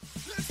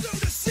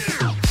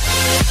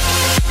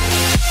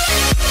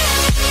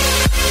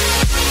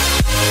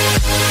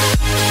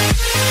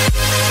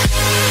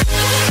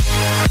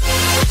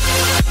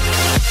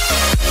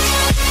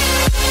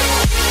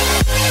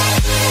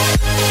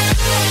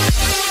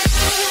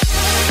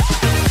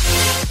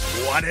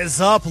What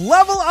is up,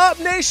 Level Up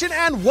Nation,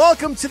 and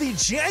welcome to the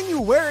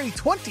January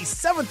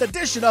 27th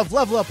edition of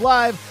Level Up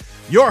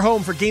Live, your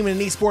home for gaming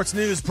and esports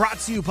news, brought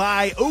to you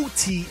by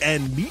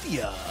OTN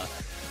Media.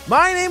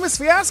 My name is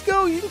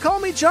Fiasco. You can call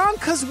me John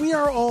because we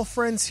are all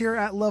friends here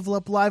at Level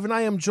Up Live, and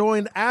I am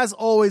joined, as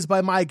always,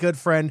 by my good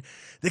friend,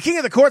 the king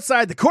of the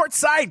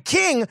courtside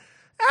king.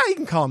 You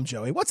can call him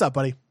Joey. What's up,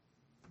 buddy?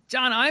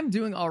 John, I'm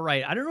doing all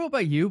right. I don't know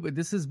about you, but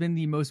this has been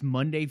the most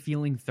Monday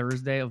feeling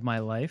Thursday of my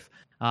life.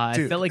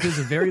 I felt like it was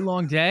a very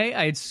long day.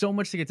 I had so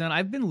much to get done.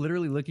 I've been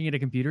literally looking at a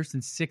computer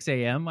since 6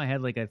 a.m. I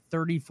had like a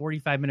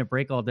 45-minute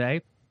break all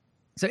day.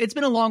 So it's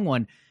been a long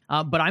one,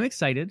 but I'm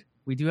excited.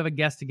 We do have a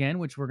guest again,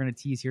 which we're going to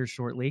tease here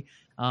shortly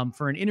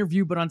for an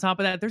interview. But on top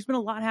of that, there's been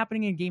a lot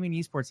happening in gaming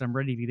and esports. I'm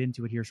ready to get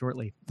into it here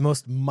shortly. The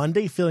most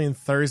Monday feeling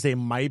Thursday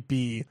might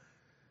be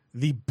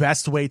the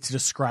best way to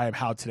describe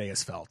how today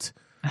has felt.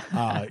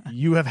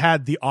 You have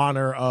had the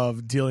honor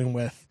of dealing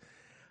with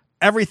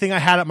everything I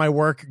had at my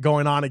work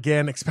going on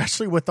again,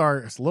 especially with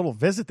our little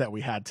visit that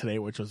we had today,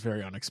 which was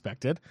very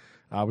unexpected.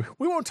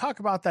 We won't talk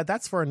about that.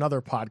 That's for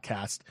another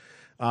podcast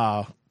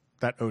that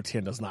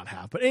OTN does not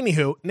have. But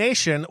anywho,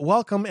 Nation,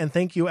 welcome and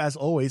thank you as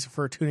always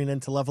for tuning in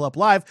to Level Up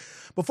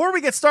Live. Before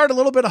we get started, a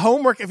little bit of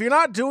homework. If you're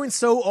not doing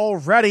so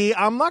already,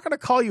 I'm not going to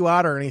call you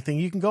out or anything.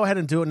 You can go ahead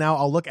and do it now.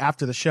 I'll look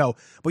after the show.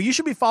 But you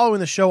should be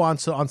following the show on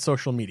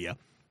social media.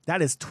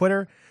 That is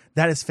Twitter.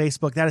 That is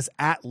Facebook. That is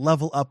at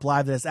Level Up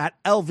Live. That is at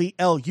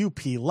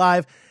LVLUP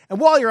Live. And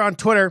while you're on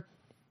Twitter,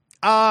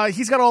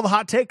 he's got all the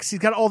hot takes. He's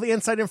got all the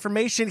inside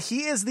information.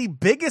 He is the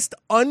biggest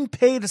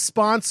unpaid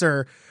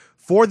sponsor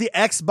for the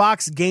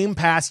Xbox Game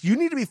Pass. You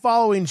need to be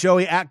following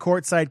Joey at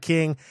Courtside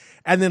King.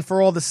 And then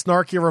for all the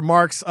snarky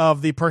remarks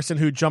of the person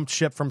who jumped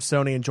ship from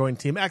Sony and joined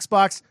Team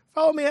Xbox,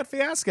 follow me at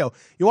Fiasco.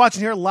 You're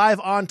watching here live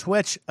on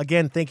Twitch.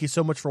 Again, thank you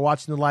so much for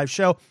watching the live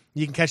show.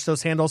 You can catch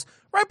those handles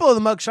right below the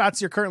mugshots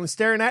you're currently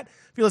staring at.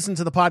 If you listen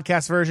to the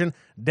podcast version,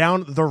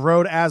 down the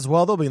road as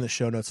well, they'll be in the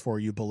show notes for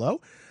you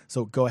below.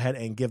 So go ahead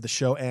and give the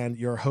show and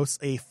your hosts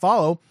a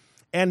follow.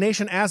 And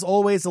Nation, as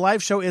always, the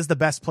live show is the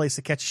best place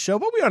to catch a show,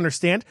 but we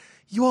understand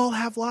you all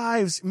have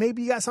lives.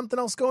 Maybe you got something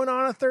else going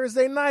on a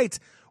Thursday night.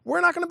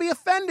 We're not going to be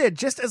offended.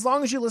 Just as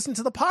long as you listen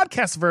to the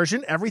podcast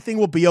version, everything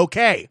will be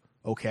okay.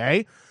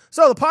 Okay?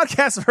 So the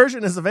podcast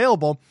version is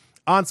available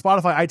on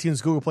Spotify,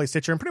 iTunes, Google Play,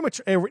 Stitcher, and pretty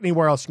much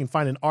anywhere else you can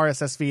find an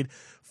RSS feed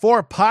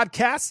for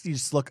podcasts. You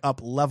just look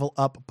up Level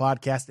Up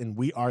Podcast, and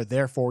we are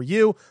there for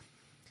you.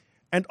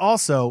 And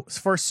also,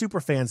 for super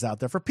fans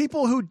out there, for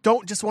people who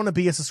don't just want to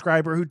be a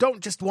subscriber, who don't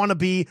just want to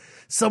be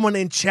someone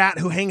in chat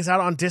who hangs out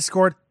on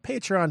Discord,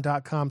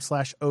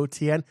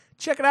 patreon.com/OTN.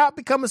 Check it out.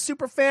 Become a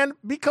super fan.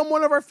 Become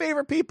one of our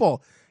favorite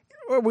people.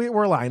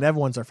 We're lying.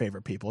 Everyone's our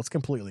favorite people. It's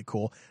completely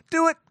cool.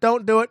 Do it.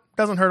 Don't do it.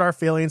 Doesn't hurt our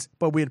feelings,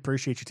 but we'd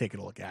appreciate you taking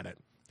a look at it.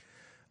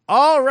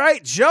 All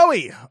right,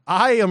 Joey,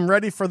 I am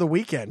ready for the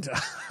weekend.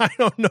 I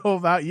don't know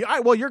about you.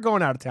 Well, you're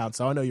going out of town,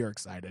 so I know you're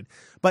excited.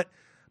 But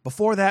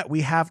before that,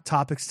 we have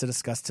topics to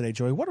discuss today.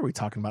 Joey, what are we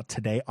talking about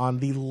today on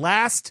the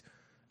last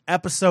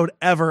episode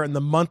ever in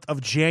the month of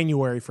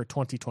January for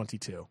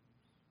 2022?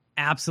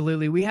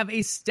 Absolutely. We have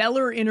a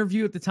stellar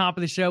interview at the top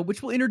of the show,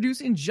 which we'll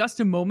introduce in just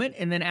a moment.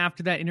 And then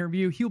after that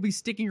interview, he'll be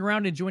sticking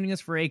around and joining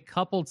us for a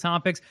couple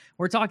topics.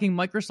 We're talking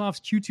Microsoft's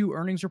Q2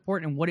 earnings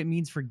report and what it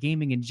means for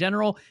gaming in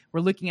general.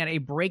 We're looking at a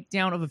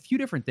breakdown of a few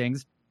different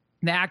things.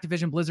 The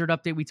Activision Blizzard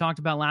update we talked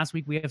about last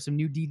week, we have some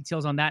new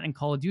details on that in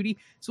Call of Duty.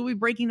 So we'll be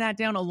breaking that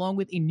down along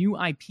with a new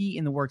IP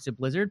in the works at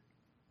Blizzard.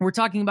 We're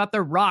talking about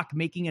The Rock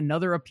making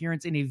another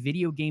appearance in a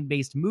video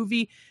game-based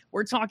movie.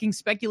 We're talking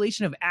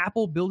speculation of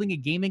Apple building a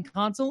gaming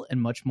console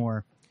and much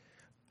more.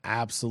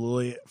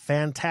 Absolutely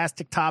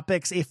fantastic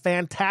topics, a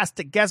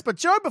fantastic guest. But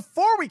Joe,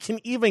 before we can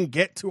even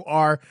get to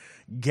our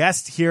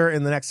guest here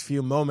in the next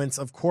few moments,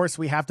 of course,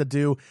 we have to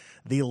do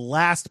the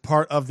last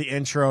part of the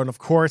intro. And of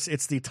course,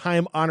 it's the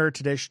time-honored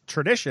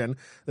tradition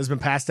that's been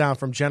passed down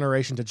from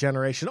generation to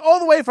generation, all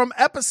the way from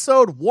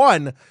episode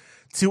 1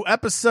 to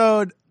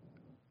episode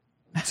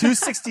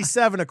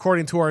 267,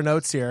 according to our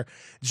notes here.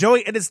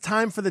 Joey, it is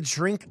time for the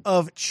drink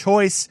of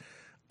choice.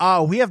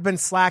 We have been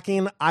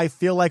slacking. I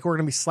feel like we're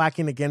going to be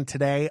slacking again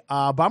today.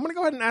 But I'm going to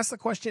go ahead and ask the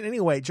question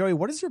anyway. Joey,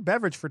 what is your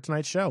beverage for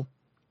tonight's show?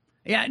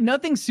 Yeah,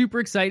 nothing super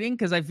exciting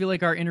because I feel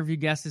like our interview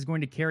guest is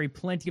going to carry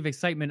plenty of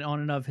excitement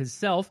on and of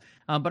himself.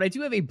 But I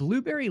do have a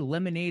blueberry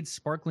lemonade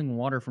sparkling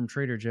water from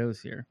Trader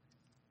Joe's here.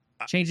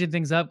 Changing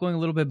things up, going a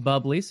little bit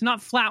bubbly. So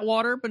not flat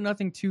water, but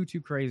nothing too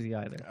crazy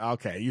either.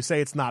 Okay, you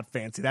say it's not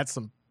fancy. That's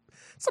some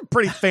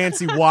pretty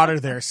fancy water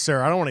there,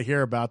 sir. I don't want to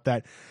hear about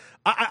that.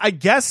 I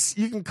guess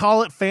you can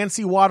call it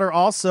fancy water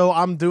also.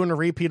 I'm doing a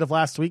repeat of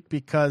last week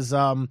because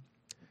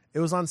it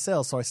was on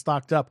sale, so I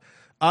stocked up.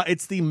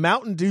 It's the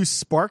Mountain Dew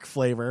Spark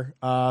flavor.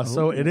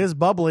 So it is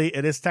bubbly.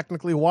 It is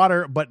technically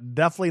water, but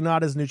definitely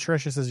not as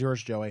nutritious as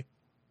yours, Joey.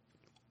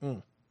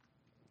 It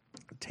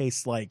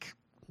tastes like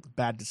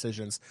bad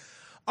decisions.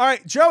 All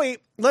right, Joey,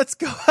 let's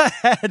go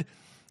ahead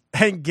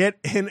and get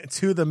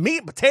into the meat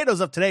and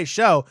potatoes of today's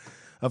show.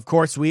 Of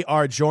course, we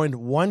are joined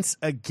once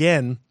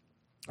again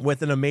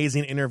with an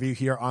amazing interview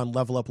here on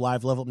Level Up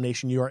Live. Level Up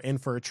Nation, you are in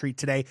for a treat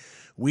today.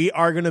 We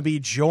are going to be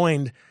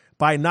joined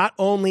by not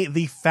only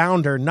the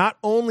founder, not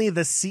only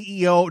the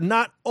CEO,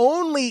 not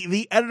only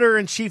the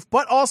editor-in-chief,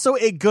 but also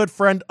a good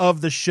friend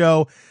of the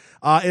show,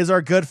 is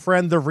our good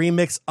friend, the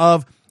remix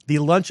of the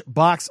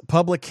Lunchbox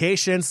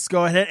Publications. Let's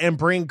go ahead and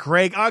bring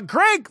Greg.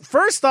 Greg,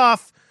 first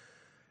off,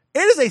 it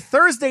is a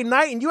Thursday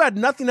night, and you had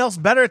nothing else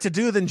better to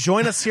do than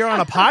join us here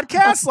on a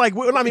podcast. Like,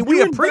 I mean,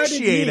 we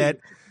appreciate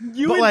it.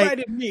 You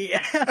invited me.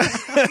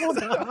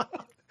 I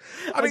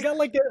got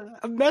like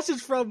a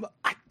message from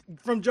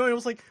Joey. I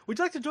was like, "Would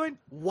you like to join?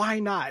 Why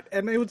not?"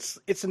 And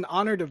it's an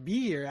honor to be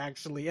here,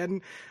 actually.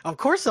 And of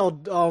course,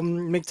 I'll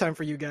make time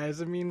for you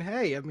guys. I mean,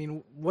 hey,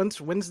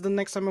 when's the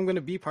next time I'm going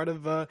to be part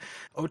of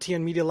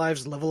OTN Media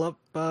Live's Level Up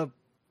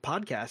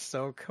podcast?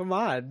 So come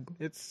on,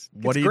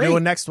 what are you great.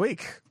 doing next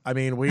week? I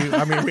mean, we Okay.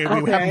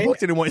 haven't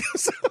booked anyone.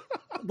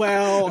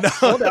 Well,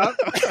 hold up.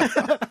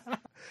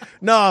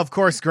 No, of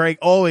course, Greg.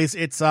 Always,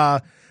 it's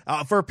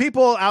for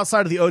people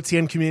outside of the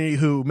OTN community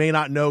who may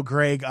not know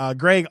Greg.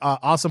 Greg,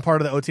 awesome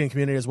part of the OTN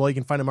community as well. You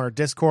can find him on our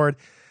Discord.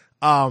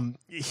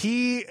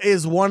 He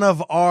is one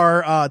of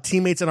our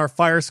teammates in our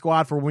Fire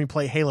Squad for when we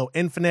play Halo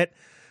Infinite.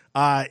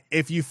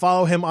 If you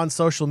follow him on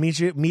social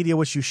media,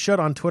 which you should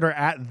on Twitter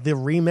at The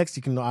Remix,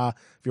 you can,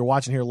 if you're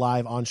watching here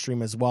live on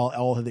stream as well,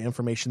 all of the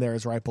information there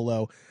is right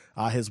below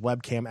his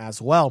webcam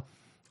as well.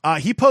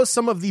 He posts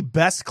some of the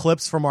best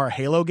clips from our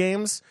Halo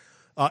games,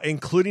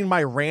 including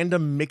my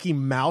random Mickey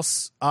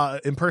Mouse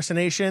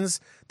impersonations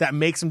that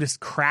makes him just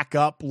crack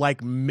up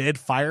like mid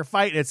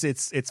firefight.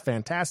 It's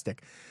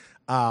fantastic.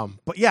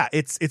 But yeah,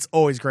 it's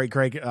always great,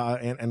 Greg.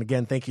 And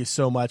again, thank you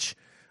so much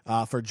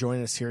for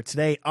joining us here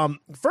today.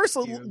 First,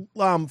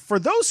 for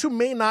those who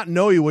may not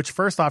know you, which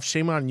first off,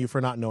 shame on you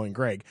for not knowing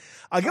Greg,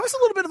 give us a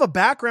little bit of a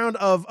background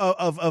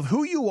of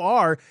who you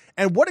are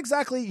and what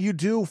exactly you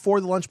do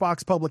for the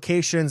Lunchbox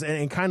Publications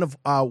and kind of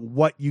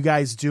what you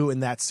guys do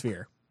in that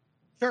sphere.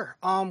 Sure.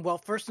 Well,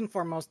 first and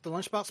foremost, the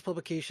Lunchbox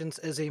Publications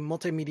is a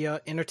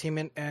multimedia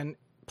entertainment and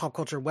pop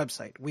culture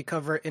website. We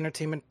cover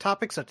entertainment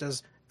topics such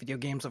as video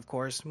games, of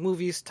course,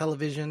 movies,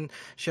 television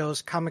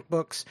shows, comic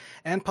books,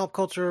 and pop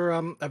culture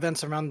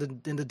events around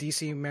in the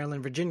DC,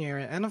 Maryland, Virginia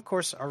area, and of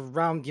course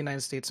around the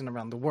United States and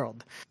around the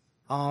world.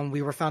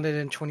 We were founded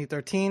in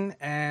 2013,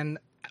 and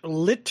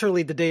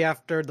literally the day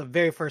after the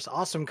very first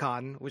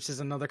AwesomeCon, which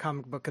is another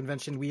comic book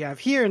convention we have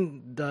here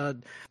in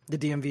the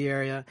DMV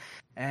area,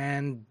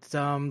 and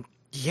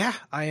yeah,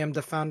 I am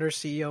the founder,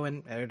 CEO,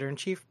 and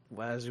editor-in-chief,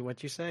 as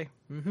what you say.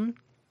 Mm-hmm.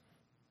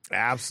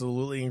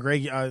 Absolutely. And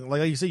Greg,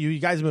 like you said, you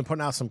guys have been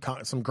putting out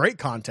some great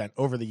content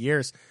over the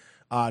years.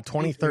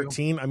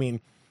 2013, I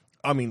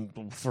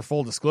mean, for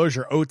full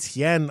disclosure,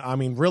 OTN, I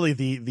mean, really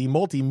the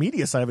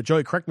multimedia side of it,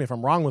 Joey, correct me if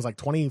I'm wrong, was like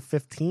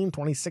 2015,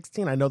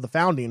 2016. I know the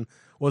founding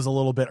was a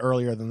little bit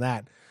earlier than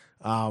that.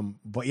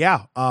 But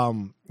yeah,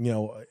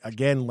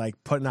 again,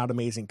 like putting out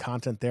amazing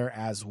content there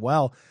as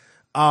well.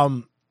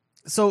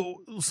 So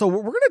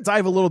we're going to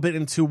dive a little bit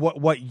into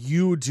what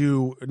you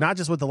do, not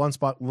just with the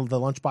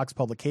Lunchbox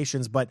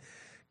Publications, but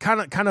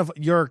kind of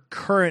your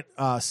current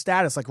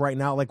status. Like right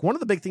now, like one of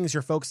the big things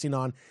you're focusing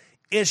on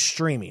is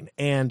streaming,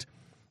 and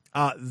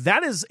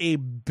that is a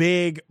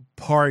big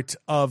part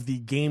of the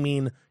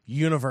gaming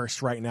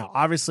universe right now.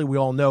 Obviously, we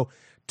all know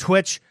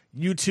Twitch,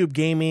 YouTube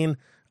gaming.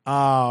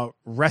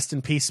 Rest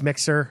in peace,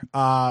 Mixer.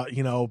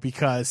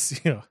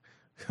 Because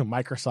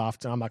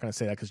Microsoft. I'm not going to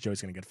say that because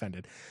Joey's going to get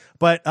offended,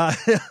 but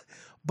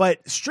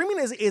streaming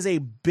is a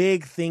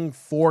big thing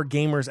for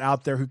gamers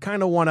out there who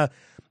kind of want to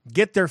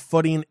get their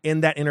footing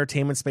in that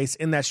entertainment space,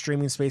 in that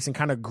streaming space, and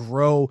kind of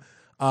grow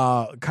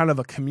kind of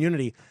a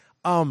community.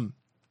 Talk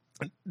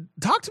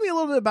to me a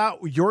little bit about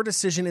your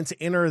decision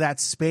to enter that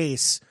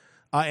space,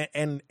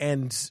 and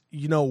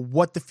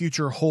what the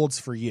future holds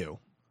for you.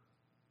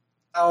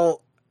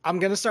 Oh, I'm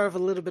going to start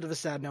with a little bit of a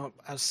sad note.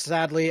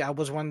 Sadly, I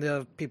was one of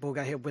the people who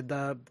got hit with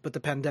the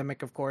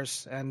pandemic, of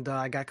course, and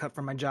I got cut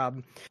from my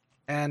job.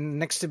 And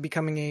next to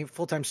becoming a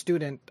full-time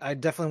student, I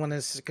definitely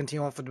want to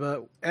continue off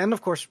with and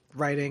of course,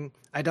 writing.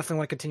 I definitely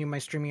want to continue my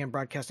streaming and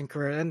broadcasting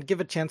career and give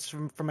a chance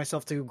for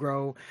myself to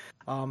grow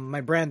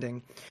my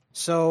branding.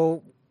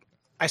 So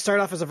I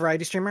started off as a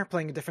variety streamer,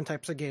 playing different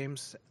types of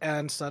games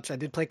and such. I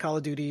did play Call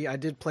of Duty, I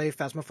did play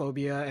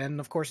Phasmophobia, and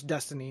of course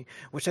Destiny,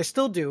 which I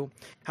still do.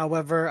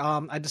 However,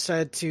 I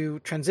decided to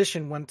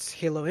transition once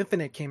Halo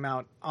Infinite came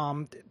out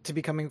to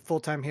becoming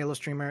full-time Halo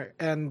streamer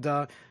and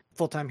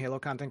full-time Halo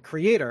content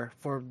creator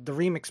for the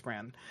Remix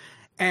brand.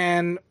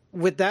 And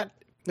with that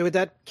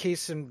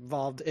case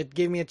involved, it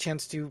gave me a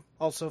chance to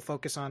also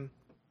focus on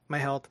my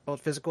health,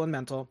 both physical and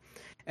mental,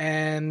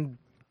 and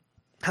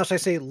how should I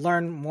say,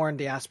 learn more in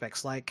the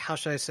aspects, like, how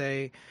should I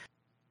say,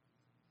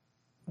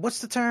 what's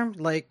the term?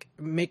 Like,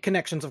 make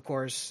connections, of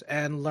course,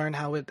 and learn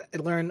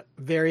learn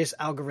various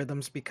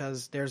algorithms,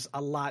 because there's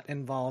a lot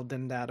involved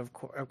in that, of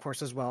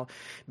course, as well.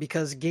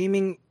 Because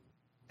gaming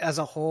as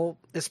a whole,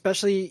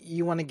 especially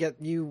you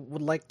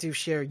would like to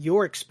share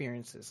your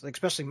experiences, like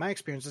especially my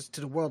experiences,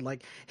 to the world.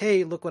 Like,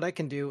 hey, look what I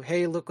can do.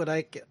 Hey, look at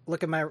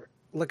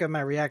look at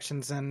my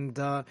reactions and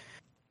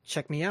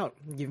check me out,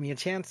 give me a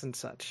chance and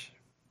such.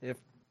 If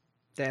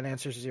that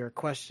answers your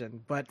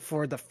question. But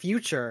for the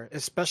future,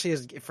 especially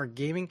as for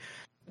gaming,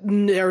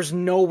 there's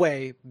no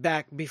way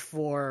back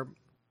before,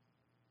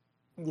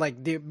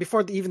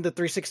 even the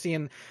 360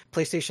 and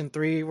PlayStation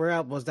 3 were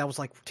out, that was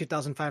like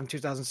 2005 and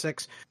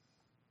 2006.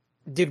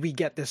 Did we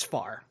get this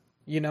far?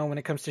 When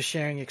it comes to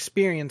sharing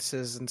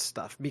experiences and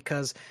stuff,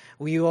 because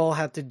we all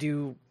had to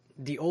do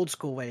the old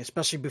school way,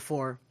 especially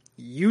before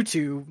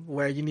YouTube,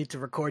 where you need to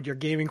record your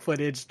gaming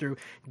footage through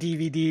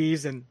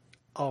DVDs and,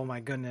 oh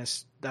my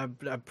goodness,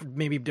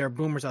 maybe there are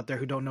boomers out there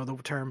who don't know the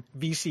term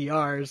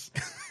VCRs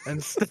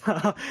and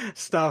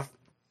stuff.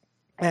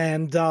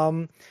 And,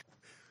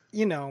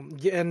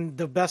 and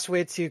the best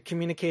way to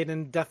communicate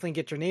and definitely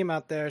get your name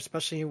out there,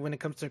 especially when it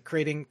comes to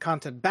creating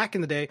content back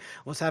in the day,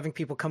 was having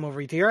people come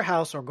over to your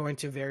house or going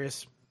to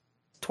various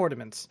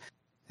tournaments.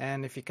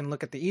 And if you can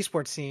look at the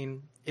esports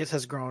scene, it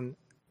has grown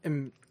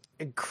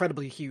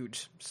incredibly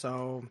huge.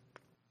 So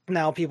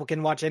now people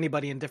can watch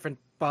anybody in different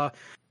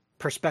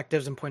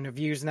perspectives and point of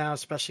views now,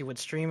 especially with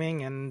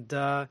streaming.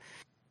 And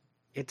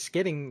it's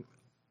getting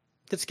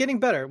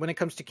better when it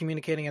comes to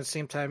communicating at the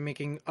same time,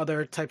 making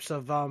other types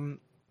of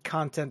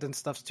content and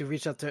stuff to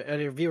reach out to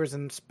other viewers,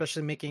 and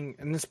especially being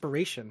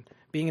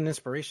an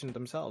inspiration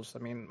themselves. I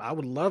mean, I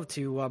would love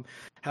to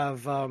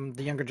have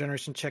the younger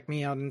generation check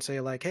me out and say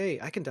like, hey,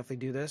 I can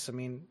definitely do this. I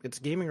mean, it's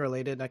gaming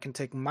related. I can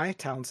take my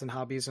talents and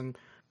hobbies and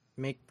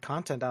make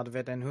content out of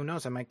it, and who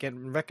knows, I might get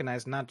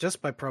recognized not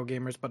just by pro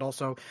gamers, but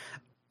also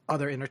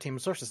other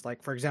entertainment sources,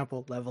 like, for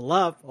example, Level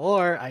Up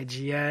or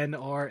IGN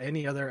or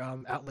any other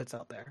outlets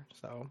out there.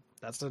 So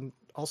that's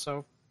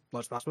also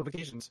Lunchbox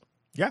Publications.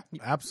 Yeah,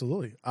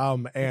 absolutely.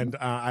 And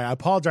I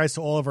apologize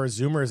to all of our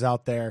Zoomers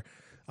out there,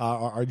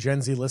 our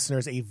Gen Z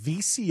listeners. A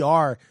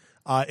VCR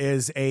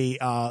is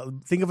think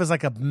of it as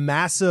like a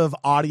massive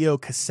audio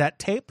cassette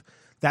tape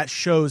that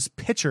shows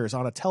pictures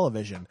on a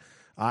television.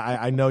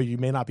 I know you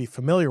may not be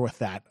familiar with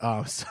that,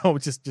 so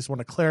just want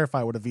to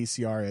clarify what a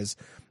VCR is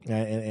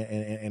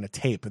and a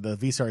tape. The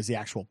VCR is the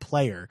actual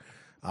player.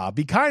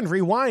 Be kind,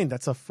 rewind.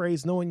 That's a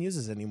phrase no one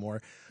uses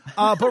anymore.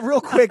 But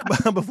real quick,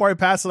 before I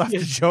pass it off to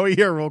Joey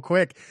here real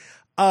quick,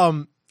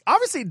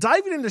 obviously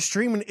diving into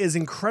streaming is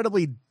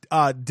incredibly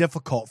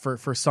difficult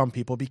for some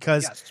people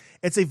because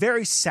it's a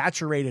very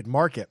saturated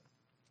market.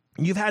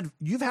 You've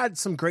had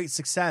some great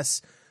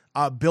success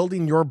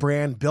building your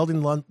brand,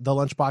 building the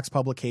Lunchbox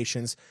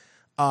Publications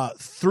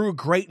through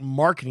great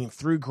marketing,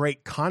 through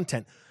great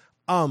content.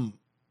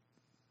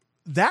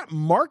 That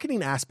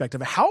marketing aspect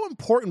of it, how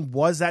important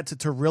was that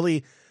to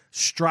really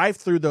strive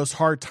through those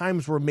hard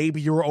times where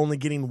maybe you were only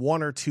getting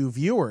 1 or 2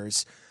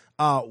 viewers?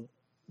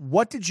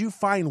 What did you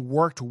find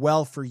worked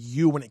well for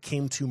you when it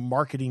came to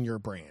marketing your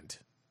brand?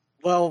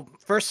 Well,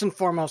 first and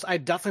foremost, I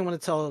definitely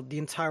want to tell the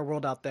entire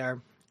world out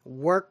there,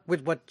 work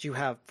with what you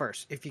have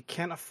first. If you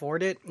can't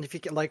afford it, if you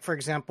can, like, for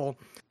example,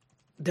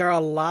 there are a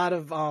lot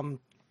of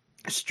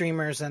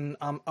streamers and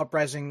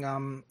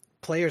uprising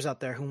players out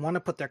there who want to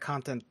put their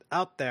content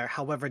out there.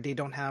 However, they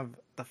don't have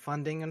the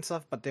funding and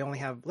stuff, but they only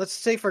have, let's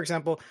say, for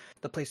example,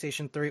 the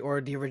PlayStation 3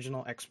 or the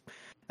original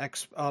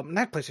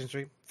not PlayStation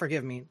 3,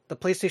 forgive me, the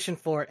PlayStation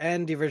 4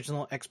 and the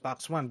original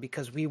Xbox One,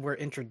 because we were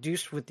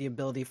introduced with the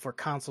ability for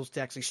consoles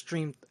to actually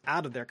stream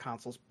out of their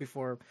consoles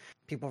before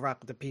people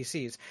rocked with the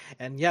PCs.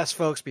 And yes,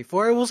 folks,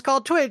 before it was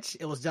called Twitch,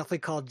 it was definitely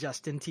called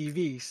Justin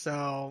TV.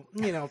 So,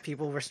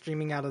 people were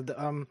streaming out of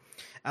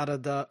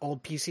the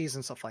old PCs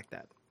and stuff like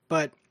that.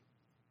 But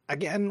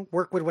again,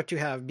 work with what you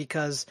have,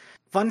 because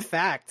fun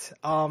fact,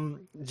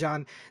 John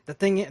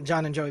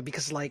and Joey,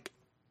 because like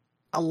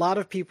a lot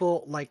of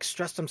people like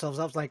stress themselves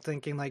out, like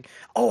thinking like,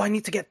 oh, I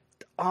need to get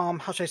how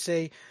should I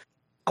say,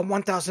 a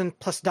 $1,000+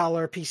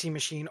 PC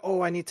machine.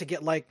 Oh, I need to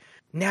get like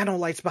nano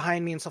lights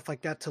behind me and stuff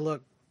like that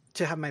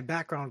to have my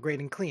background great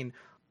and clean.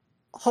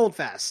 Hold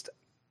fast.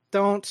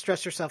 Don't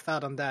stress yourself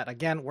out on that.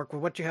 Again, work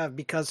with what you have,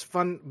 because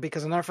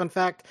another fun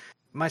fact,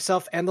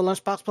 myself and the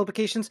Lunchbox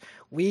Publications,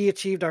 we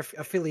achieved our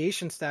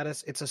affiliation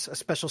status. It's a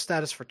special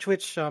status for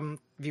Twitch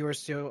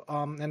viewers to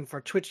and for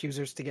Twitch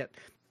users to get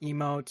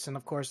emotes and,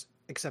 of course,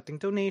 accepting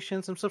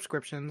donations and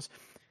subscriptions.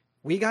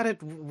 We got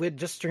it with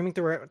just streaming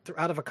through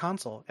out of a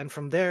console, and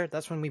from there,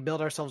 that's when we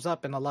build ourselves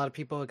up. And a lot of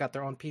people got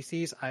their own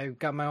PCs. I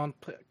got my own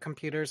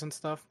computers and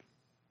stuff,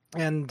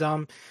 and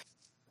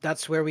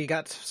that's where we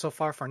got so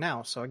far for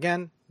now. So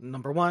again,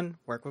 number 1,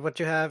 work with what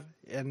you have,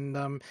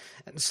 and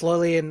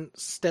slowly and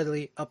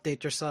steadily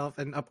update yourself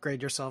and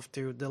upgrade yourself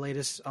to the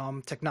latest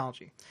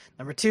technology.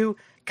 Number 2,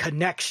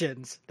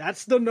 connections.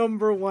 That's the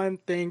number 1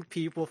 thing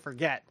people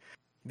forget,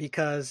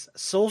 because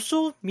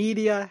social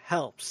media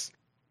helps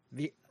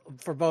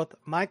for both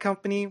my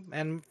company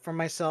and for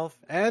myself.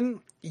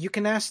 And you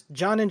can ask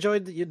John and Joy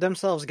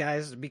themselves,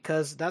 guys,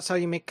 because that's how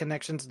you make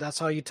connections. That's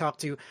how you talk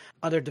to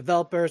other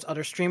developers,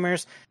 other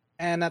streamers.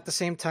 And at the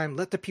same time,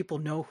 let the people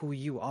know who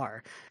you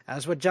are.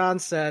 As what John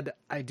said,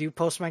 I do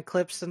post my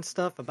clips and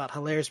stuff about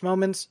hilarious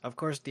moments. Of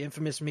course, the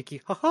infamous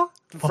Mickey haha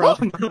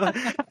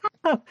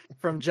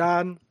from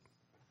John.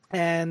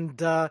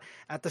 And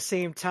at the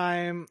same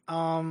time,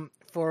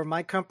 for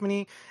my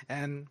company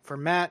and for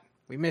Matt,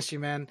 we miss you,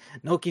 man.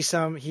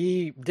 Noki-san,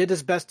 he did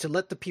his best to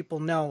let the people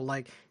know,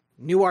 like,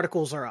 new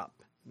articles are up,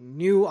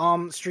 new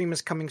stream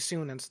is coming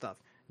soon and stuff.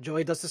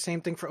 Joey does the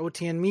same thing for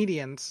OTN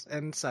Media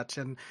and such,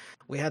 and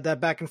we had that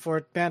back and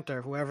forth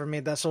banter. Whoever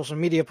made that social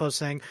media post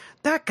saying,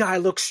 that guy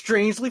looks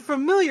strangely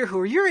familiar,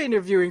 who you're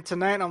interviewing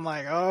tonight. I'm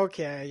like,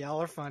 okay,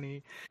 y'all are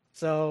funny.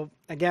 So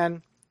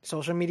again,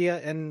 social media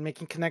and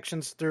making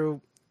connections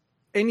through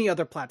any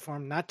other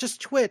platform, not just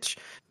Twitch,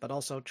 but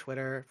also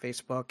Twitter,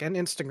 Facebook, and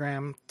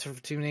Instagram,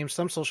 to name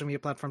some social media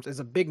platforms,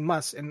 is a big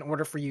must in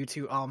order for you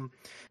to,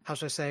 how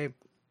should I say,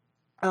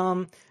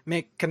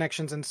 make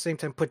connections and at the same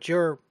time put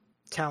your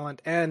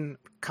talent and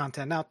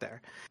content out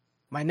there.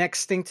 My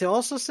next thing to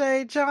also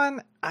say,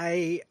 John,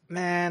 I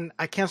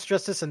can't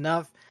stress this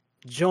enough.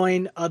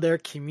 Join other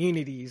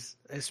communities,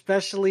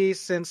 especially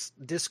since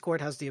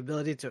Discord has the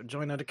ability to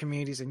join other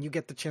communities and you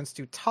get the chance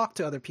to talk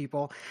to other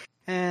people,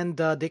 and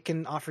they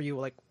can offer you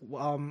like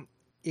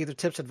either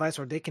tips, advice,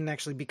 or they can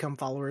actually become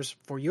followers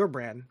for your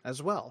brand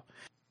as well.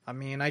 I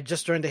mean, I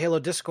just joined the Halo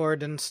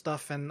Discord and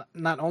stuff, and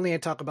not only I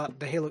talk about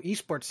the Halo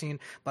esports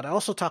scene, but I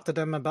also talk to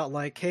them about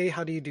like, hey,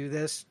 how do you do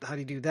this? How do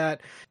you do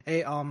that?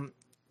 Hey,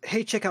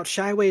 check out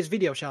Shyway's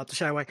video. Shout out to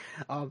Shyway.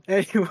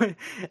 Anyway,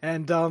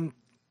 and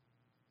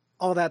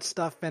all that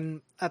stuff.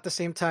 And at the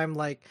same time,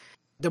 like,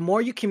 the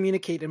more you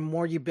communicate and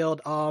more you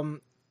build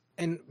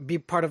and be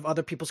part of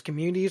other people's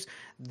communities,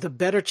 the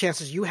better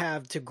chances you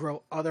have to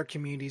grow other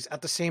communities.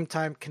 At the same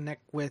time,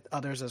 connect with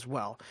others as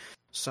well.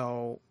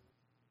 So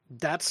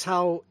that's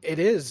how it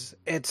is.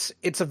 It's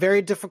a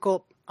very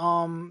difficult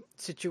platform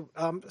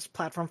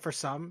for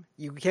some.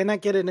 You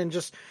cannot get it in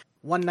just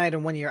one night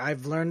and 1 year.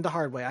 I've learned the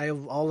hard way.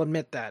 I'll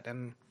admit that,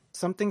 and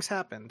some things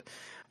happened.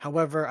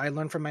 However, I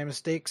learn from my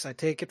mistakes. I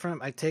take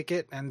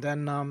it, and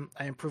then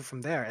I improve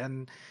from there.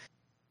 And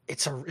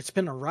it's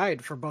been a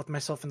ride for both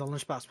myself and the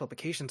Lunchbox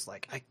Publications.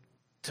 Like,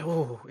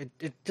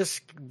 it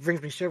just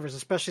brings me shivers,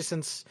 especially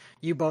since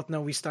you both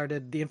know we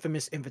started the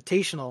infamous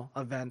Invitational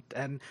event,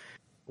 and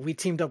we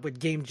teamed up with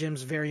Game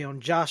Jim's very own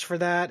Josh for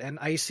that, and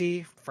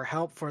Icy for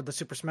help for the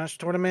Super Smash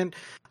tournament.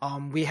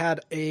 We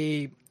had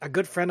a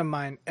good friend of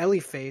mine,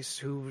 Ellie Face,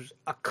 who's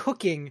a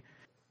cooking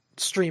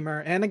streamer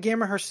and a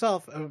gamer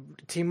herself,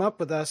 team up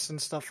with us and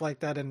stuff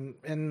like that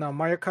in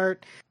Mario Kart.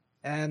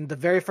 And the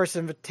very first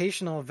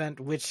Invitational event,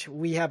 which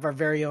we have our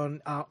very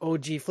own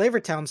OG Flavor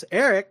Towns,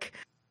 Eric,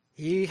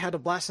 he had a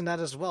blast in that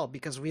as well,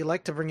 because we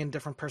like to bring in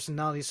different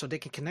personalities so they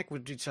can connect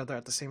with each other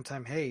at the same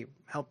time. Hey,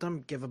 help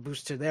them give a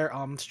boost to their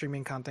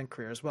streaming content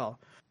career as well.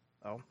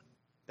 So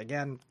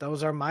again,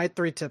 those are my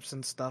 3 tips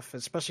and stuff,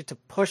 especially to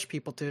push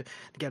people to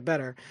get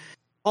better.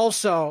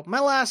 Also,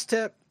 my last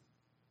tip,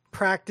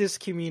 practice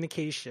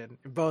communication,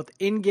 both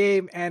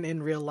in-game and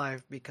in real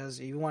life, because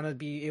you want to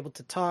be able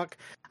to talk.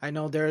 I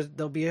know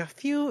there'll be a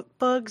few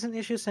bugs and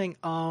issues saying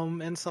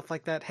and stuff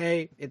like that.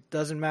 Hey, it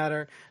doesn't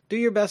matter. Do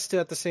your best to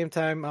at the same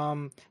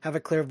time have a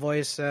clear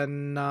voice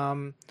and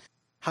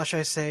how should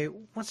I say,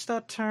 what's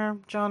that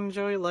term, John and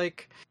Joey?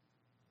 Like,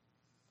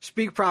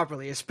 speak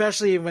properly,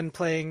 especially when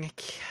playing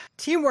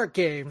teamwork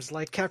games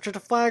like Capture the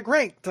Flag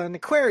Ranked on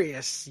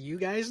Aquarius. You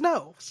guys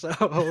know.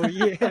 So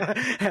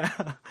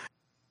yeah.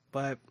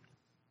 But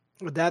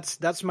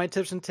that's my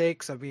tips and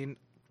takes. I mean,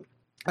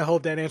 I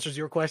hope that answers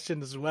your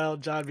question as well,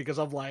 John, because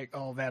I'm like,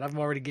 oh man, I'm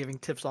already giving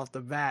tips off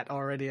the bat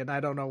already, and I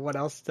don't know what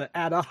else to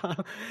add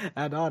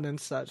on and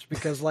such,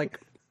 because like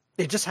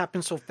it just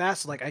happens so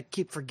fast. Like I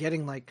keep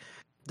forgetting like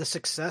the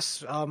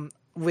success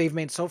we've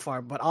made so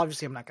far, but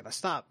obviously I'm not going to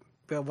stop.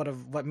 But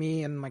what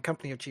me and my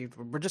company achieved,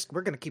 we're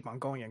going to keep on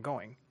going and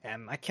going,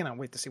 and I cannot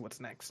wait to see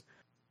what's next.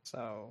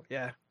 So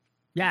yeah.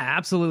 Yeah,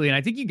 absolutely. And I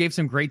think you gave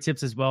some great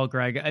tips as well,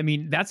 Greg. I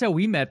mean, that's how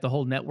we met, the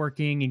whole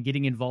networking and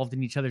getting involved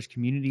in each other's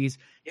communities.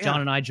 Yeah. John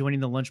and I joining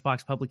the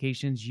Lunchbox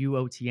Publications,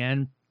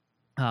 UOTN,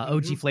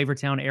 OG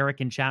Flavortown, Eric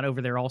and chat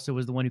over there also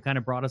was the one who kind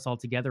of brought us all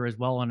together as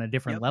well on a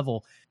different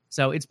level.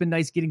 So it's been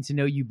nice getting to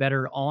know you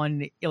better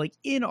on like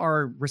in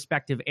our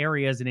respective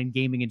areas and in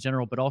gaming in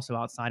general, but also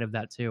outside of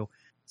that too.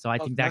 So I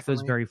think that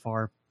goes very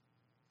far.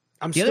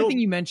 Other thing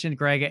you mentioned,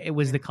 Greg, it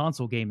was the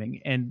console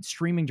gaming and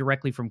streaming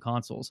directly from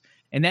consoles.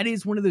 And that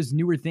is one of those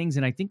newer things.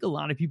 And I think a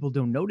lot of people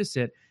don't notice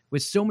it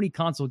with so many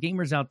console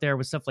gamers out there,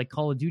 with stuff like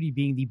Call of Duty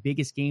being the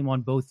biggest game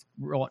on both,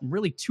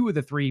 really 2 of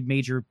the 3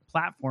 major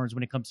platforms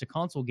when it comes to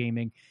console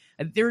gaming.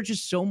 There's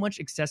just so much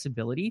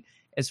accessibility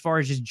as far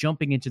as just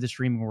jumping into the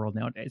streaming world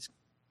nowadays.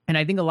 And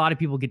I think a lot of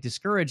people get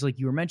discouraged, like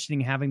you were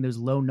mentioning, having those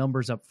low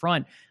numbers up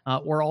front,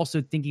 or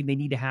also thinking they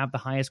need to have the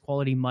highest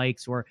quality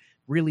mics or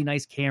really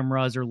nice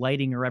cameras or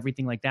lighting or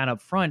everything like that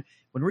up front,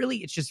 when really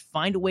it's just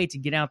find a way to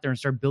get out there and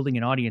start building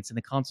an audience. And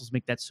the consoles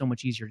make that so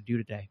much easier to do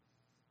today.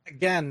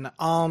 Again,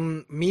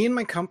 me and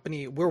my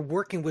company, we're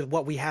working with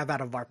what we have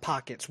out of our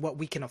pockets, what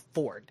we can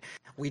afford.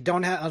 We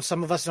don't have,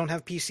 some of us don't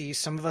have PCs,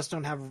 some of us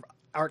don't have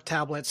art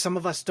tablets, some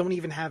of us don't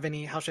even have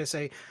any, how should I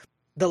say,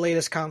 the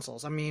latest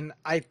consoles. I mean,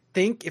 I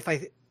think if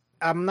I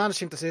I'm not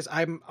ashamed to say this.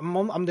 I'm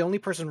the only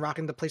person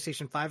rocking the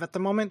PlayStation 5 at the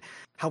moment.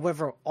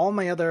 However, all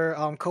my other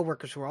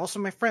coworkers who are also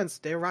my friends,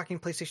 they're rocking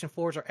PlayStation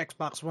 4s or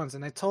Xbox Ones,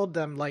 and I told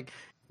them like,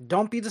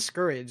 don't be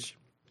discouraged.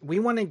 We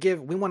want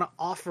to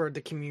offer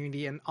the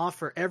community and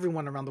offer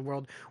everyone around the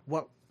world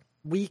what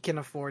we can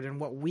afford and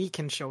what we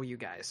can show you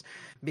guys.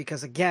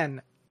 Because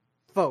again,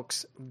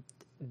 folks,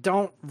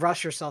 don't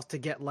rush yourself to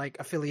get like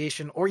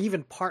affiliation or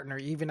even partner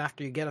even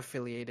after you get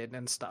affiliated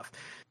and stuff.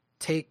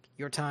 Take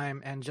your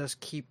time and just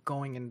keep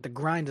going, and the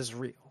grind is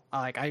real.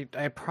 Like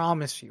I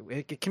promise you,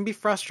 it can be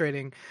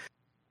frustrating,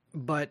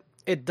 but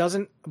it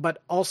doesn't.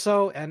 But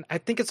also, and I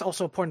think it's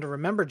also important to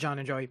remember, John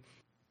and Joey,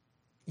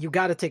 you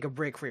got to take a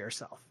break for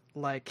yourself.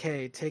 Like,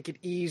 hey, take it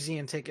easy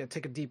and take a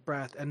deep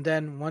breath, and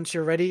then once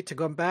you're ready to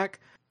go back,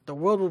 the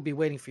world will be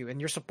waiting for you, and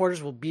your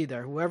supporters will be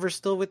there. Whoever's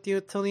still with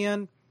you till the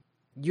end,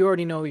 you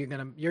already know you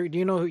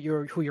know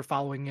who your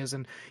following is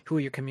and who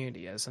your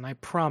community is, and I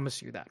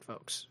promise you that,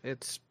 folks.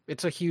 It's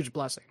a huge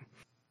blessing.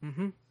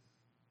 Mm-hmm.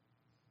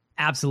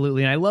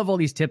 Absolutely. And I love all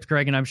these tips,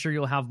 Greg, and I'm sure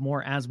you'll have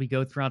more as we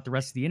go throughout the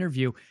rest of the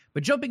interview.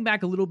 But jumping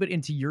back a little bit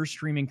into your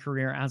streaming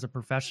career as a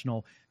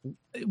professional,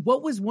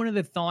 what was one of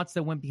the thoughts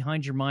that went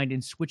behind your mind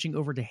in switching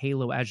over to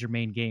Halo as your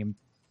main game?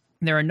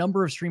 There are a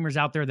number of streamers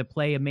out there that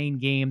play a main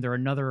game. There are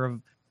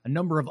a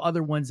number of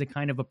other ones that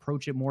kind of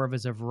approach it more of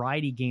as a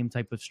variety game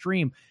type of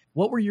stream.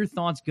 What were your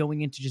thoughts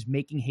going into just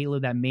making Halo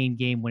that main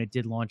game when it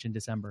did launch in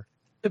December?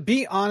 To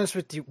be honest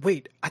with you,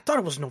 wait, I thought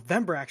it was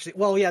November actually.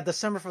 Well, yeah,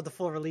 December for the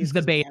full release.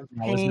 The beta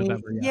was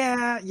November.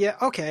 Yeah.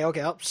 Okay.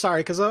 I'm sorry,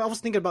 because I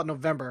was thinking about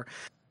November.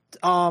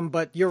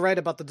 But you're right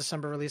about the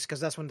December release because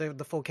that's when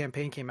the full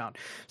campaign came out.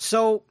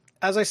 So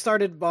as I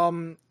started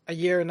a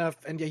year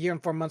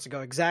and 4 months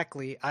ago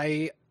exactly,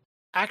 I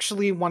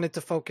actually wanted to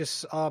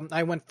focus.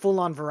 I went full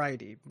on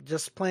variety,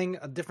 just playing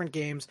different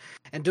games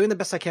and doing the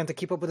best I can to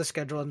keep up with the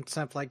schedule and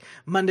stuff. Like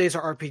Mondays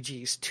are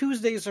RPGs,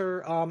 Tuesdays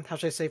are how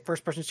should I say,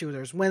 first person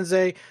shooters,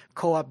 Wednesday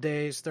co-op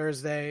days,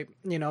 Thursday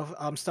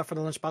stuff for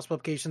the Lunchbox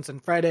publications,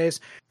 and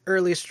Fridays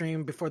early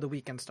stream before the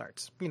weekend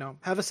starts.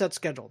 Have a set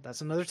schedule.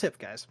 That's another tip,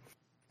 guys.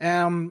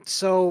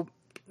 So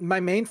my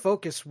main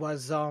focus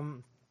was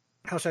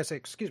how should I say?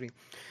 Excuse me.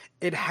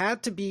 It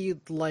had to be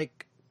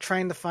like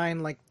trying to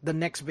find like the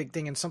next big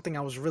thing and something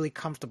I was really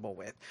comfortable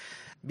with,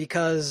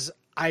 because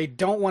I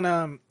don't want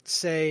to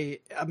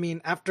say,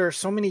 after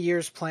so many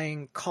years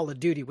playing Call of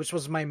Duty, which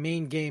was my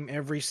main game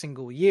every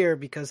single year,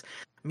 because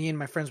me and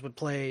my friends would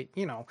play,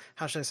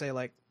 how should I say,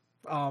 like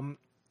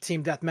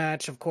team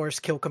deathmatch, of course,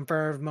 kill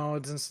confirmed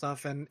modes and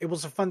stuff, and it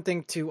was a fun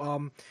thing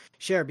to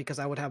share because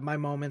I would have my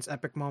moments,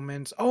 epic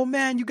moments. Oh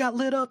man, you got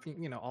lit up,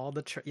 all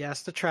the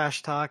the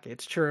trash talk.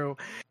 It's true,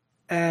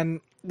 and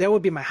that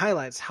would be my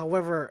highlights.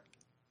 However,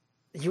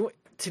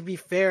 to be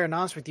fair and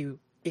honest with you,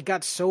 it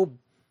got so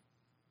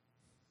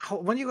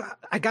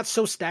I got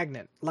so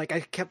stagnant. Like I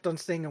kept on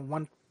staying in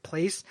one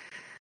place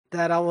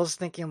that I was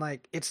thinking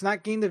like it's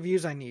not getting the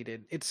views I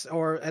needed.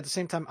 Or at the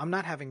same time, I'm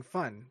not having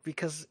fun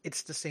because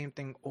it's the same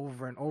thing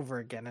over and over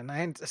again. And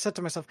I said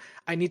to myself,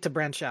 I need to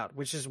branch out,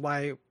 which is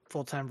why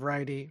full-time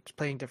variety,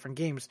 playing different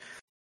games.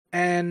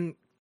 And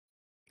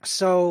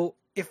so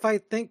if I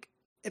think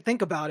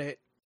about it,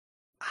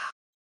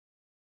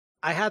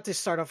 I had to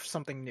start off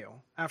something new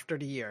after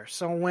the year.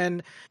 So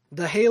when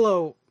the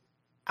Halo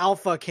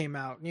Alpha came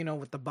out,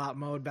 with the bot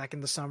mode back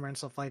in the summer and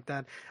stuff like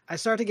that, I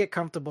started to get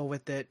comfortable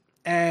with it.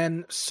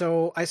 And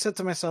so I said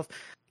to myself,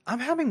 I'm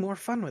having more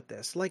fun with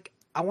this. Like,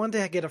 I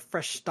wanted to get a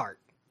fresh start,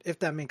 if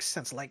that makes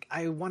sense. Like,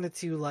 I wanted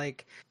to,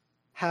 like,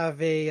 have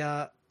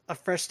a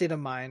fresh state of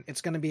mind.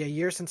 It's going to be a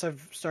year since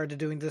I've started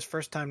doing this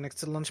first time next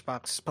to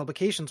Lunchbox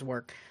publications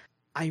work.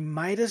 I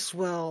might as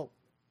well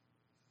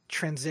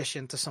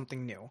transition to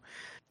something new.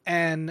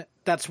 And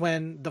that's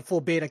when the full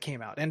beta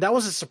came out. And that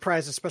was a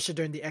surprise, especially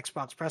during the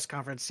Xbox press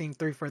conference, seeing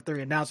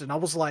 343 announced. And I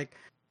was like,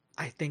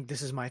 I think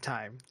this is my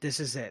time.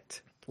 This is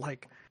it.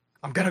 Like,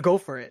 I'm going to go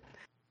for it.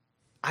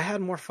 I had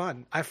more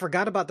fun. I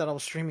forgot about that I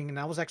was streaming and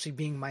I was actually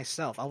being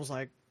myself. I was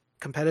like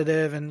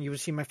competitive, and you would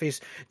see my face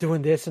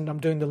doing this, and I'm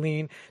doing the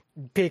lean,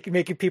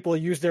 making people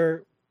use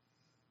their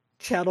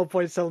channel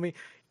points, telling me,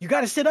 you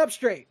got to sit up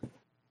straight,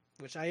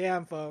 which I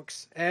am,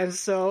 folks. And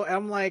so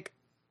I'm like,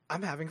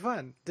 I'm having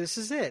fun. This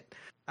is it.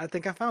 I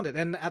think I found it.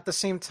 And at the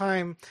same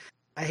time,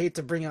 I hate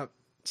to bring up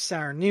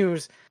sour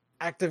news,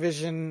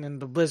 Activision and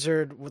the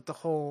Blizzard with the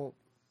whole,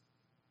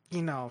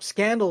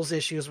 scandals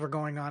issues were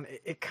going on.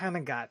 It kind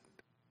of got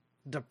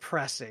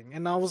depressing.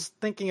 And I was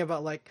thinking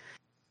about like,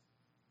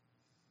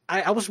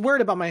 I was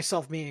worried about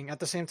myself being at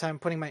the same time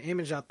putting my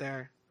image out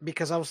there,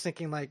 because I was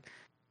thinking like,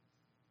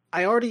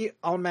 I already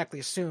automatically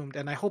assumed,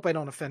 and I hope I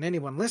don't offend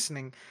anyone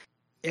listening,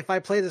 if I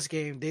play this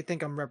game, they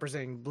think I'm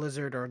representing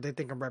Blizzard, or they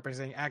think I'm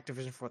representing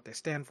Activision for what they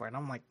stand for. And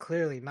I'm like,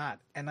 clearly not.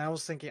 And I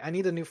was thinking, I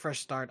need a new fresh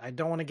start. I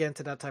don't want to get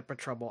into that type of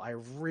trouble. I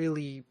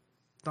really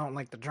don't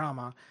like the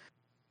drama.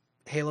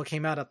 Halo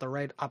came out at the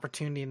right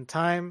opportunity and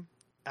time.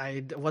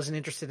 I wasn't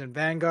interested in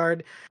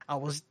Vanguard. I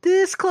was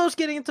this close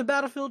getting into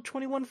Battlefield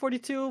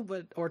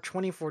 2142, or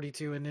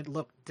 2042, and it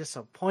looked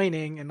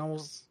disappointing. And I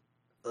was,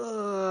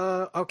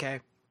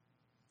 okay.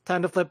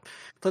 time to flip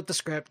the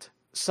script.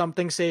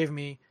 Something saved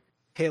me.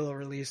 Halo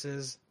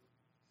releases.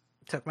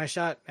 Took my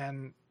shot,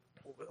 and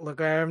look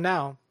where I am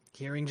now.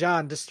 Hearing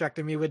John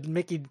distracted me with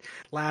Mickey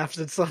laughs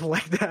and stuff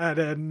like that,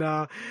 and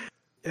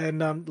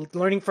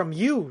learning from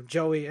you,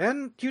 Joey,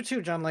 and you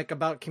too, John, like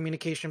about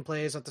communication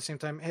plays at the same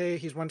time. Hey,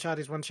 he's one shot,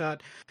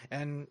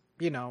 and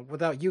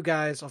without you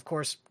guys, of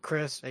course,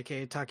 Chris,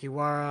 aka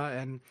Takiwara,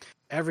 and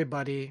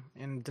everybody,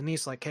 and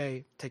Denise, like,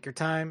 hey, take your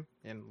time,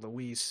 and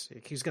Luis,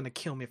 he's gonna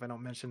kill me if I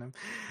don't mention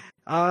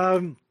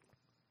him.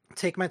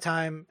 Take my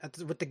time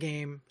with the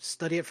game,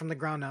 study it from the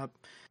ground up,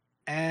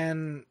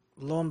 and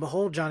lo and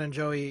behold, John and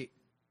Joey,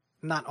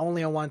 not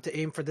only I want to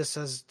aim for this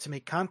as to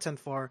make content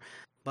for,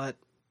 but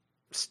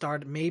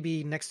start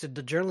maybe next to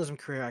the journalism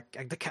career,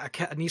 an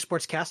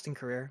esports casting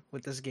career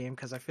with this game,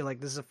 because I feel like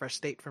this is a fresh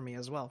state for me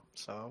as well.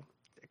 So,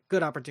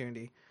 good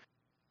opportunity.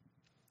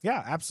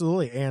 Yeah,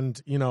 absolutely.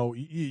 And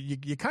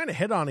you kind of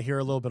hit on it here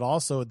a little bit.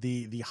 Also,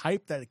 the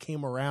hype that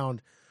came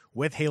around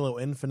with Halo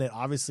Infinite.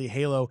 Obviously,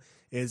 Halo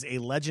is a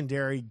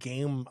legendary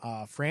game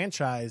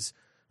franchise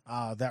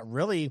that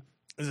really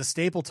is a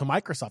staple to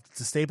Microsoft.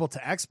 It's a staple to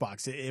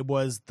Xbox. It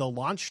was the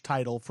launch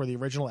title for the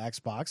original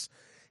Xbox.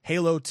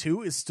 Halo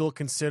 2 is still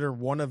considered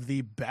one of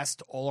the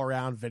best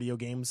all-around video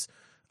games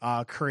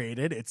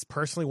created. It's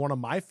personally one of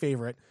my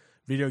favorite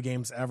video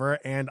games ever,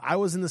 and I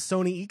was in the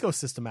Sony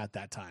ecosystem at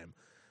that time.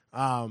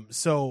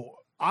 So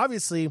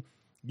obviously,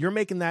 you're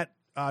making that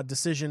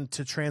decision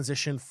to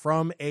transition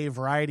from a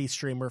variety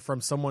streamer, from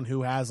someone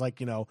who has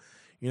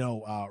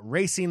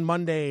Racing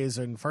Mondays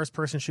and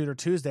first-person shooter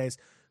Tuesdays,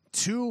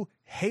 to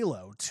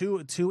Halo,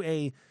 to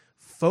a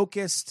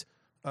focused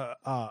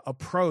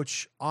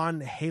approach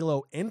on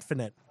Halo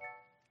Infinite.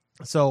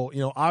 So,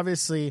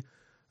 obviously,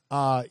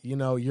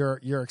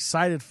 you're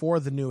excited for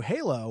the new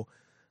Halo.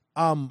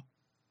 I'm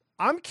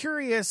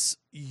curious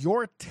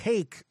your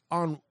take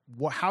on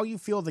how you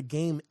feel the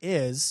game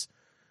is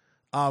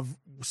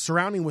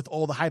surrounding with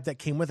all the hype that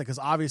came with it, because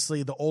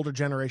obviously the older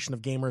generation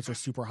of gamers are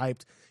super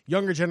hyped.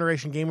 Younger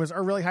generation gamers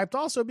are really hyped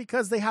also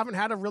because they haven't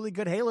had a really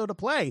good Halo to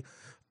play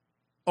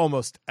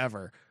almost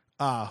ever.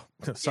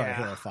 Sorry,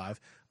 Halo 5.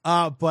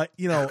 But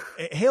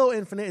Halo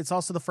Infinite, it's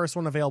also the first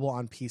one available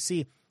on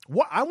PC.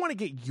 I want to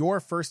get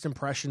your first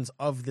impressions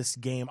of this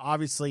game,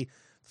 obviously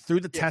through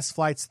the test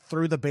flights,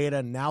 through the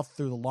beta, now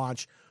through the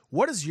launch.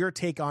 What is your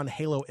take on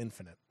Halo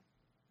Infinite?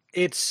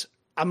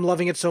 I'm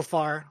loving it so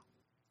far.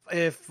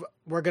 If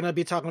we're going to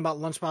be talking about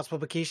Lunchbox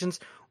Publications,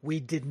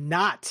 we did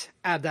not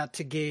add that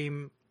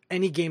to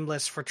any game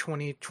list for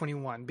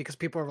 2021 because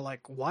people were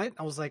like, what?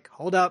 I was like,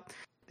 hold up.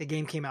 The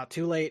game came out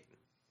too late.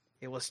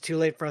 It was too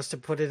late for us to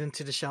put it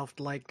into the shelf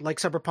like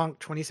Cyberpunk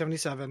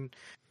 2077.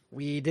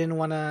 We didn't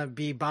want to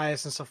be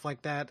biased and stuff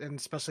like that, and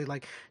especially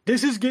like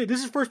this is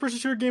first person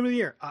shooter game of the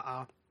year.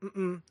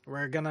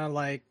 We're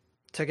gonna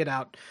check it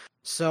out.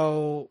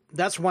 So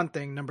that's one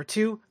thing. Number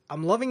two,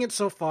 I'm loving it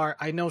so far.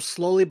 I know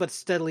slowly but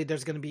steadily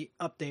there's gonna be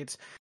updates.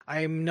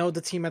 I know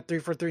the team at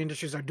 343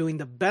 Industries are doing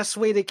the best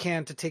way they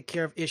can to take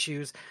care of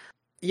issues.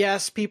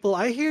 Yes, people,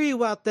 I hear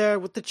you out there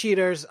with the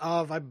cheaters.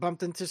 I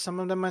bumped into some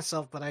of them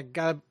myself, but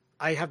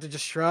I have to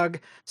just shrug,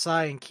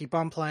 sigh, and keep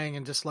on playing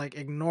and just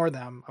ignore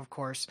them, of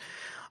course.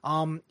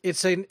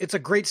 It's a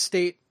great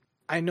state.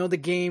 I know the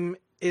game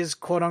is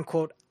quote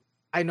unquote,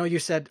 I know you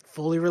said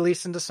fully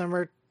released in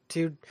December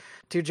to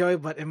Joey,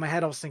 but in my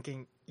head I was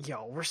thinking,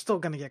 we're still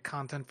going to get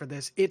content for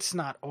this. It's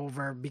not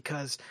over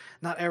because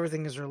not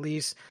everything is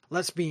released.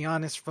 Let's be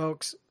honest,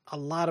 folks. A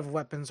lot of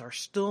weapons are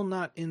still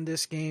not in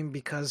this game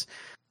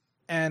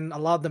and a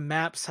lot of the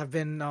maps have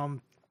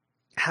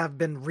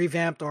been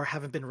revamped or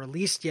haven't been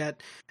released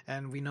yet,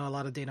 and we know a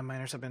lot of data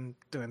miners have been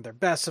doing their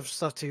best of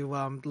stuff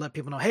to let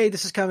people know, hey,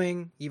 this is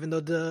coming, even though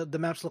the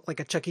maps look like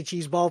a Chuck E.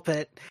 Cheese ball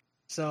pit.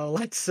 So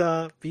let's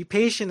be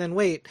patient and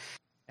wait.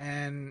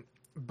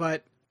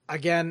 But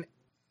again,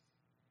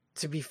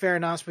 to be fair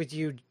and honest with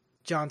you,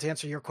 John, to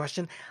answer your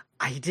question,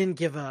 I didn't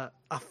give a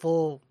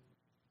full,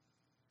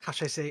 how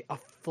should I say, a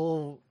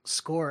full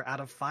score out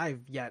of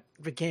 5 yet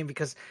the game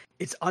because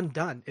it's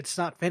undone. It's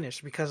not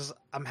finished because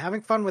I'm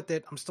having fun with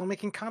it. I'm still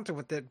making content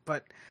with it,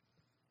 but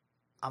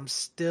I'm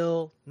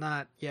still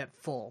not yet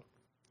full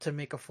to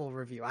make a full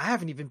review. I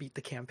haven't even beat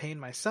the campaign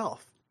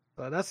myself.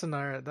 So that's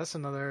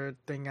another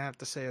thing I have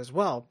to say as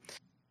well.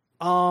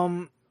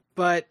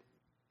 But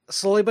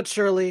slowly but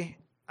surely,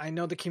 I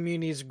know the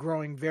community is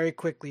growing very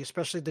quickly,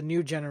 especially the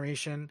new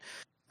generation.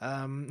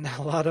 A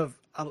lot of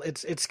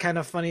it's kind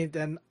of funny.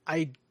 Then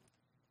I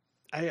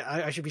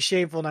should be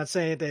shameful not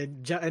saying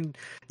it. And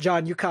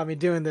John, you caught me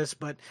doing this,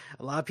 but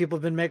a lot of people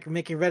have been making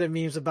Reddit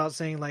memes about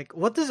saying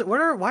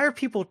why are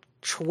people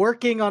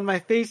twerking on my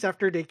face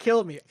after they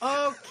killed me?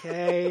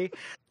 Okay,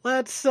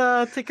 let's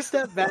take a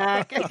step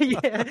back.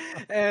 Yeah.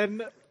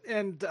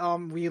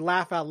 And we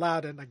laugh out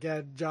loud. And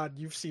again, John,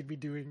 you've seen me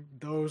doing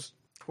those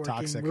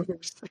twerking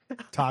moves.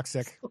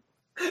 Toxic.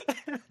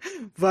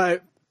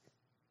 But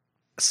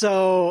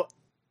so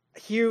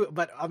here,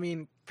 but I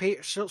mean,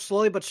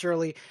 slowly but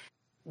surely,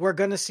 we're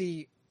going to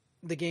see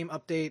the game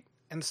update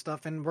and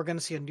stuff, and we're going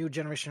to see a new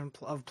generation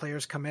of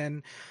players come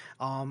in,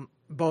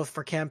 both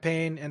for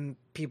campaign and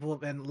people,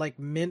 and like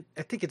Mint.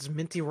 I think it's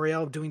Minty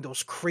Royale doing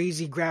those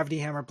crazy gravity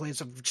hammer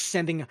plays of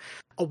sending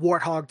a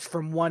warthog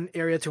from one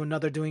area to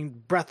another, doing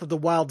Breath of the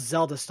Wild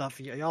Zelda stuff.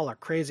 Y'all are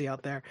crazy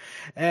out there,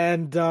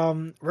 and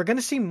we're going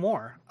to see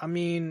more. I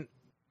mean,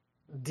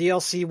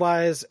 DLC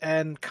wise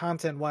and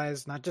content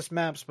wise, not just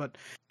maps, but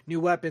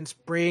new weapons.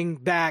 Bring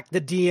back the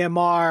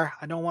DMR.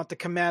 I don't want the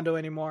commando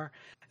anymore.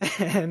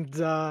 And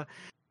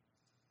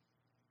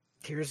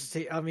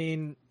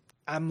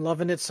I'm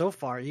loving it so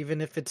far,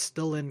 even if it's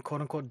still in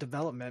quote unquote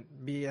development.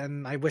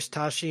 And I wish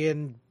Tashi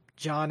and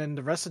John and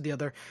the rest of the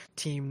other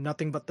team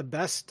nothing but the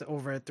best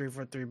over at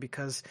 343,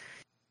 because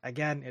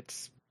again,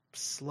 it's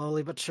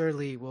slowly but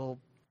surely we'll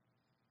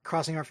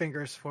crossing our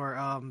fingers for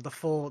the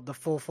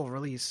full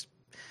release.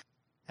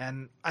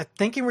 And I'm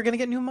thinking we're going to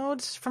get new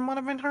modes from what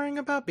I've been hearing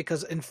about,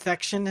 because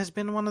Infection has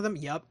been one of them.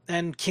 Yep.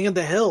 And King of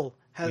the Hill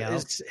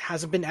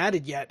hasn't been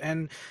added yet.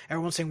 And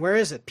everyone's saying, where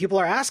is it? People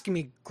are asking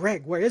me,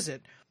 Greg, where is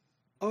it?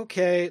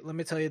 Okay, let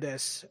me tell you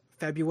this.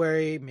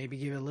 February, maybe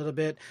give it a little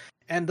bit.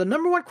 And the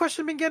number one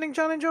question I've been getting,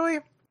 John and Joey,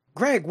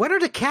 Greg, when are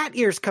the cat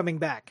ears coming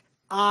back?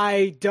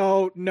 I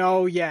don't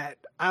know yet.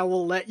 I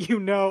will let you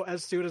know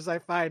as soon as I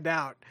find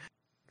out.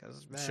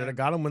 Should have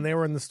got them when they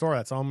were in the store.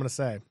 That's all I'm going to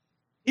say.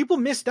 People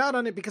missed out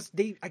on it because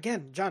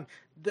John,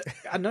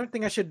 another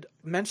thing I should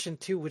mention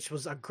too, which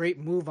was a great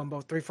move on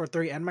both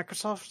 343 and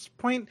Microsoft's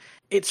point,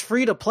 it's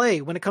free to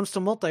play when it comes to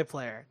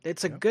multiplayer.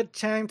 It's a good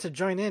time to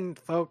join in,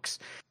 folks.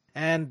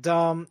 And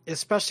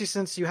especially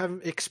since you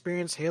haven't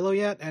experienced Halo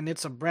yet, and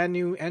it's a brand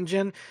new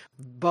engine,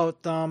 both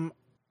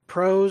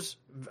pros,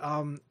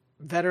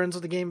 veterans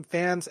of the game,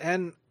 fans,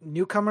 and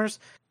newcomers,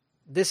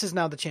 this is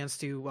now the chance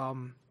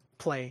to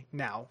play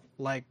now.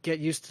 Like, get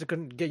used to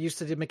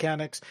the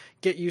mechanics,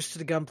 get used to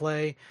the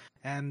gunplay,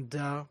 and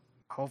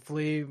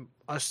hopefully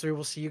us three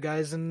will see you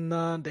guys in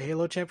the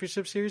Halo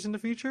Championship Series in the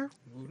future.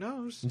 Who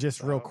knows?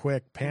 Just real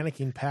quick,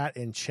 Panicking Pat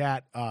in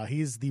chat,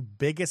 he's the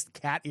biggest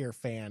cat ear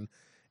fan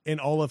in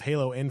all of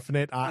Halo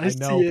Infinite. I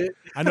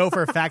know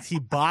for a fact he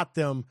bought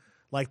them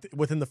like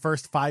within the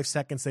first 5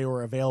 seconds they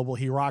were available.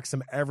 He rocks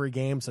them every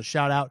game. So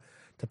shout out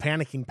to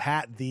Panicking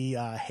Pat, the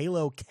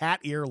Halo cat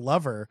ear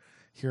lover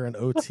here in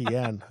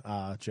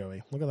OTN.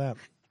 Joey, look at that.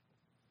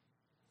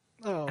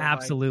 Oh,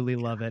 absolutely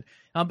love it.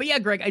 But yeah,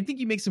 Greg, I think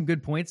you make some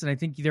good points, and I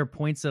think there are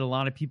points that a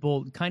lot of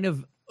people kind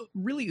of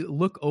really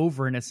look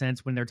over in a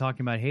sense when they're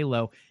talking about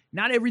Halo.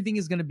 Not everything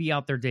is going to be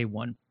out there day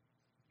one.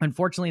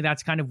 Unfortunately,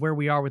 that's kind of where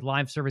we are with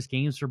live service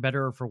games, for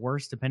better or for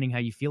worse, depending how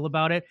you feel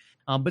about it.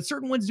 But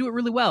certain ones do it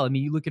really well. I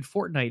mean, you look at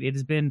Fortnite. It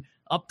has been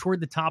up toward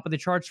the top of the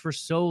charts for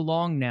so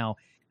long now.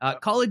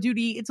 Call of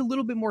Duty, it's a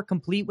little bit more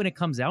complete when it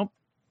comes out,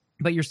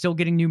 but you're still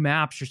getting new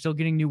maps. You're still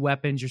getting new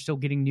weapons. You're still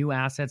getting new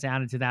assets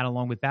added to that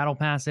along with battle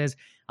passes.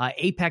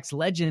 Apex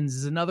Legends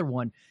is another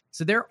one.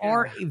 So there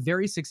are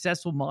very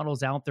successful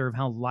models out there of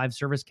how live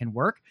service can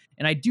work.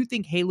 And I do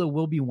think Halo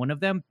will be one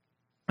of them.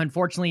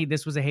 Unfortunately,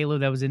 this was a Halo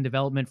that was in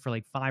development for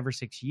like 5 or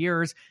 6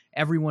 years.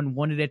 Everyone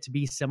wanted it to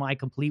be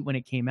semi-complete when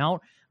it came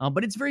out,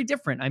 but it's very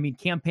different. I mean,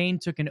 Campaign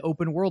took an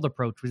open world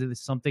approach, which is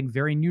something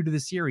very new to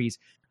the series.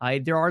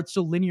 There are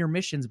still linear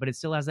missions, but it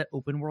still has that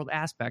open world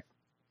aspect.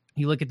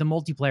 You look at the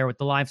multiplayer with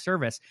the live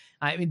service.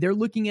 I mean, they're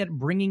looking at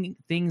bringing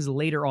things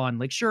later on.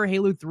 Like, sure,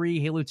 Halo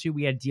 3, Halo 2,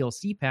 we had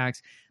DLC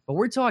packs, but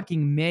we're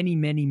talking many,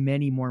 many,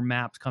 many more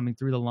maps coming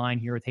through the line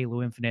here with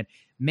Halo Infinite.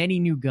 Many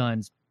new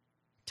guns.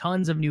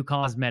 Tons of new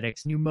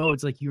cosmetics, new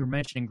modes, like you were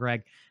mentioning,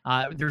 Greg.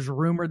 There's a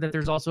rumor that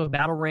there's also a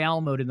Battle Royale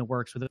mode in the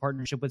works with a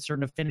partnership with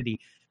Certain Affinity.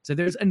 So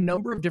there's a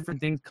number of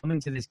different things coming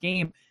to this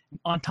game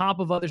on top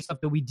of other stuff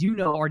that we do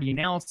know already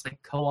announced,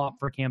 like co-op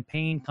for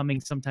Campaign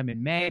coming sometime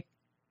in May.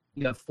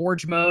 You have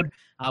Forge mode,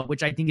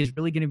 which I think is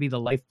really going to be the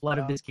lifeblood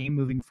of this game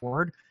moving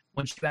forward.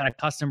 Once you add a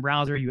custom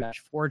browser, you add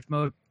Forge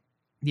mode,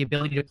 the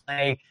ability to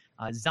play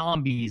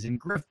zombies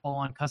and Griffball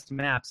on custom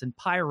maps and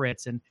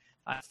pirates and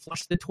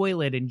Flush the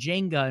Toilet and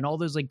Jenga and all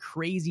those like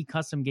crazy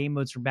custom game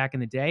modes from back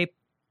in the day,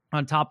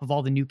 on top of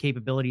all the new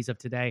capabilities of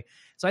today.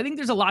 So I think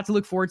there's a lot to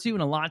look forward to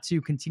and a lot to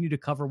continue to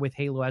cover with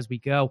Halo as we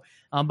go.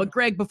 But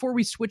Greg, before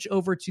we switch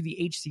over to the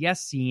HCS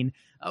scene,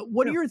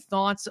 what are your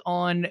thoughts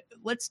on,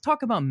 let's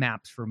talk about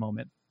maps for a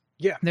moment.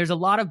 Yeah. There's a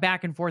lot of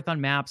back and forth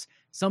on maps.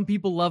 Some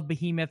people love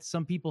Behemoth.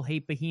 Some people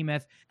hate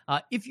Behemoth.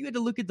 If you had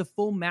to look at the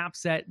full map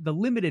set, the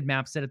limited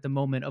map set at the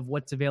moment of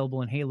what's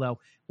available in Halo,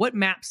 what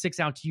map sticks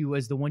out to you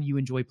as the one you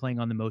enjoy playing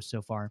on the most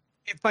so far?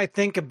 If I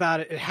think about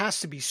it, it has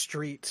to be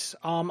Streets.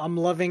 I'm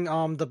loving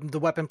the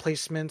weapon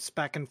placements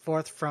back and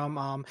forth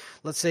from,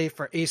 let's say,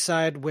 for A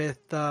side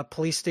with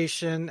Police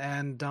Station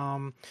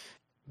and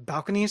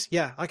balconies.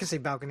 Yeah, I can say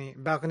balcony,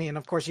 and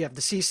of course you have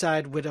the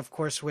seaside with, of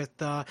course, with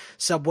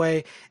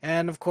Subway,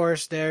 and of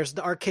course there's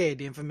the arcade,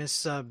 the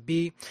infamous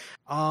B.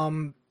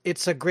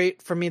 It's a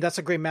great, for me, that's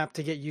a great map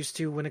to get used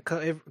to when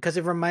because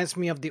it reminds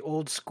me of the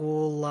old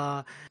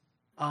school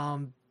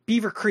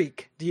Beaver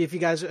Creek. If you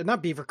guys,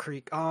 not Beaver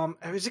Creek,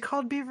 is it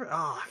called Beaver?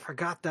 Oh, I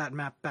forgot that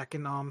map back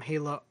in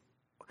Halo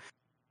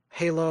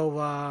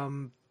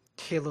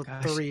Halo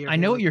Gosh, 3. Or I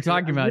know Halo what you're 2.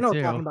 talking about, You know what too.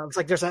 I'm talking about. It's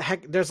like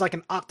there's like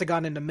an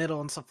octagon in the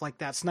middle and stuff like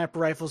that. Sniper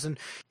rifles and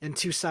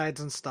two sides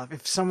and stuff.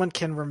 If someone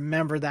can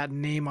remember that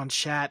name on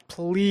chat,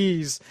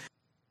 please.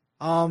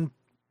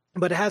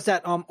 But it has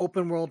that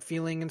open world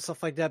feeling and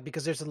stuff like that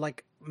because there's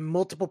like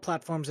multiple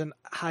platforms and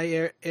high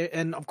air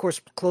and of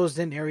course closed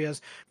in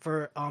areas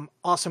for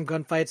awesome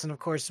gunfights and of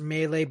course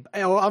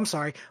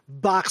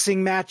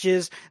boxing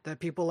matches that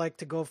people like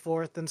to go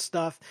forth and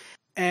stuff.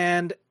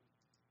 And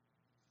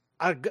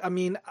I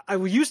mean, I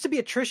used to be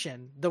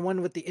attrition, the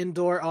one with the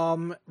indoor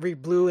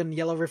blue and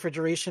yellow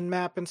refrigeration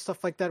map and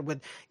stuff like that with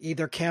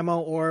either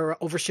camo or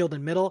overshield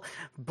in middle.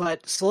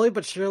 But slowly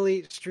but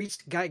surely, Streets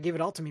gave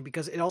it all to me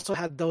because it also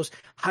had those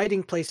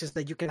hiding places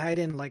that you can hide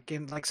in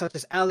such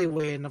as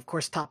alleyway and of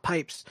course top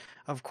pipes,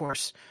 of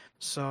course.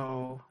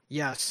 So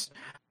yes,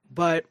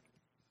 but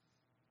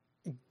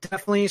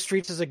definitely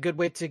Streets is a good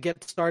way to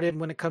get started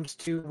when it comes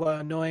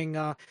to knowing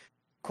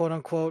quote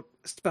unquote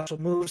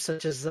special moves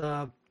such as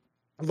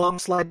long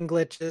sliding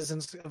glitches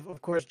and of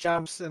course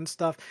jumps and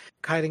stuff,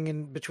 hiding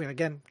in between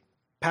again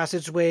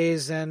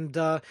passageways and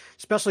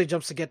especially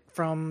jumps to get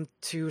from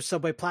to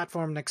subway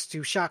platform next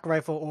to shock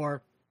rifle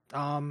or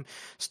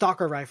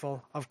stalker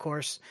rifle, of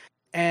course.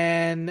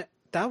 And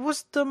that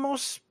was the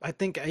most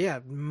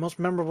most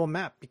memorable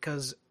map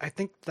because I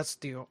think that's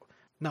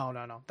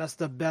that's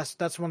the best.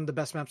 That's one of the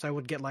best maps. I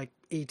would get like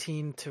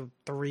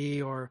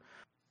 18-3 or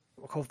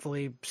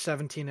hopefully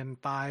 17 and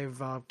 5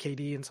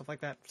 KD and stuff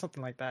like that,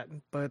 something like that.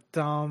 But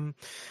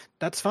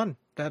that's fun.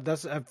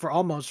 That's for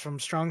almost from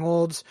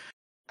Strongholds.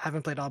 I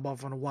haven't played Oddball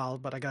for a while,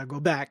 but I gotta go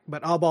back.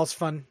 But Oddball's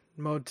fun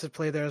mode to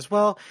play there as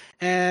well.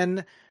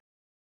 And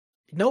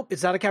nope,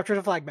 it's not a capture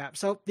the flag map.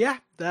 So yeah,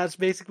 that's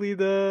basically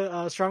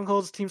the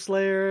Strongholds, Team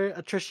Slayer,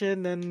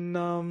 Attrition, and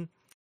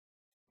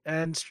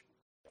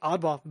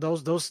Oddball.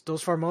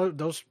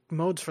 Those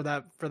modes for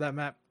that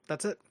map.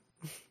 That's it.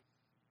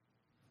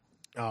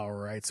 All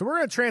right, so we're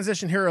going to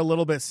transition here a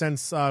little bit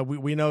since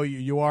we know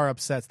you are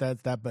upset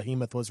that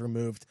Behemoth was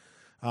removed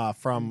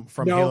from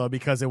Halo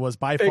because it was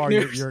by far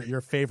your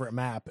favorite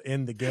map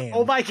in the game.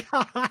 Oh my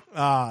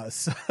god!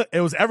 So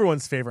it was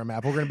everyone's favorite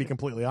map. We're going to be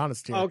completely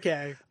honest here.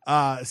 Okay.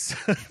 So,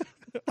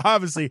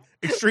 obviously,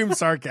 extreme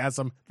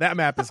sarcasm. That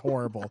map is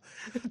horrible.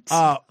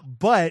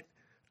 But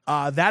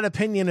that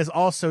opinion is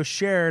also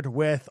shared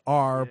with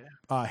our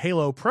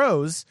Halo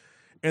pros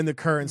in the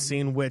current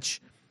scene,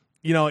 which,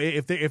 you know,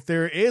 if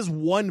there is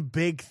one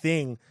big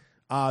thing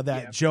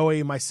that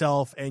Joey,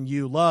 myself, and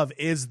you love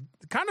is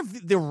kind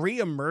of the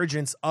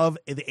reemergence of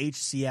the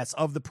HCS,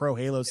 of the pro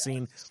Halo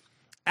scene.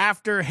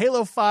 After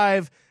Halo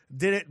 5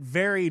 did it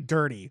very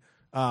dirty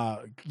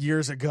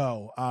years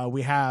ago,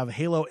 we have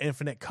Halo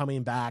Infinite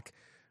coming back.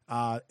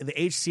 The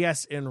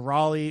HCS in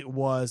Raleigh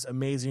was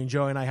amazing.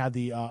 Joey and I had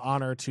the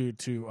honor to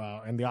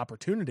and the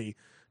opportunity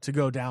to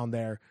go down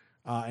there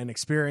and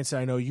experience it.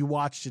 I know you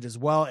watched it as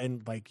well,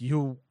 and like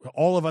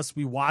all of us,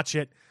 we watch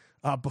it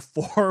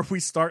before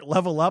we start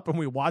Level Up, and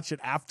we watch it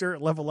after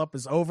Level Up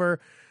is over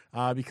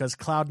because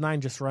Cloud9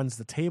 just runs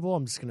the table.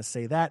 I'm just going to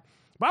say that.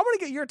 But I want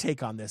to get your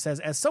take on this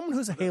as someone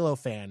who's a Halo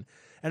fan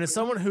and as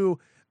someone who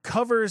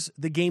covers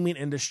the gaming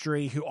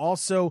industry, who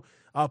also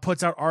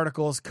puts out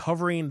articles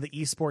covering the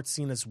esports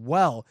scene as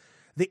well.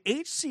 The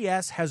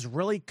HCS has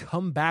really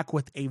come back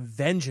with a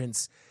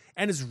vengeance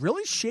and is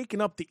really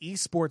shaking up the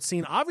esports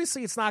scene.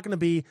 Obviously, it's not going to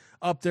be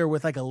up there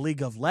with like a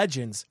League of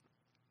Legends,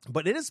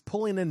 but it is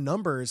pulling in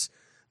numbers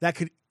that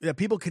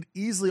people could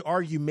easily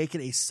argue make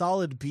it a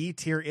solid B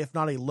tier, if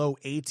not a low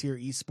A tier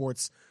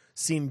esports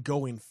scene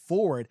going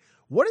forward.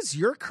 What is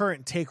your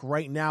current take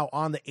right now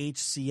on the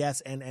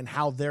HCS and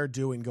how they're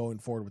doing going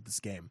forward with this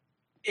game?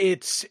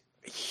 It's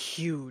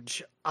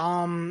huge.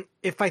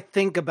 If I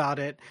think about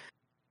it,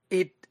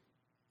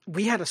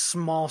 we had a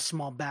small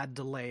bad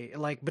delay,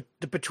 like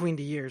between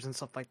the years and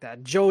stuff like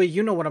that. Joey,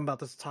 you know what I'm about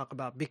to talk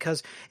about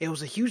because it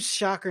was a huge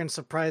shocker and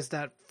surprise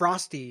that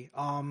Frosty,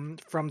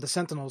 from the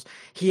Sentinels,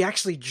 he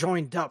actually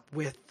joined up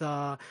with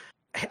the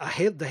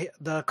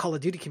Call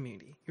of Duty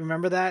community. You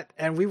remember that?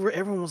 And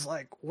everyone was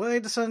like, why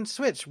the sudden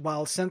switch?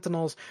 While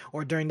Sentinels,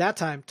 or during that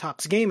time,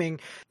 Tox Gaming,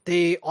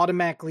 they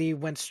automatically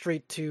went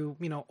straight to,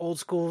 old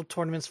school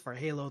tournaments for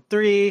Halo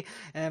 3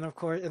 and of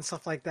course, and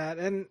stuff like that.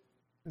 And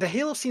the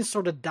Halo scene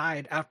sort of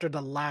died after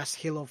the last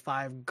Halo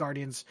 5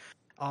 Guardians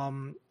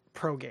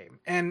pro game.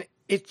 And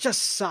it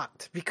just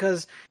sucked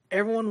because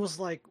everyone was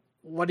like,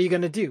 what are you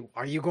going to do?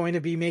 Are you going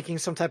to be making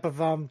some type of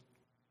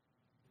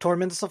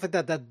tournament and stuff like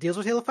that deals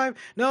with Halo 5?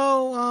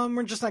 No,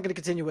 we're just not going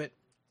to continue it.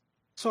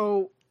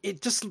 So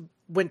it just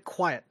went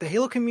quiet. The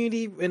Halo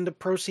community in the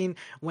pro scene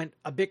went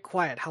a bit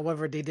quiet.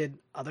 However, they did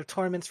other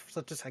tournaments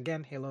such as,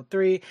 again, Halo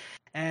 3,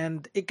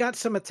 and it got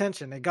some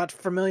attention. It got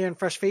familiar and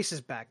fresh faces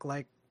back,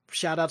 like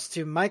shout outs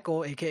to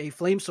Michael, aka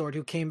Flamesword,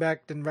 who came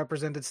back and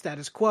represented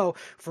Status Quo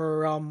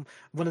for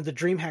one of the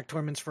DreamHack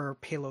tournaments for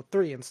Halo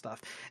 3 and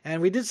stuff.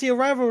 And we did see a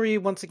rivalry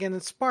once again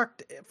in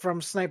Sparked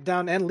from Snipe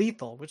Down and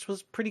Lethal, which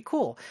was pretty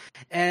cool.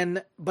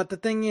 But the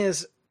thing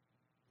is,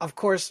 of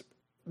course,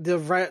 the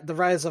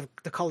rise of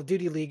the Call of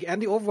Duty League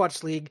and the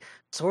Overwatch League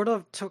sort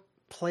of took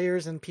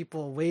players and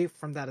people away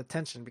from that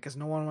attention because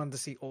no one wanted to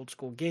see old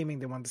school gaming.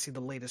 They wanted to see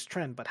the latest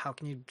trend. But how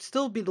can you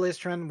still be the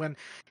latest trend when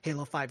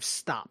Halo 5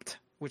 stopped,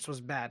 which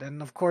was bad?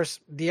 And of course,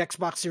 the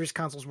Xbox Series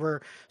consoles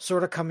were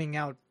sort of coming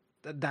out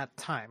at that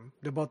time.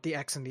 They're both the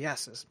X and the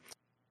S's.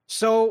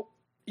 So,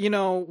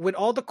 with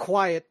all the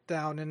quiet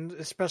down, and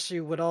especially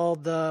with all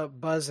the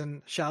buzz,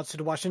 and shouts to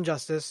the Washington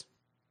Justice,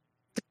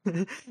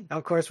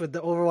 of course, with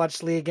the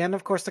Overwatch League, and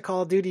of course the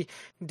Call of Duty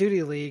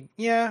League.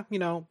 Yeah,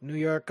 New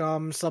York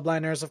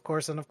Subliners, of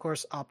course, and of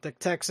course Optic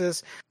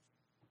Texas.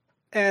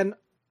 And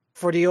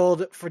for the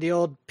old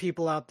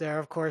people out there,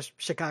 of course,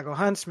 Chicago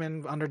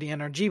Huntsmen under the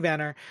NRG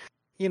banner.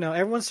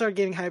 Everyone started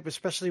getting hype,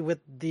 especially with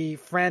the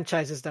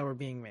franchises that were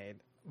being made.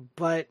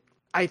 But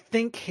I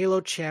think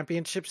Halo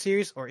Championship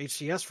Series, or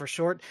HCS for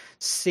short,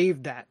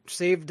 saved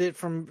it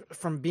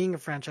from being a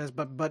franchise,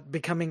 but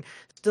becoming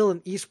still an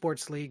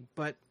esports league,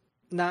 but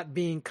not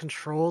being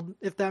controlled,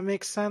 if that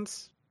makes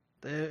sense.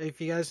 If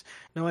you guys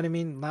know what I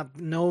mean.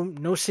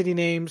 No city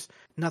names,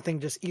 nothing,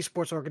 just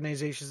esports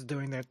organizations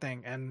doing their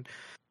thing. And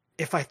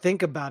if I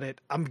think about it,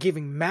 I'm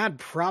giving mad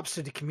props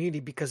to the community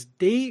because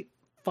they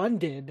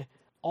funded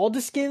all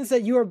the skins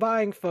that you are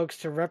buying, folks,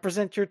 to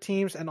represent your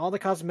teams, and all the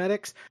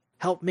cosmetics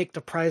help make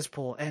the prize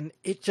pool. And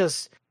it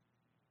just,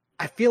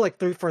 I feel like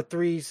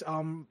 343's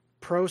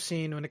pro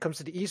scene, when it comes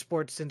to the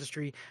esports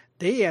industry,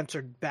 they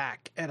answered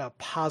back in a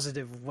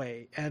positive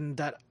way, and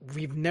that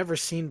we've never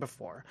seen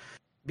before.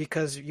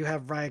 Because you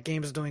have Riot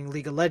Games doing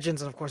League of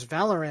Legends, and of course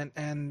Valorant,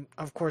 and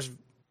of course,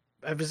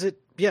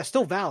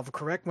 still Valve,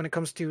 correct? When it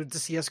comes to the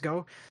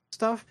CS:GO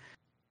stuff.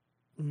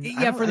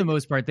 Yeah, for the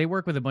most part, they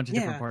work with a bunch of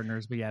different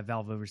partners, but yeah,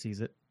 Valve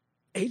oversees it.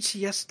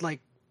 HCS,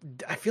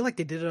 I feel like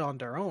they did it on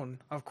their own,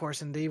 of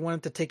course, and they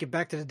wanted to take it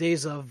back to the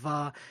days of,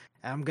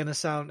 I'm gonna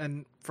sound,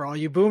 and for all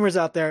you boomers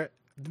out there,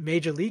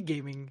 Major League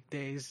Gaming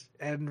days.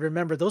 And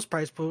remember, those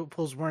prize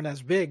pools weren't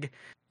as big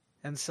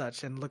and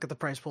such. And look at the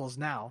prize pools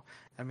now.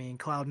 I mean,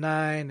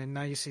 Cloud9, and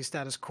now you see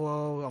Status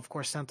Quo, of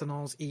course,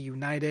 Sentinels, E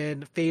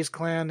United, FaZe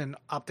Clan, and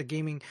Optic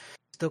Gaming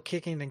still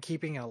kicking and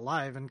keeping it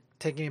alive and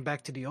taking it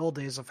back to the old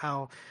days of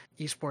how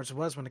esports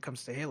was when it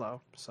comes to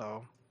Halo.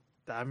 So,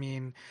 I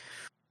mean,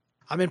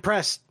 I'm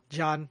impressed,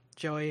 John,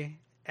 Joey,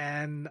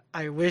 and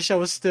I wish I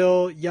was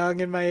still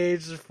young in my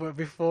age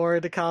before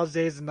the college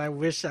days, and I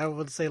wish I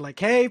would say,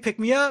 hey, pick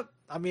me up.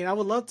 I mean, I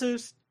would love to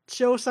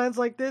show signs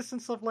like this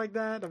and stuff like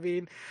that. I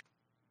mean,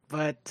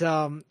 but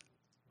don't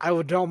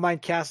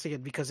mind casting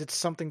it because it's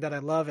something that I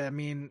love. I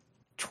mean,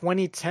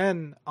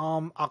 2010,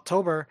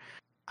 October,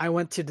 I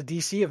went to the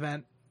DC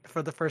event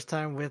for the first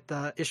time with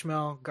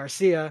Ishmael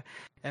Garcia,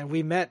 and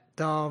we met,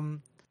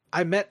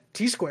 I met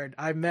T-Squared,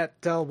 I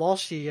met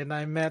Walshy, and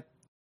I met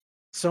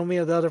so many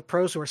of the other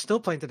pros who are still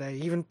playing today,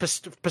 even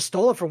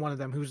Pistola for one of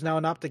them, who's now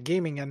in Optic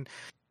Gaming. And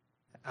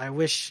I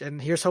wish,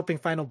 and here's hoping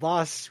Final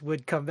Boss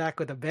would come back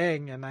with a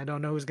bang. And I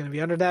don't know who's going to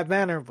be under that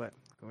banner, but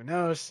who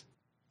knows?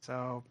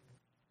 So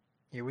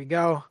here we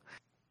go.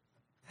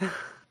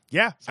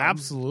 Yeah,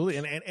 absolutely.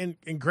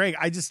 And Greg,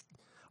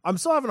 I'm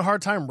still having a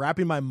hard time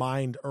wrapping my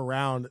mind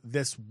around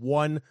this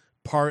one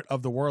part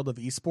of the world of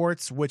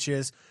esports, which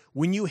is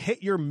when you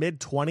hit your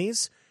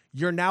mid-20s,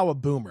 you're now a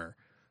boomer.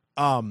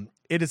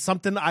 It is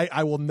something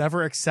I will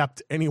never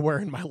accept anywhere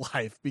in my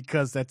life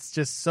because that's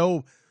just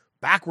so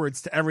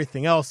backwards to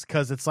everything else.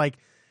 Because it's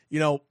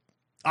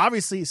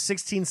obviously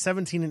 16,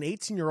 17, and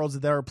 18-year-olds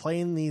that are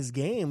playing these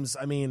games,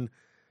 I mean,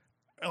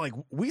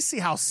 we see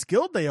how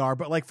skilled they are,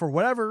 but for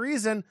whatever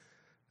reason,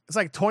 it's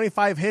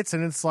 25 hits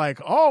and it's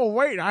oh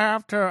wait, I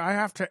have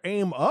to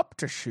aim up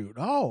to shoot.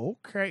 Oh,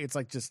 okay. It's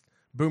just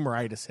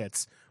boomeritis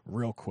hits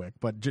real quick.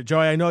 But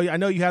Joey, I know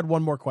you had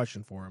one more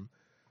question for him.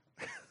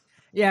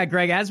 Yeah,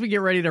 Greg, as we get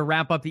ready to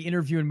wrap up the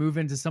interview and move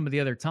into some of the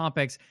other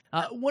topics,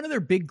 one other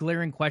big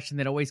glaring question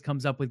that always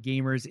comes up with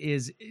gamers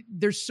is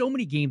there's so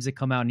many games that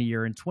come out in a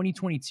year, and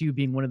 2022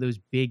 being one of those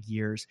big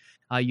years.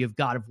 You have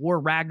God of War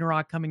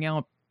Ragnarok coming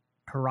out.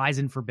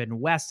 Horizon Forbidden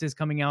West is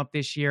coming out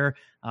this year.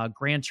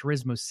 Gran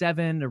Turismo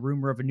 7, a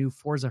rumor of a new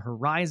Forza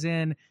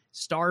Horizon,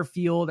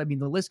 Starfield. I mean,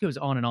 the list goes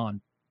on and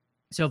on.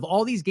 So of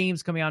all these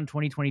games coming out in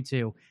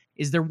 2022,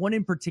 is there one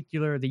in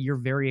particular that you're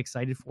very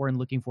excited for and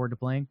looking forward to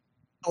playing?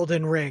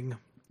 Elden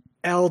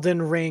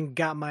Ring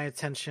got my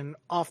attention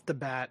off the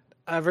bat.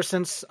 Ever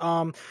since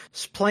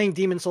playing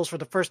Demon's Souls for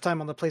the first time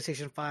on the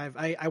PlayStation 5,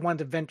 I wanted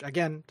to venture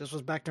again. This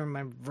was back during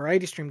my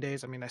variety stream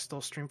days. I mean, I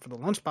still stream for the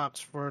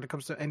Lunchbox when it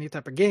comes to any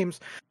type of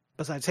games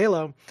besides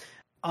Halo.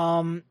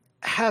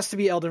 Has to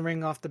be Elden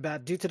Ring off the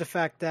bat due to the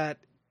fact that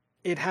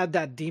it had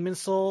that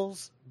Demon's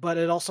Souls, but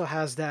it also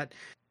has that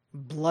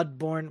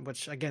Bloodborne,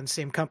 which again,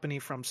 same company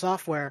from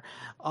Software.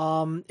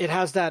 It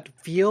has that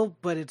feel,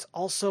 but it's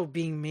also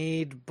being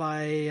made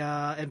by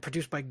and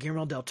produced by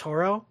Guillermo del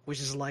Toro, which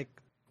is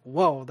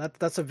whoa,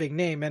 that's a big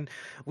name. And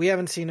we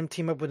haven't seen him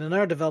team up with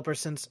another developer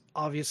since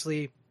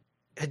obviously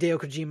Hideo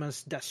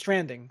Kojima's Death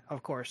Stranding,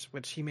 of course,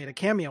 which he made a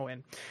cameo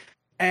in.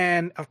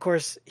 And of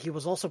course, he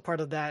was also part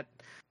of that.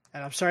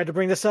 And I'm sorry to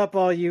bring this up,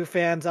 all you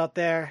fans out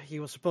there.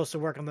 He was supposed to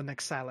work on the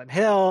next Silent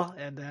Hill,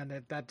 and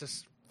then that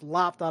just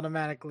flopped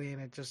automatically,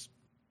 and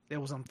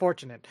It was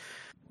unfortunate,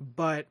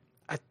 but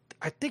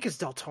I think it's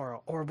Del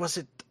Toro, or was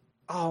it?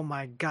 Oh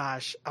my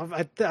gosh,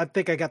 I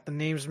think I got the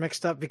names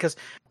mixed up because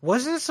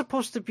wasn't it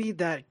supposed to be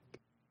that?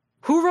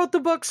 Who wrote the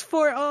books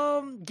for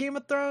Game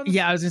of Thrones?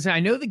 Yeah, I was gonna say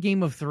I know the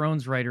Game of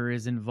Thrones writer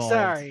is involved.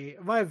 Sorry,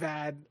 my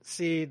bad.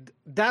 See,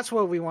 that's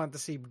what we want to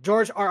see.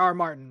 George R.R.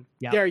 Martin.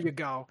 Yep. There you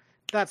go.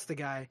 That's the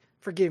guy.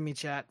 Forgive me,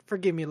 chat.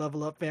 Forgive me,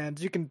 Level Up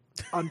fans. You can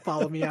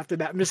unfollow me after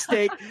that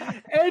mistake.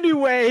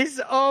 Anyways,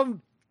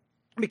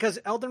 because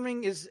Elden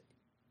Ring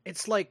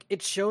it's like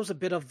it shows a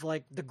bit of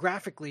like the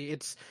graphically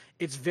it's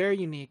very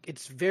unique,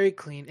 it's very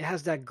clean, it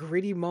has that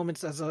gritty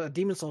moments as a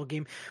Demon Soul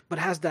game, but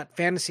has that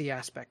fantasy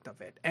aspect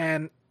of it.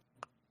 And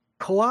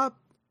co-op,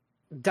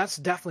 that's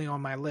definitely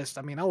on my list.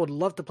 I mean, I would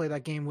love to play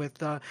that game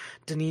with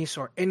Denise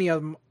or any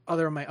other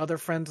of my other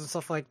friends and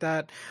stuff like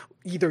that.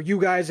 Either you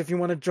guys, if you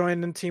want to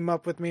join and team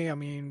up with me, I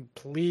mean,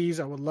 please,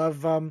 I would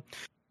love to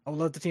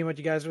team up with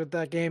you guys with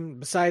that game.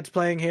 Besides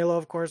playing Halo,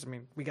 of course, I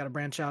mean, we got to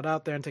branch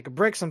out there and take a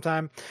break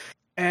sometime.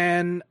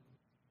 And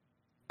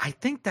I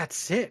think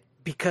that's it,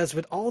 because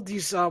with all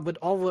these, with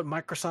all what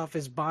Microsoft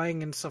is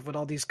buying and stuff, with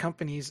all these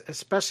companies,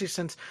 especially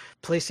since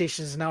PlayStation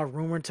is now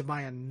rumored to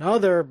buy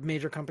another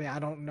major company, I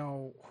don't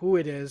know who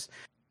it is.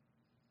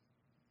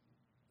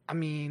 I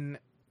mean,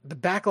 the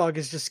backlog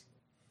is just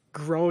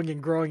growing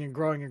and growing and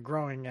growing and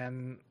growing,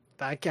 and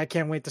I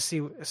can't wait to see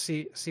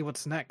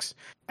what's next.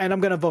 And I'm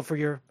gonna vote for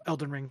your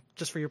Elden Ring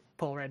just for your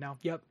poll right now.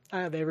 Yep, I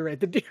have every right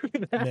to do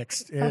that.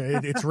 Mixed.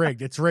 It's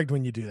rigged. It's rigged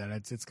when you do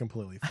that. It's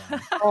completely fine.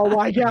 Oh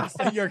my god,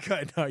 you're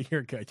good. No,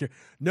 you're good.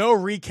 No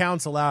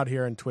recounts allowed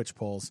here in Twitch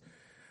polls.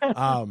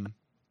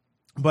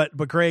 But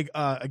Greg,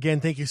 again,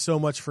 thank you so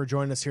much for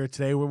joining us here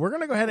today. We're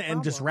going to go ahead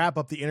and just wrap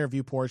up the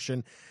interview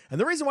portion. And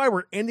the reason why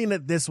we're ending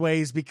it this way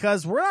is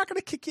because we're not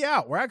going to kick you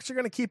out. We're actually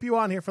going to keep you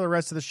on here for the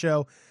rest of the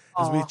show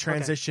as we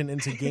transition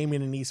into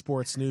gaming and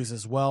esports news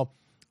as well.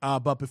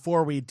 But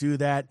before we do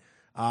that,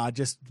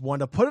 just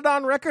want to put it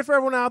on record for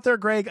everyone out there.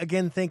 Greg,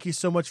 again, thank you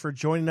so much for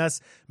joining us.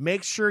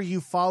 Make sure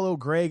you follow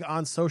Greg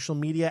on social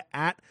media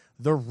at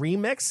The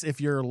Remix. If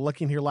you're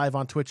looking here live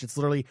on Twitch, it's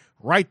literally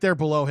right there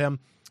below him.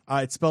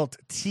 It's spelled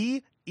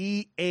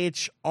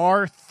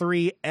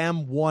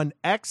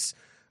TEHR3M1X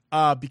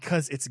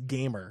because it's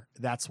gamer.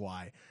 That's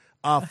why.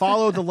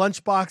 Follow the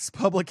Lunchbox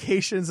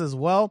Publications as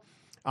well.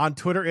 On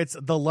Twitter, it's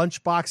the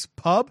Lunchbox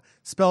Pub,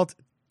 spelled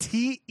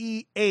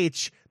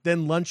TEH,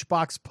 then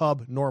Lunchbox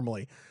Pub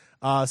normally.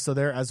 So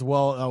there as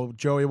well.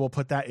 Joey will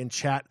put that in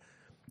chat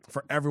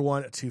for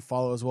everyone to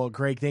follow as well.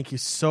 Greg, thank you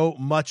so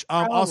much.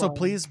 Also,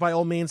 please, by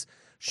all means,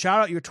 shout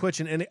out your Twitch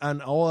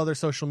and all other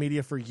social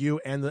media for you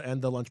and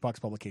the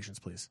Lunchbox Publications,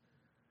 please.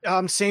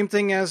 Same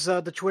thing as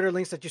the Twitter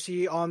links that you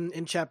see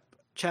in chat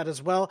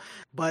as well,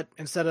 but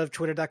instead of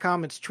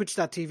twitter.com, it's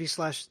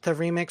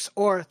twitch.tv/theremix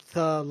or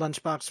the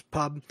Lunchbox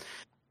Pub.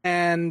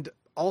 And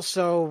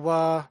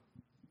also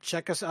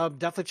check us out.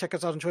 Definitely check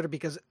us out on Twitter,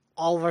 because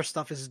all of our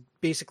stuff is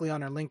basically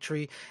on our link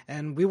tree,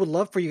 and we would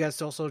love for you guys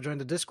to also join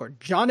the Discord.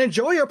 John and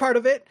Joey are part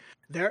of it.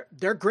 They're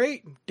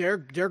great. They're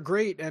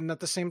great, and at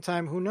the same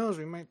time, who knows,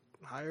 we might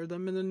hire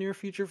them in the near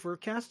future for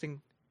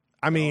casting.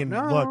 I mean,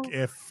 look,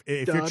 if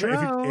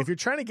you're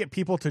trying to get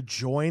people to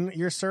join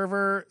your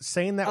server,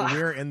 saying that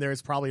we're in there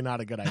is probably not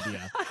a good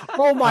idea.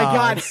 Oh my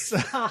god!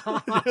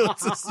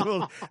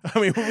 I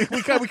mean,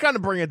 we kind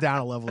of bring it down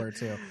a level or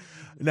two.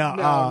 No,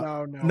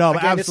 again,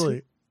 but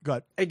absolutely. Go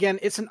ahead. Again,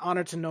 it's an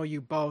honor to know you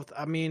both.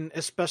 I mean,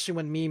 especially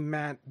when me,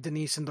 Matt,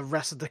 Denise, and the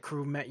rest of the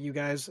crew met you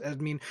guys. I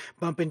mean,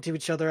 bump into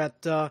each other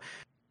at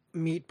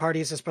meet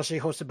parties,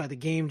 especially hosted by the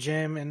Game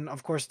Jam, and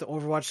of course the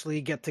Overwatch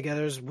League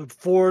get-togethers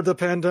before the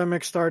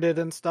pandemic started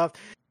and stuff.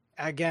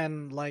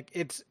 Again, like,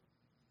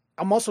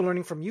 I'm also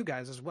learning from you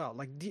guys as well.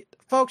 Like,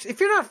 folks, if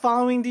you're not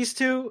following these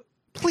two,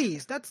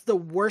 please, that's the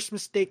worst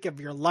mistake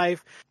of your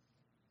life.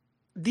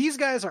 These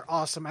guys are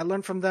awesome. I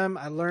learned from them.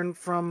 I learned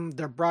from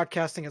their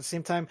broadcasting, at the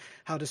same time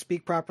how to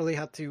speak properly,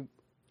 you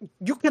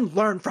can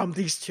learn from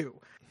these two.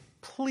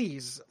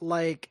 Please,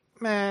 like,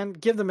 man,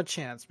 give them a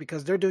chance,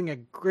 because they're doing a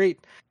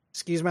great,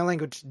 excuse my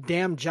language,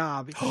 damn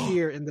job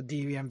here in the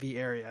DMV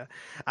area.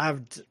 I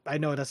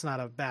know that's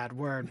not a bad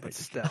word, but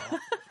still.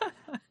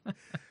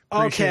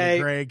 Okay,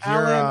 Greg,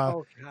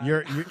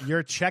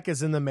 your check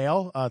is in the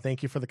mail.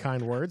 Thank you for the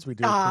kind words. We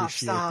do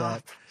appreciate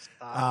that.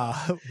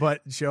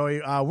 But Joey,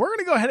 we're going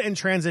to go ahead and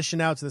transition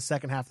now to the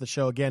second half of the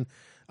show. Again,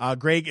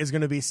 Greg is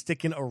going to be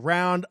sticking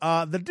around.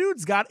 The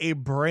dude's got a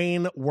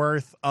brain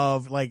worth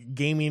of like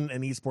gaming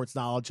and esports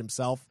knowledge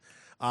himself.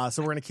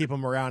 So we're going to keep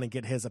him around and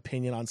get his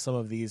opinion on some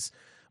of these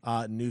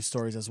news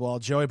stories as well,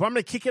 Joey. But I'm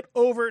going to kick it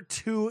over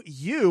to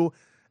you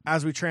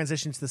as we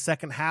transition to the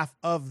second half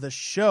of the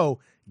show,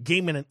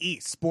 gaming and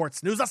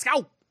esports news. Let's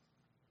go.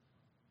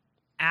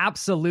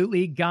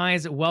 Absolutely,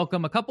 guys.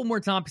 Welcome. A couple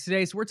more topics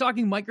today. So we're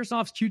talking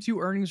Microsoft's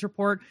Q2 earnings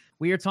report.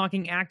 We are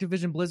talking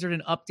Activision Blizzard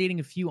and updating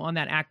a few on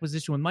that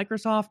acquisition with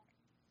Microsoft.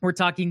 We're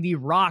talking The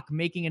Rock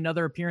making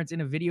another appearance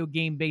in a video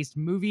game-based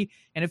movie,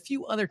 and a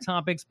few other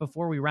topics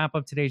before we wrap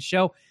up today's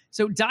show.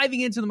 So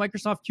diving into the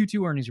Microsoft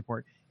Q2 earnings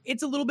report.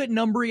 It's a little bit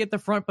numbery at the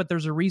front, but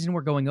there's a reason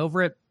we're going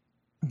over it.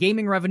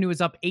 Gaming revenue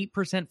is up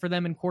 8% for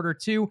them in quarter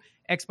two.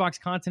 Xbox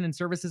content and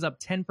services up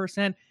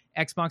 10%.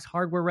 Xbox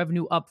hardware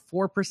revenue up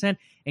 4%.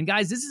 And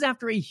guys, this is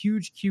after a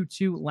huge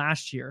Q2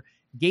 last year.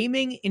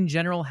 Gaming in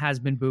general has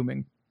been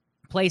booming.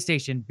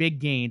 PlayStation, big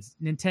gains.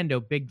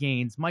 Nintendo, big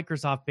gains.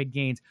 Microsoft, big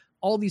gains.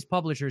 All these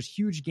publishers,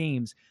 huge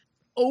games.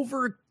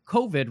 Over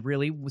COVID,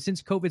 really,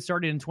 since COVID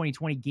started in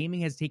 2020,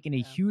 gaming has taken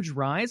a huge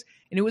rise,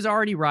 and it was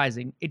already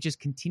rising. It just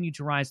continued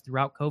to rise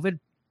throughout COVID.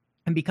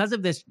 And because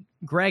of this,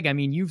 Greg, I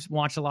mean, you've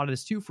watched a lot of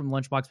this too from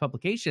Lunchbox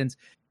Publications.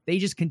 They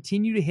just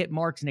continue to hit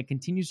marks and it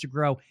continues to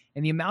grow.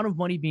 And the amount of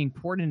money being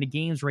poured into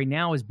games right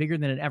now is bigger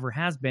than it ever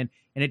has been.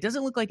 And it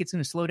doesn't look like it's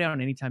going to slow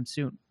down anytime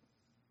soon.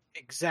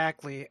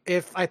 Exactly.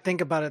 If I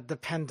think about it, the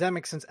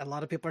pandemic, since a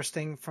lot of people are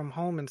staying from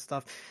home and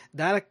stuff,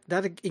 that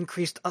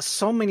increased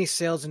so many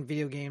sales in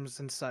video games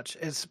and such,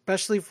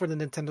 especially for the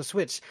Nintendo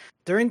Switch.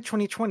 During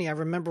 2020, I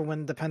remember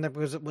when the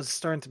pandemic was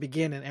starting to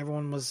begin and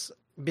everyone was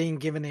being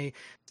given a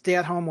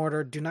stay-at-home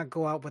order, do not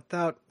go out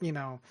without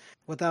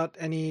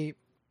any,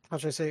 how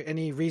should I say,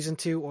 any reason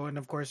to, or, and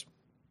of course,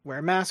 wear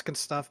a mask and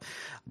stuff.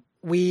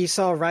 We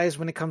saw a rise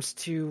when it comes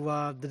to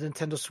the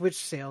Nintendo Switch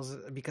sales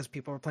because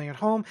people were playing at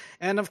home.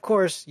 And of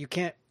course,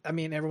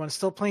 everyone's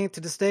still playing it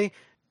to this day.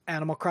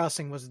 Animal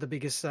Crossing was the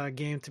biggest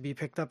game to be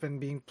picked up and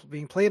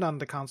being played on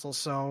the console.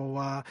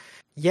 So,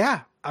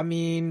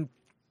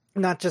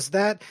 not just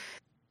that.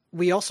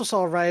 We also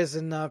saw a rise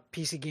in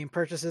PC game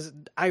purchases.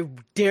 I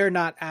dare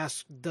not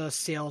ask the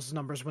sales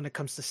numbers when it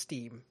comes to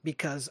Steam,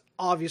 because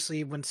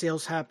obviously when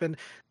sales happened,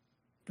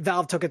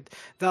 Valve took it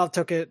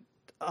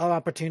an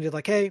opportunity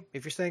like, hey,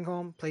 if you're staying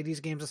home, play these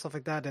games and stuff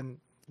like that, and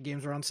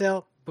games were on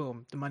sale.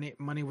 Boom, the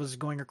money was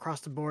going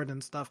across the board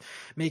and stuff,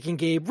 making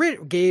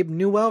Gabe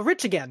Newell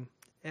rich again,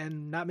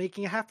 and not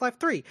making a Half-Life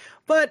 3.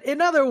 But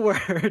in other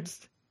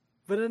words,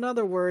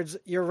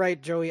 you're right,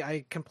 Joey.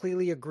 I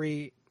completely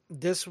agree.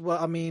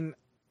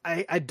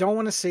 I don't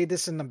want to say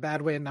this in a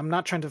bad way, and I'm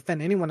not trying to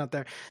offend anyone out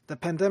there. The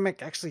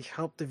pandemic actually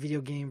helped the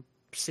video game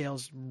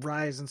sales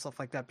rise and stuff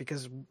like that,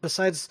 because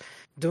besides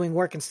doing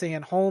work and staying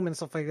at home and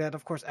stuff like that,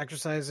 of course,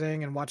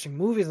 exercising and watching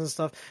movies and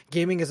stuff,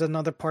 gaming is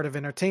another part of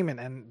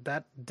entertainment, and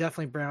that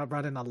definitely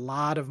brought in a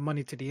lot of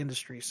money to the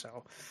industry.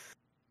 So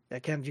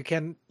you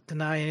can't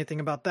deny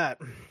anything about that.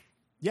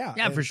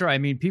 Yeah, for sure. I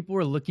mean, people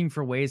were looking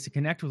for ways to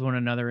connect with one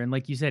another. And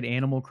like you said,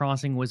 Animal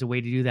Crossing was a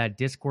way to do that.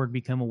 Discord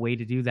became a way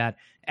to do that.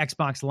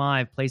 Xbox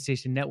Live,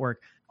 PlayStation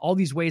Network, all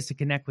these ways to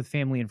connect with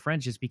family and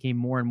friends just became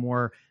more and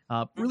more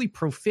really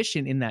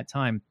proficient in that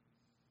time.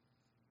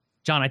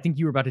 John, I think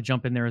you were about to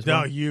jump in there as well.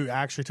 No, you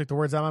actually took the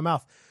words out of my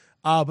mouth.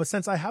 But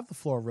since I have the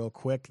floor real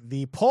quick,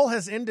 the poll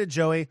has ended,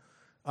 Joey,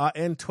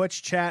 in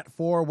Twitch chat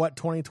for what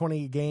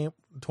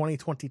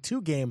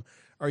 2022 game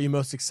are you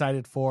most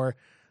excited for?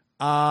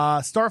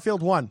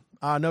 Starfield won.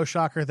 No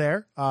shocker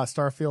there.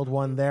 Starfield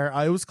won there.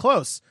 It was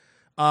close.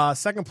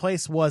 Second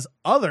place was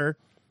Other.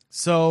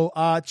 So,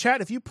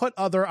 chat, if you put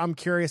Other, I'm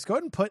curious, go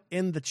ahead and put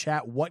in the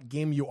chat what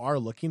game you are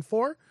looking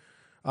forward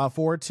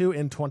to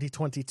in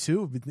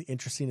 2022. It'd be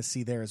interesting to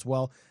see there as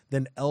well.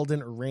 Then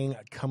Elden Ring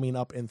coming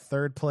up in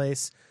third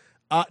place.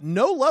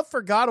 No love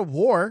for God of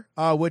War,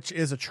 which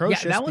is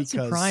atrocious. Yeah, that one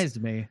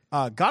surprised me.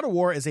 God of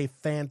War is a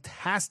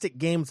fantastic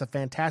game. It's a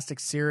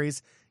fantastic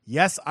series.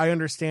 Yes, I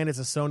understand it's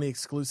a Sony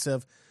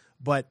exclusive,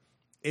 but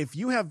if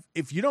you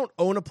don't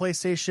own a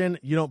PlayStation,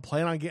 you don't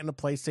plan on getting a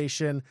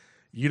PlayStation,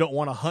 you don't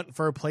want to hunt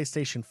for a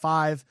PlayStation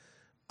 5,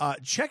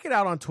 check it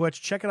out on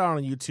Twitch, check it out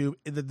on YouTube.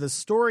 The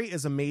story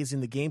is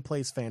amazing. The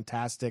gameplay is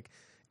fantastic.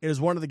 It is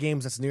one of the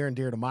games that's near and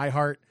dear to my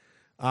heart.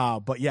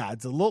 But yeah,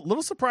 it's a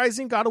little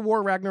surprising. God of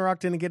War Ragnarok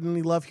didn't get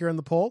any love here in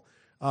the poll.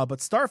 But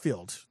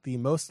Starfield, the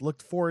most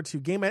looked forward to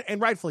game,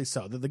 and rightfully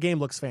so. The game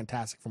looks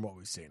fantastic from what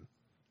we've seen.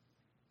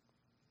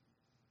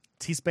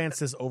 T-Span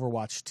says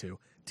Overwatch 2.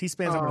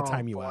 T-Span's I'm going to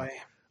time you out.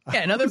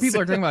 Yeah, and other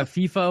people are talking about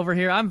FIFA over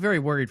here. I'm very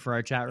worried for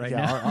our chat right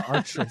now.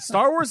 Our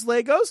Star Wars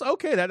Legos?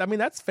 Okay,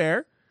 that's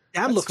fair.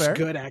 That looks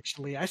good,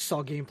 actually. I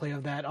saw gameplay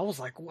of that. I was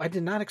like, I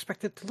did not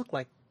expect it to look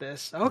like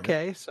this.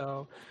 Okay,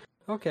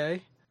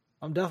 okay.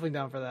 I'm definitely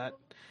down for that.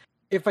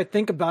 If I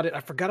think about it, I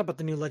forgot about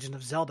the new Legend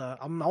of Zelda.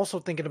 I'm also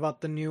thinking about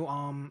the new,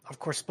 of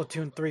course,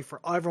 Splatoon 3 for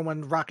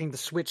everyone rocking the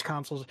Switch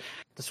consoles,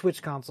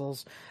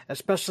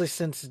 especially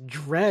since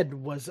Dread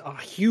was a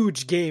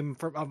huge game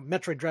for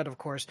Metroid Dread, of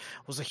course,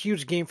 was a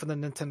huge game for the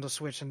Nintendo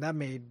Switch, and that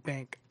made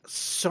bank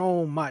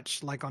so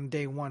much, like on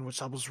day one,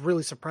 which I was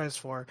really surprised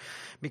for,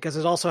 because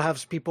it also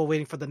has people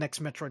waiting for the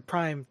next Metroid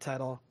Prime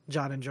title.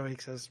 John and Joey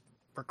says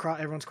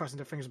everyone's crossing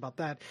their fingers about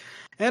that.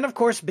 And of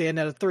course,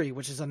 Bayonetta 3,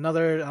 which is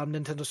another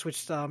Nintendo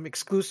Switch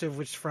exclusive,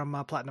 which is from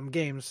Platinum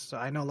Games. So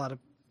I know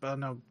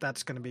know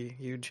that's going to be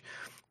huge.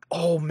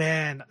 Oh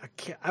man,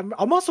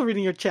 I'm also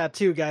reading your chat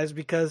too, guys,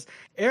 because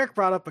Eric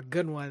brought up a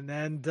good one,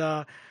 and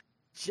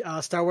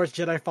Star Wars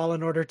Jedi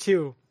Fallen Order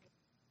 2.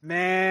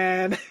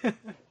 Man,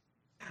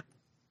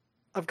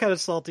 I'm kind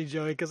of salty,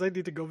 Joey, because I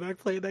need to go back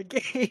play that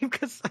game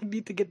because I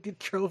need to get the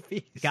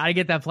trophies. Gotta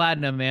get that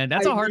platinum, man.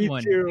 That's a hard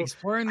one.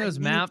 Exploring those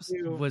maps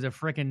was a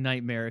freaking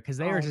nightmare because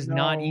they are just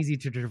not easy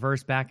to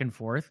traverse back and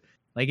forth.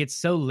 Like, it's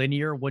so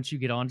linear once you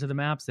get onto the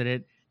maps that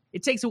it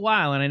takes a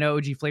while. And I know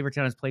OG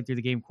Flavortown has played through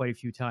the game quite a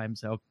few times,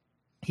 so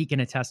he can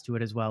attest to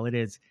it as well. It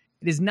is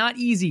not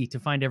easy to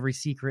find every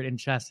secret and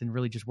chest and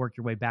really just work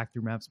your way back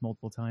through maps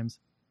multiple times.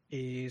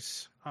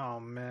 Oh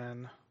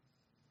man.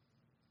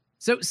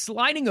 So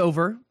sliding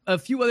over, a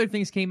few other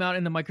things came out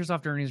in the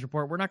Microsoft earnings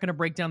report. We're not going to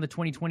break down the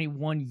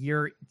 2021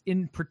 year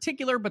in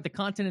particular, but the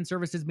content and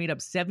services made up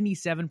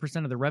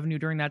 77% of the revenue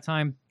during that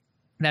time.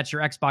 That's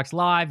your Xbox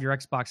Live, your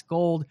Xbox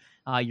Gold,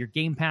 your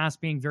Game Pass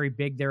being very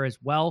big there as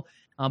well.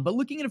 But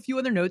looking at a few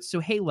other notes, so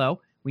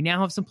Halo, we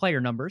now have some player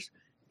numbers.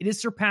 It has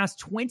surpassed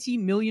 20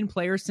 million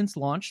players since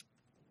launch.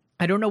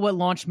 I don't know what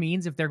launch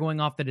means, if they're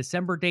going off the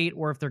December date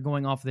or if they're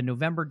going off the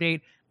November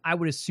date. I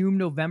would assume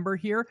November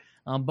here.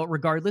 But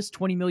regardless,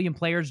 20 million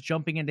players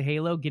jumping into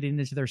Halo, getting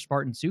into their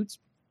Spartan suits.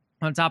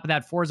 On top of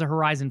that, Forza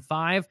Horizon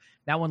 5,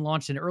 that one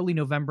launched in early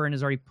November and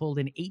has already pulled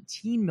in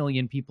 18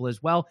 million people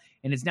as well.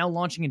 And it's now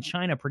launching in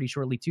China pretty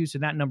shortly too. So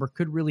that number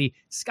could really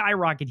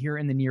skyrocket here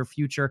in the near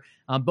future.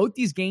 Both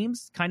these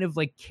games kind of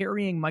like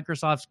carrying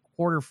Microsoft's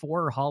quarter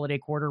four or holiday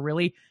quarter,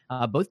 really,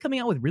 both coming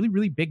out with really,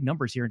 really big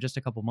numbers here in just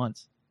a couple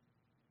months.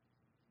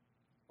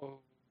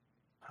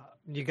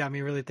 You got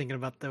me really thinking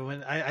about the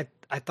when I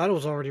thought it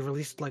was already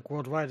released like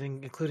worldwide,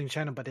 including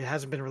China, but it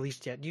hasn't been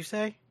released yet. You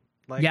say?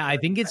 Like, yeah, I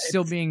think it's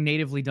still being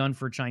natively done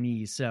for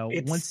Chinese. So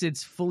once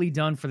it's fully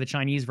done for the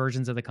Chinese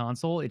versions of the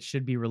console, it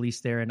should be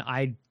released there. And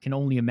I can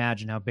only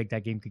imagine how big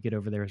that game could get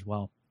over there as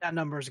well. That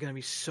number is going to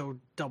be so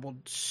doubled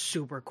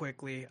super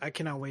quickly. I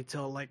cannot wait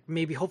till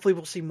hopefully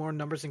we'll see more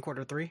numbers in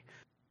quarter three.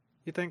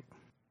 You think?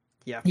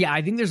 Yeah. Yeah,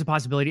 I think there's a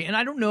possibility. And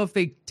I don't know if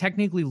they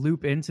technically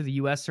loop into the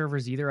US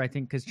servers either. I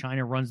think because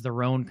China runs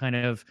their own kind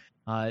of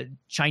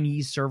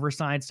Chinese server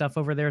side stuff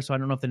over there. So I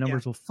don't know if the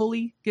numbers will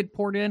fully get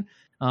poured in.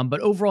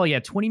 But overall,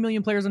 20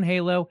 million players on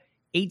Halo,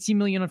 18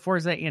 million on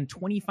Forza, and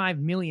 25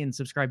 million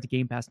subscribed to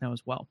Game Pass now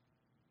as well.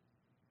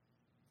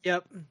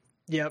 Yep.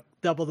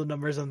 Double the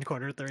numbers on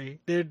quarter three.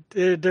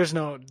 There's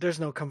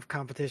no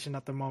competition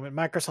at the moment.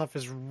 Microsoft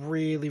is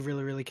really,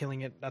 really, really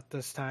killing it at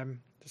this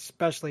time,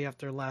 especially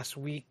after last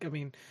week. I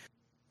mean,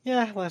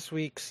 last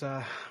week's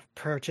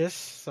purchase.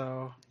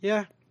 So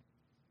yeah,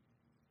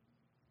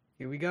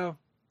 here we go.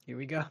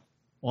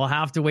 We'll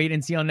have to wait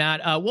and see on that.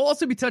 We'll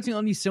also be touching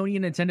on the Sony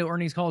and Nintendo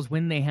earnings calls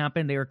when they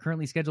happen. They are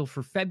currently scheduled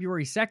for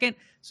February 2nd.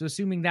 So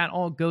assuming that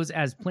all goes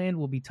as planned,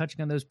 we'll be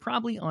touching on those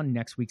probably on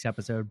next week's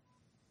episode.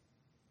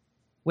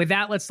 With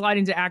that, let's slide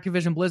into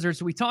Activision Blizzard.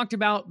 So we talked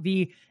about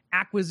the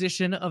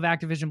acquisition of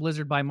Activision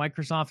Blizzard by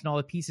Microsoft and all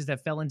the pieces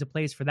that fell into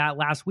place for that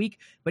last week.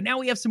 But now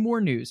we have some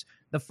more news.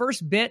 The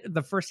first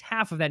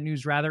half of that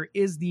news, rather,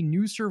 is the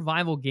new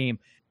survival game.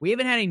 We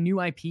haven't had a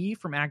new IP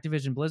from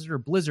Activision Blizzard, or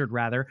Blizzard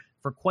rather,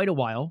 for quite a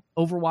while.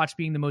 Overwatch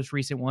being the most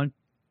recent one.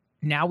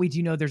 Now we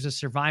do know there's a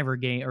survival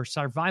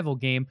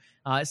game,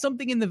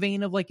 something in the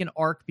vein of like an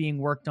Ark being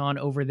worked on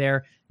over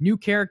there. New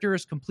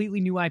characters, completely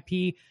new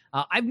IP.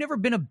 I've never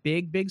been a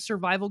big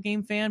survival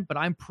game fan, but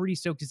I'm pretty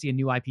stoked to see a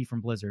new IP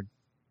from Blizzard.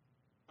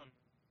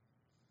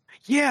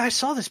 Yeah, I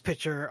saw this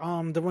picture,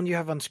 the one you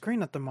have on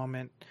screen at the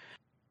moment.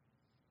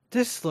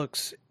 This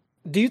looks...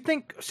 Do you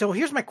think... So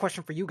here's my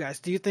question for you guys.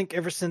 Do you think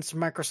ever since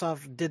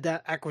Microsoft did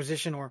that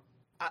acquisition, or...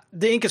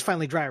 the ink is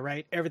finally dry,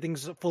 right?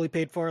 Everything's fully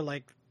paid for,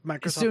 like...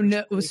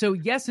 Microsoft. So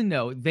yes and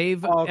no.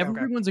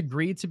 Everyone's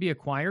agreed to be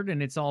acquired,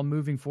 and it's all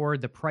moving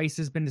forward. The price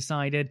has been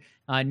decided.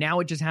 Now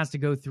it just has to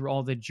go through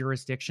all the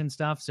jurisdiction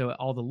stuff. So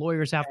all the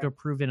lawyers have to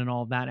approve it and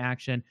all of that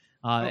action,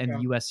 and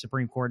the U.S.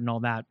 Supreme Court and all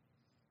that.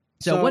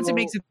 So once it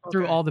makes it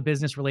through all the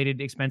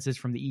business-related expenses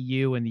from the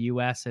EU and the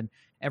U.S. and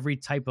every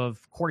type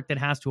of court that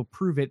has to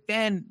approve it,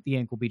 then the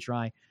ink will be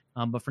dry.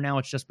 But for now,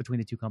 it's just between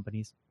the two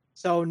companies.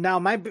 So now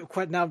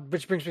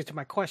which brings me to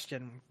my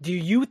question: do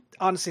you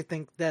honestly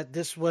think that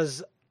this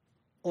was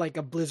like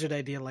a Blizzard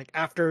idea, like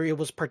after it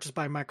was purchased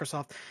by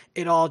Microsoft,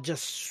 it all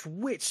just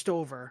switched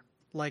over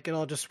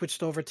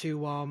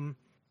to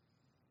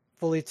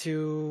fully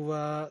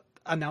to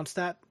announce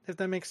that, if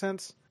that makes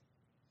sense?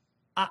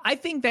 I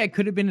think that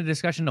could have been a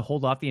discussion to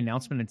hold off the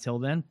announcement until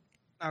then.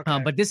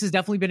 Okay. But this has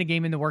definitely been a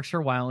game in the works for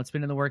a while. It's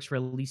been in the works for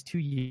at least 2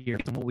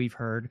 years from what we've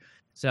heard.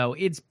 So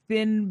it's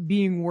been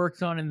being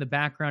worked on in the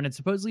background, and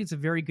supposedly it's a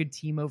very good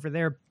team over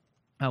there.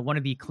 One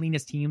of the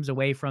cleanest teams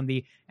away from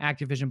the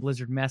Activision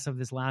Blizzard mess of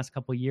this last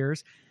couple of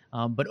years.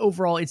 But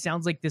overall, it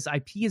sounds like this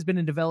IP has been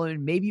in development.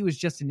 Maybe it was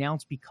just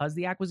announced because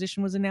the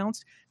acquisition was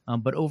announced.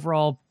 But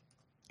overall,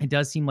 it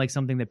does seem like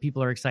something that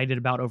people are excited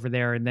about over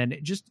there. And then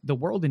just the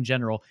world in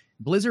general.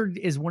 Blizzard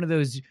is one of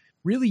those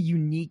really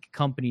unique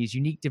companies,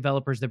 unique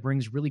developers that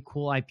brings really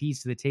cool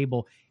IPs to the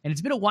table. And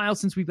it's been a while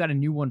since we've got a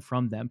new one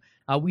from them.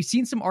 We've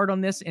seen some art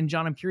on this. And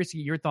John, I'm curious to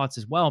get your thoughts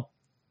as well.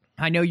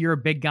 I know you're a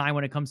big guy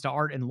when it comes to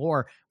art and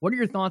lore. What are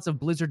your thoughts of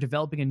Blizzard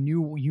developing a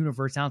new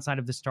universe outside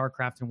of the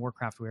StarCraft and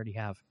Warcraft we already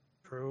have?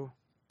 True.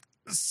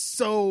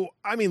 So,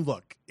 I mean,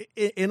 look,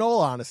 in all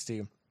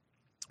honesty,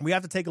 we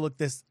have to take a look at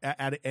this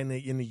in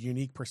a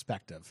unique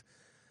perspective.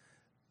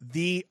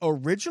 The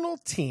original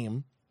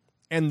team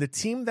and the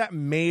team that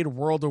made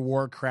World of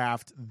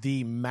Warcraft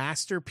the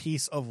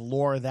masterpiece of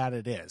lore that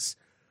it is,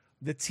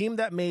 the team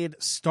that made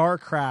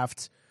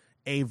StarCraft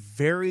a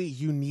very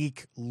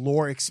unique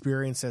lore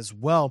experience as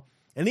well.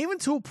 And even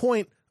to a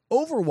point,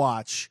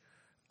 Overwatch,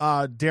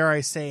 dare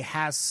I say,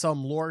 has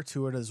some lore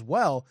to it as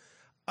well.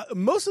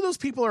 Most of those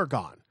people are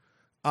gone.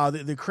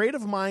 The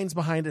creative minds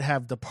behind it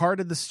have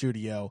departed the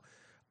studio.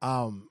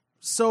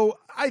 So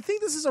I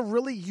think this is a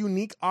really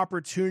unique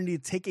opportunity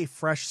to take a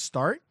fresh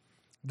start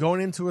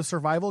going into a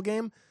survival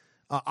game.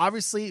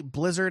 Obviously,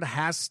 Blizzard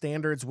has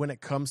standards when it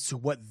comes to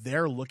what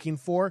they're looking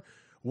for,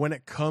 when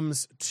it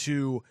comes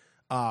to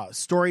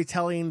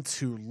storytelling,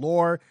 to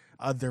lore.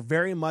 They're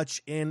very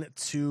much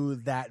into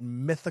that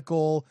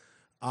mythical,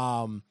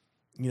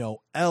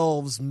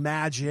 elves,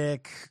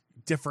 magic,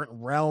 different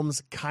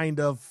realms kind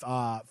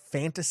of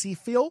fantasy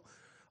feel.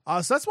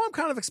 So that's what I'm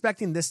kind of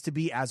expecting this to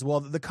be as well.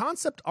 The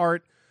concept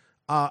art,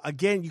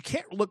 again, you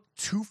can't look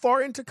too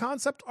far into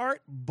concept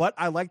art, but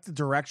I like the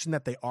direction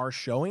that they are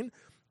showing.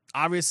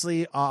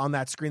 Obviously, on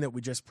that screen that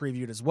we just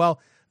previewed as well,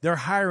 they're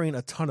hiring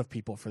a ton of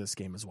people for this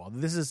game as well.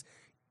 This is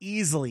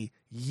easily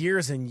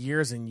years and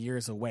years and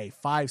years away,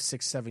 5,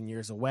 6, 7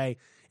 years away.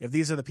 If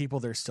these are the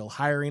people they're still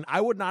hiring, I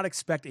would not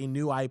expect a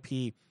new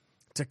IP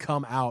to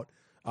come out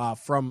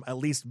from at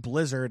least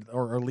Blizzard,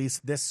 or at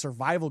least this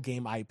survival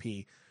game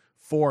IP,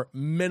 for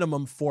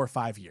minimum 4 or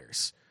 5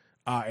 years.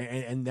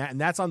 And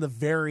that's on the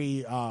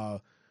very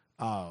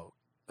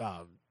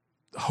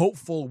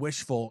hopeful,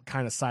 wishful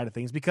kind of side of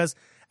things, because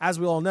as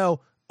we all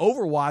know,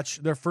 Overwatch,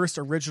 their first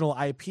original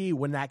IP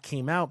when that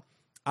came out,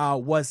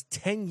 was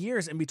 10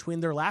 years in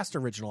between their last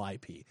original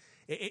IP.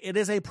 It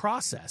is a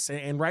process,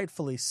 and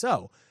rightfully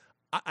so.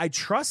 I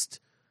trust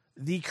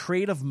the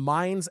creative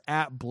minds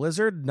at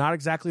Blizzard, not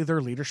exactly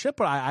their leadership,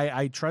 but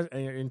I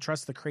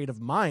trust the creative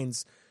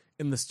minds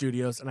in the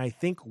studios. And I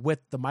think with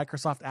the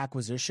Microsoft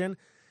acquisition,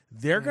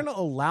 they're going to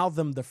allow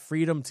them the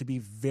freedom to be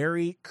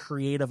very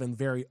creative and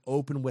very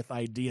open with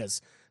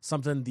ideas.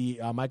 Something the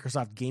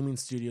Microsoft Gaming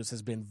Studios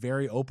has been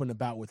very open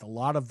about with a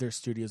lot of their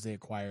studios they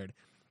acquired,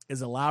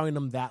 is allowing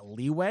them that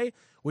leeway,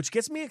 which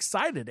gets me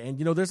excited. And,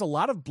 there's a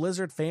lot of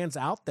Blizzard fans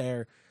out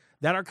there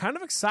that are kind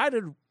of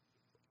excited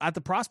at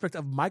the prospect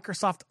of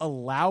Microsoft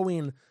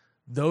allowing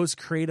those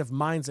creative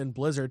minds in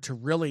Blizzard to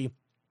really,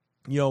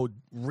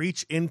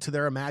 reach into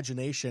their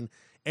imagination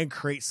and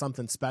create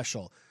something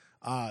special.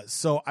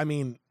 So, I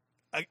mean,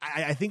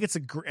 I think it's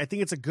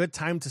a good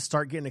time to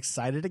start getting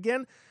excited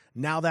again.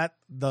 Now that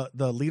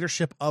the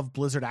leadership of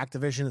Blizzard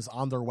Activision is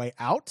on their way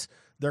out,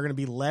 they're going to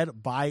be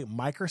led by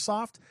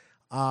Microsoft.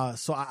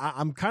 So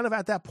I'm kind of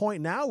at that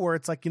point now where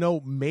it's like,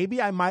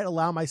 maybe I might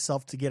allow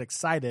myself to get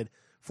excited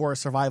for a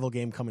survival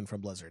game coming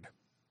from Blizzard.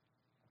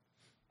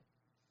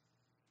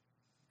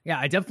 Yeah,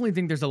 I definitely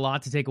think there's a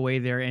lot to take away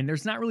there, and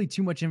there's not really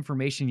too much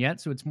information yet,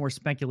 so it's more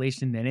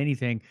speculation than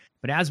anything.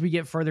 But as we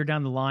get further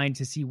down the line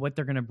to see what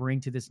they're going to bring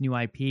to this new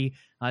IP,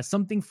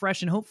 something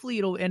fresh, and hopefully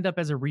it'll end up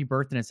as a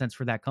rebirth in a sense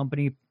for that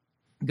company,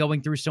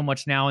 going through so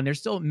much now, and there's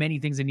still many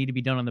things that need to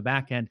be done on the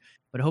back end,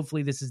 but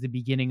hopefully this is the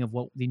beginning of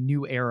what the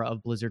new era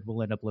of Blizzard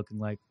will end up looking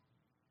like.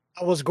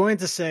 I was going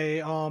to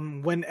say,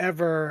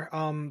 whenever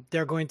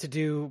they're going to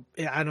do,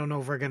 I don't know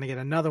if we're going to get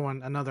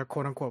another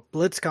quote-unquote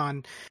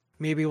BlizzCon,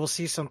 maybe we'll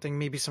see something,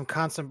 maybe some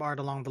concept art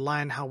along the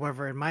line.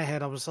 However, in my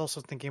head, I was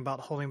also thinking about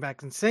holding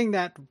back and saying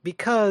that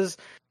because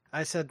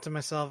I said to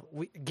myself,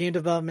 game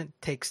development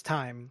takes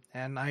time,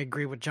 and I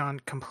agree with John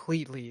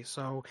completely.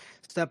 So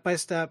step by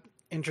step,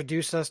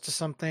 introduce us to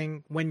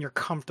something when you're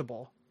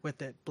comfortable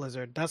with it,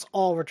 Blizzard. That's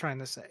all we're trying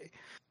to say.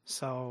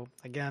 So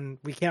again,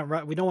 we don't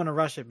want to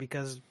rush it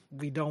because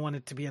we don't want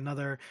it to be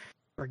another,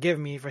 forgive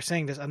me for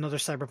saying this, another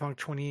Cyberpunk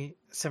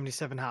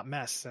 2077 hot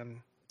mess.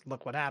 And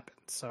look what happened.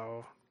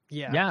 So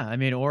yeah, I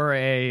mean, or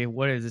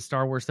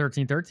Star Wars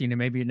 1313, and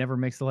maybe it never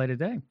makes the light of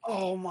day.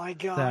 Oh my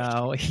gosh.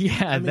 So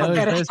yeah,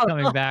 those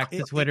coming back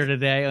to Twitter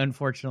today,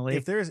 unfortunately.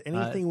 If there's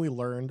anything we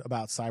learned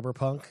about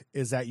Cyberpunk,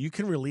 is that you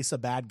can release a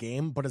bad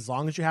game, but as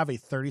long as you have a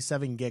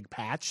 37 gig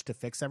patch to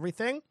fix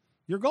everything,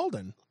 you're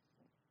golden.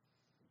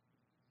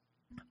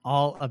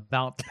 All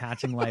about the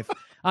patching life.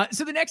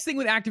 So the next thing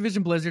with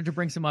Activision Blizzard, to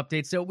bring some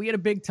updates. So we had a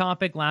big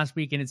topic last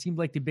week, and it seemed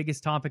like the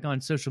biggest topic on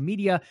social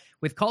media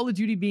with Call of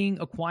Duty being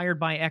acquired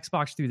by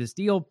Xbox through this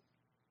deal.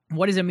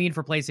 What does it mean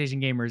for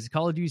PlayStation gamers? Is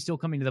Call of Duty still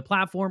coming to the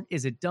platform?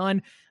 Is it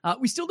done?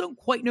 We still don't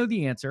quite know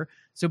the answer.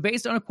 So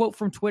based on a quote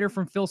from Twitter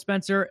from Phil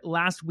Spencer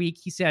last week,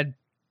 he said,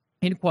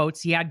 in quotes,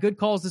 he had good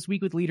calls this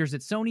week with leaders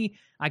at Sony.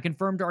 I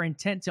confirmed our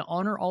intent to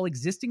honor all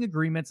existing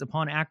agreements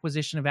upon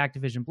acquisition of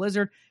Activision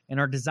Blizzard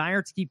and our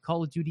desire to keep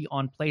Call of Duty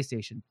on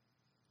PlayStation.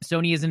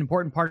 Sony is an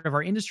important part of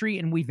our industry,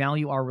 and we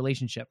value our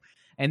relationship.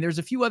 And there's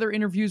a few other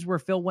interviews where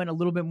Phil went a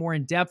little bit more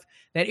in depth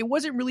that it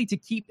wasn't really to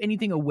keep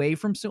anything away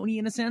from Sony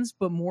in a sense,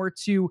 but more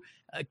to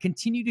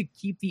continue to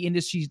keep the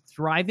industry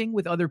thriving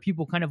with other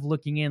people kind of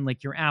looking in,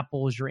 like your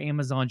Apples, your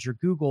Amazons, your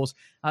Googles,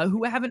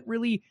 who haven't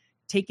really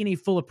taken a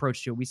full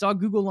approach to it. We saw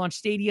Google launch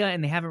Stadia,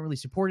 and they haven't really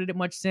supported it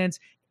much since.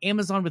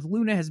 Amazon with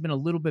Luna has been a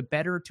little bit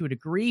better to a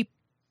degree.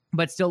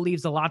 but still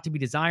leaves a lot to be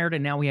desired.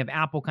 And now we have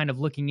Apple kind of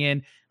looking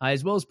in,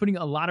 as well as putting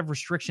a lot of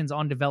restrictions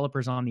on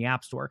developers on the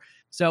App Store.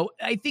 So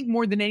I think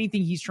more than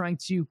anything, he's trying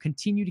to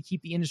continue to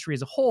keep the industry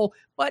as a whole,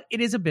 but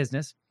it is a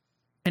business.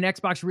 And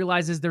Xbox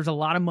realizes there's a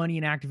lot of money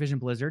in Activision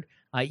Blizzard,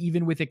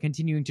 even with it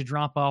continuing to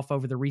drop off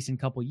over the recent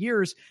couple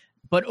years.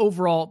 But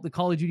overall, the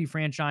Call of Duty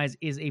franchise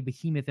is a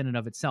behemoth in and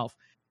of itself.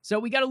 So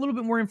we got a little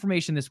bit more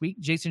information this week.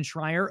 Jason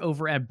Schreier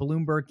over at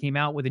Bloomberg came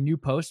out with a new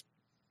post.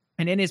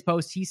 And in his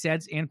post, he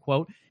says, and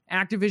quote,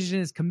 Activision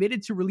is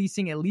committed to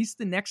releasing at least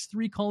the next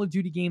 3 Call of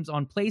Duty games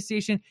on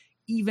PlayStation,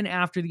 even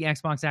after the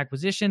Xbox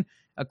acquisition,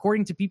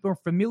 according to people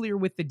familiar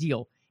with the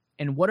deal.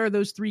 And what are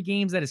those 3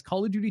 games? That is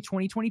Call of Duty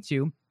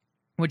 2022,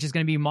 which is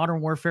going to be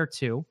Modern Warfare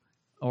 2,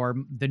 or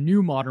the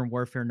new Modern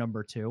Warfare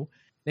number 2.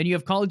 Then you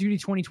have Call of Duty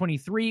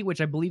 2023, which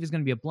I believe is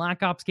going to be a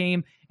Black Ops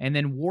game. And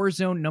then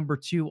Warzone number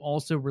 2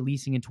 also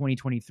releasing in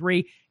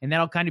 2023. And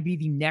that'll kind of be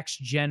the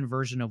next-gen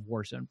version of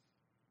Warzone.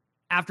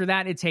 After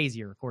that, it's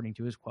hazier, according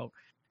to his quote.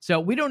 So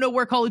we don't know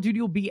where Call of Duty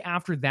will be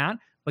after that,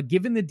 but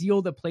given the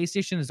deal that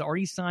PlayStation has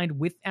already signed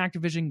with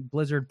Activision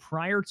Blizzard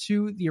prior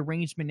to the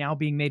arrangement now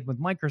being made with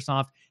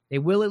Microsoft, they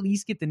will at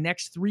least get the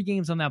next 3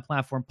 games on that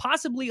platform,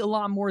 possibly a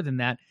lot more than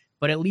that,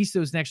 but at least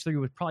those next 3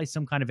 with probably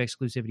some kind of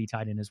exclusivity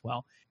tied in as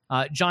well.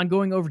 John,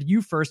 going over to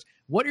you first,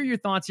 what are your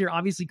thoughts here?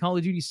 Obviously, Call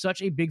of Duty is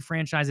such a big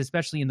franchise,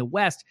 especially in the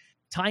West.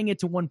 Tying it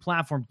to one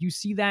platform, do you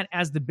see that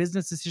as the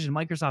business decision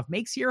Microsoft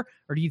makes here,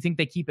 or do you think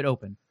they keep it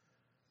open?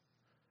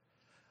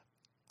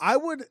 I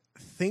would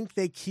think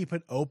they keep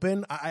it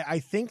open. I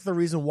think the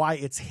reason why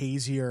it's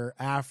hazier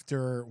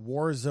after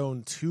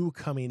Warzone 2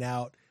 coming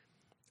out,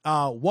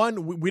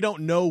 one, we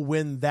don't know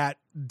when that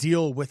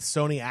deal with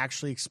Sony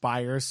actually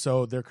expires,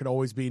 so there could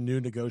always be new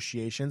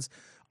negotiations.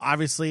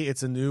 Obviously,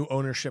 it's a new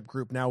ownership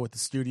group now with the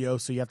studio,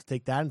 so you have to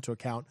take that into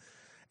account.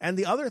 And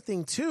the other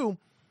thing, too,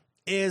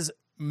 is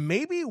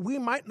maybe we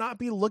might not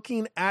be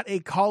looking at a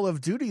Call of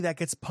Duty that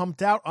gets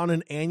pumped out on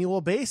an annual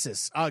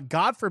basis.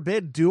 God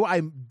forbid, do I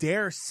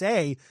dare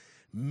say,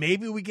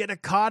 maybe we get a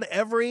COD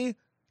every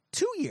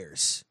 2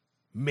 years,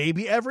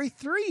 maybe every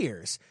 3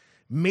 years.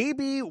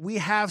 Maybe we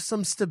have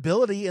some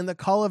stability in the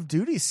Call of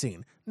Duty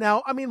scene.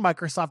 Now, I mean,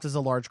 Microsoft is a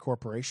large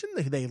corporation.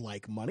 They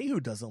like money. Who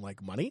doesn't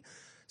like money?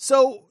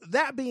 So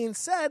that being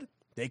said,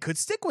 they could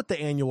stick with the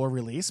annual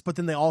release, but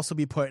then they also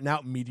be putting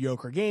out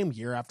mediocre game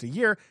year after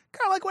year,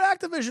 kind of like what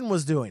Activision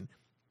was doing.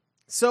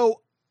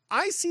 So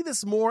I see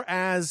this more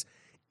as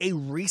a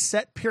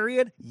reset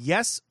period.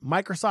 Yes,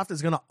 Microsoft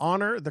is going to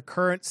honor the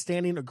current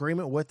standing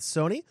agreement with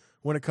Sony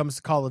when it comes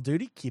to Call of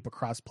Duty, keep a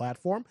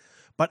cross-platform.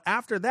 But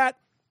after that,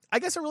 I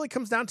guess it really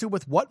comes down to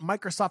with what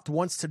Microsoft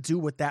wants to do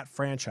with that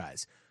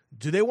franchise.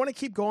 Do they want to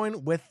keep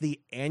going with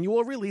the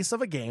annual release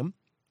of a game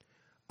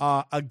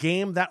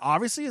that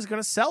obviously is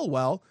going to sell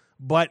well,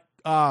 but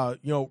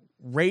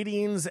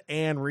ratings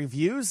and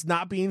reviews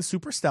not being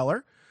super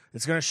stellar?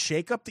 It's going to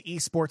shake up the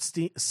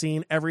esports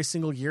scene every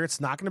single year. It's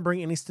not going to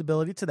bring any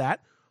stability to that.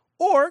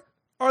 Or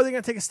are they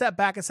going to take a step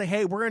back and say,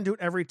 hey, we're going to do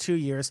it every 2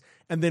 years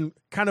and then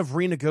kind of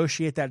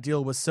renegotiate that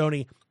deal with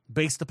Sony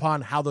based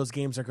upon how those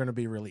games are going to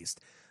be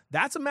released?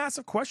 That's a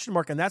massive question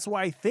mark, and that's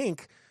why I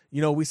think,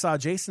 we saw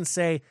Jason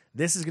say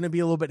this is going to be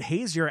a little bit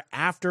hazier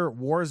after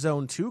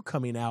Warzone 2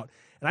 coming out,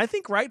 and I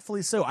think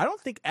rightfully so. I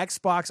don't think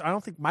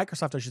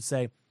Microsoft, I should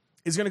say,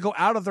 is going to go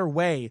out of their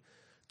way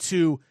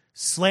to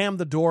slam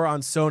the door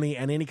on Sony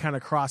and any kind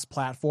of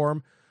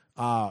cross-platform,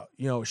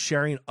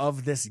 sharing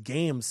of this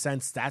game,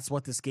 since that's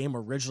what this game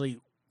originally,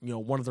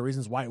 one of the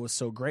reasons why it was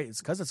so great is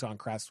because it's on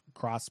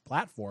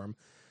cross-platform.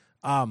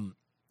 And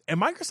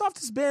Microsoft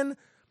has been,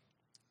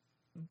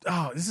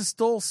 this is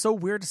still so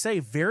weird to say,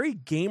 very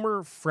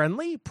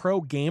gamer-friendly,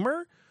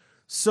 pro-gamer.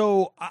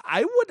 So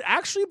I would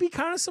actually be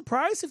kind of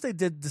surprised if they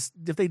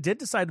did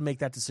decide to make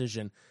that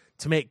decision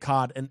to make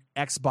COD an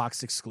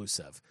Xbox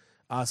exclusive.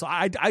 So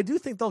I do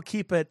think they'll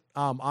keep it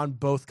on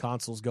both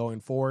consoles going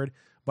forward.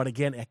 But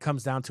again, it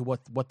comes down to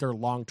what their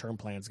long-term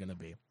plan is going to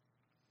be.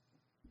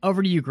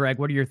 Over to you, Greg.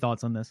 What are your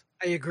thoughts on this?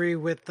 I agree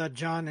with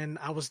John, and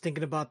I was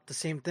thinking about the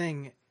same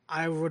thing.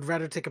 I would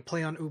rather take a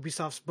play on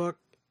Ubisoft's book,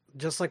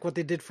 just like what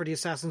they did for the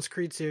Assassin's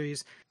Creed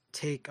series.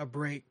 Take a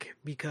break,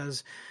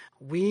 because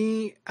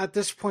at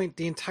this point,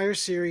 the entire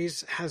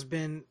series has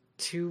been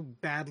too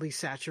badly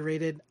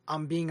saturated.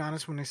 I'm being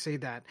honest when I say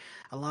that.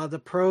 A lot of the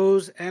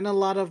pros and a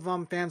lot of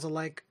fans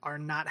alike are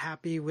not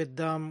happy with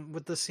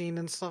the scene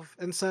and stuff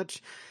and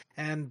such.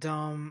 And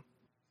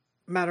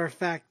matter of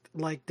fact,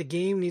 like, the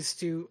game needs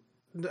to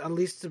at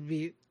least to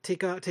be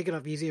take it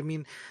off easy. I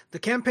mean, the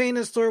campaign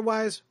and story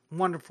wise,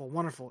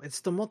 wonderful.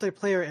 It's the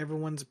multiplayer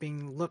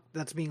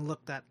that's being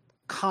looked at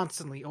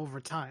constantly over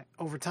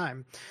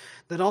time.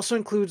 That also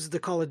includes the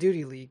Call of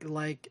Duty League.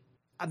 Like,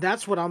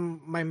 that's what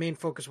my main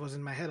focus was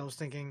in my head. I was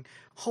thinking,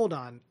 hold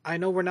on, I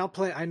know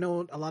I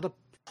know a lot of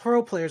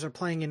pro players are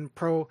playing in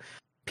pro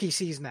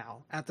PCs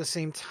now. At the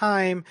same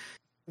time,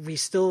 we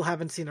still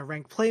haven't seen a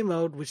ranked play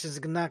mode, which is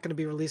not going to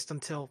be released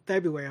until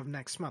February of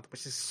next month,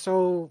 which is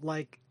so,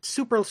 like,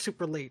 super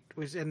late,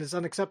 and is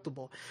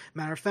unacceptable.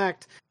 Matter of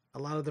fact, a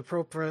lot of the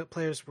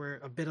players were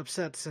a bit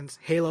upset since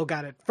Halo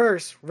got it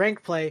first,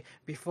 rank play,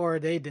 before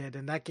they did,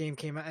 and that game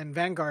came out, and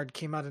Vanguard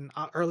came out in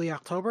early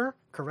October,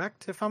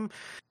 correct? If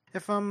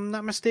I'm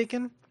not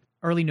mistaken.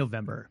 Early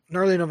November.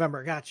 Early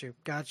November. Got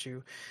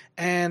you.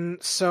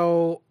 And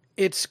so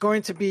it's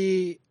going to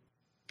be.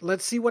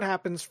 Let's see what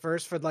happens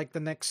first for like the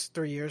next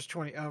 3 years,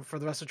 for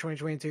the rest of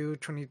 2022,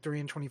 23,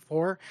 and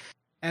 24,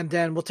 and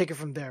then we'll take it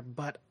from there.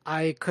 But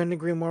I couldn't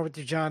agree more with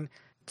you, John.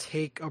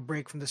 Take a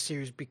break from the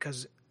series,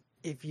 because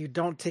if you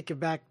don't take it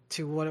back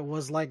to what it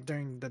was like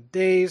during the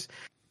days,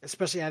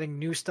 especially adding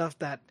new stuff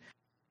that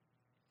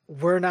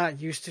we're not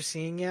used to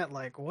seeing yet,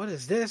 like what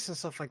is this and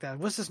stuff like that,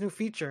 what's this new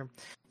feature,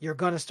 you're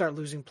going to start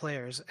losing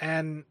players.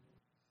 And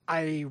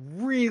I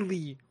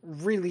really,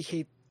 really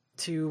hate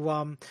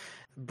to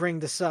bring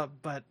this up,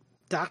 but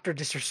Dr.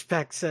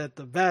 Disrespect said it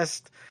the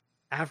best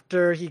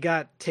after he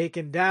got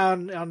taken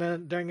down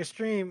during a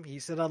stream. He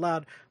said out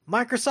loud,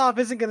 Microsoft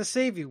isn't going to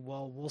save you.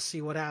 Well, we'll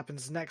see what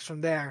happens next from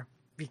there,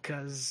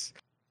 because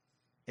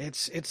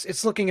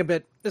it's looking a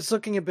bit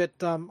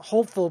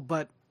hopeful,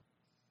 but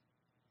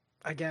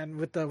again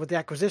with the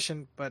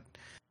acquisition, but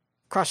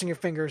crossing your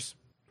fingers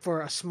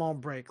for a small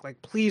break.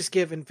 Like, please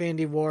give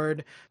Infinity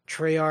Ward,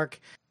 Treyarch,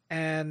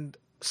 and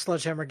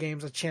Sledgehammer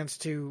Games a chance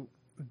to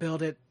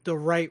build it the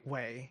right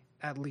way,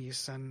 at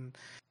least, and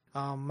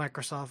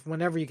Microsoft,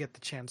 whenever you get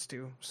the chance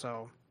to.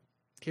 So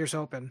here's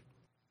hoping.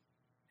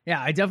 Yeah,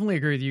 I definitely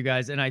agree with you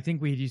guys, and I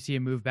think we do see a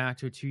move back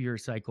to a 2-year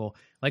cycle.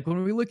 Like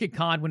when we look at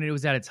COD, when it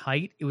was at its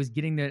height, it was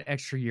getting that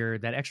extra year,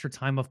 that extra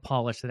time of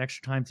polish, that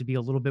extra time to be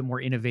a little bit more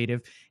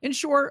innovative. And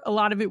sure, a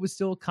lot of it was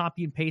still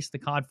copy and paste the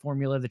COD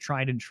formula, the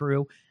tried and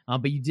true,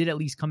 but you did at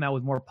least come out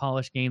with more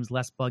polished games,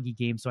 less buggy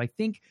games. So I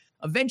think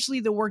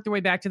eventually they'll work their way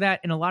back to that,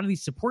 and a lot of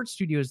these support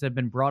studios that have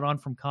been brought on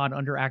from COD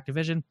under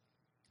Activision,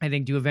 I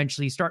think, do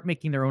eventually start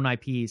making their own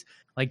IPs,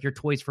 like your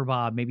Toys for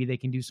Bob. Maybe they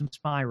can do some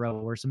Spyro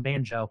or some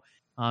Banjo.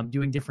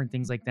 Doing different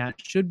things like that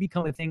should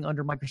become a thing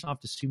under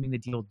Microsoft, assuming the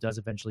deal does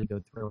eventually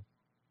go through.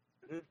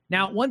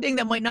 Now, one thing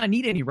that might not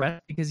need any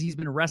rest, because he's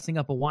been resting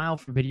up a while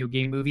for video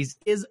game movies,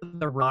 is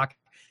The Rock.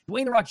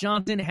 Dwayne The Rock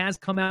Johnson has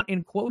come out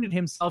and quoted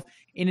himself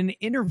in an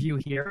interview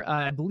here.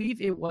 I believe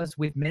it was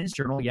with Men's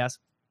Journal, yes.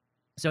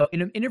 So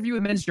in an interview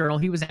with Men's Journal,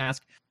 he was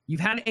asked,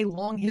 you've had a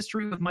long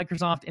history with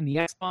Microsoft and the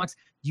Xbox.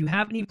 Do you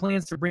have any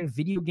plans to bring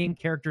video game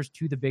characters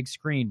to the big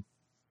screen?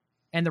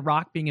 And The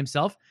Rock, being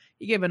himself,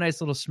 he gave a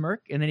nice little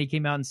smirk, and then he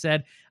came out and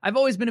said, I've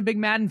always been a big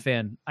Madden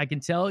fan. I can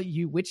tell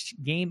you which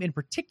game in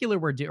particular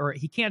or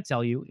he can't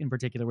tell you in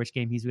particular which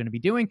game he's going to be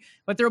doing,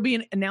 but there'll be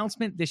an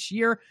announcement this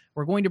year.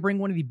 We're going to bring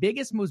one of the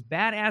biggest, most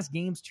badass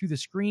games to the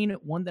screen,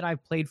 one that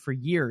I've played for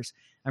years.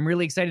 I'm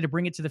really excited to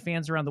bring it to the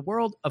fans around the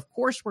world. Of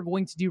course, we're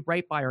going to do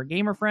right by our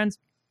gamer friends.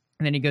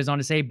 And then he goes on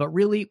to say, but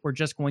really, we're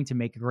just going to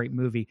make a great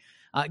movie.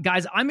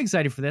 Guys, I'm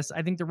excited for this.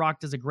 I think The Rock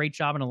does a great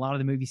job in a lot of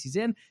the movies he's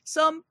in.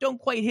 Some don't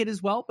quite hit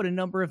as well, but a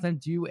number of them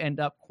do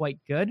end up quite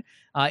good.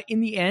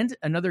 In the end,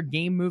 another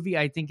game movie,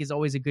 I think, is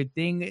always a good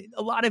thing.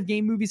 A lot of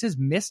game movies has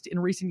missed in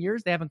recent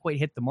years. They haven't quite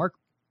hit the mark.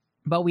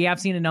 But we have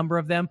seen a number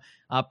of them.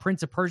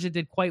 Prince of Persia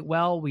did quite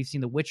well. We've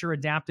seen The Witcher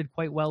adapted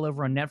quite well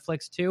over on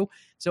Netflix, too.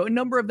 So a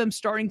number of them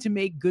starting to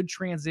make good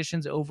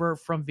transitions over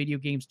from video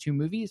games to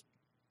movies.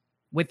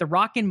 With The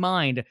Rock in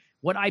mind,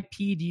 what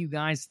IP do you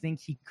guys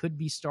think he could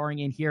be starring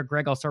in here?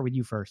 Greg, I'll start with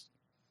you first.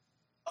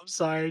 I'm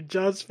sorry.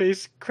 John's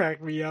face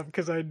cracked me up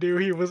because I knew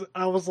he was.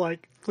 I was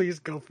like, please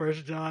go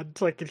first, John,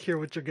 so I can hear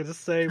what you're going to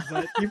say.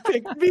 But you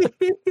picked me.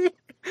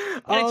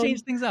 Gotta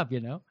change things up, you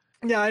know?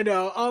 Yeah, I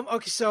know.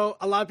 Okay, so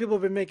a lot of people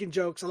have been making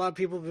jokes. A lot of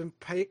people have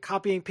been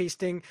copying,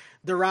 pasting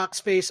The Rock's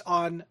face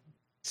on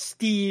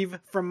Steve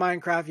from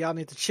Minecraft. Y'all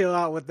need to chill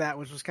out with that,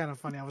 which was kind of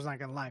funny. I was not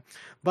gonna lie,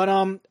 but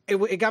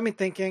it got me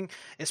thinking,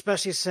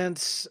 especially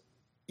since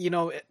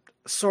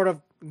sort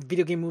of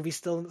video game movies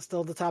still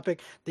the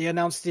topic. They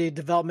announced the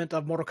development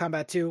of Mortal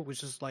Kombat 2,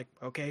 which is like,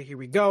 okay, here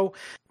we go.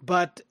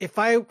 But if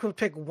I could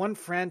pick one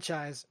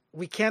franchise,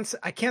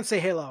 I can't say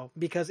Halo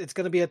because it's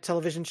going to be a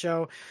television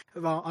show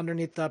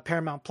underneath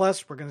Paramount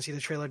Plus. We're going to see the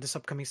trailer this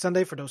upcoming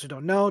Sunday. For those who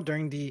don't know,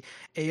 during the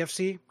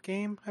AFC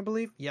game, I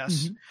believe.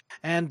 Yes,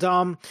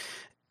 and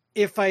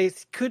if I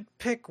could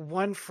pick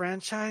one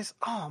franchise,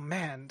 oh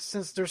man,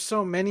 since there's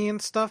so many and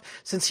stuff,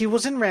 since he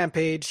was in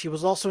Rampage, he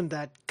was also in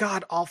that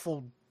god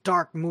awful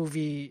dark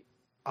movie,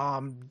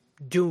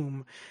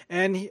 Doom,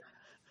 and you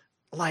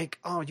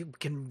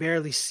can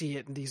barely see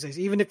it these days.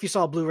 Even if you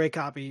saw a Blu-ray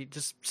copy,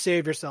 just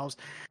save yourselves.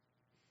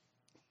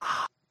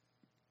 I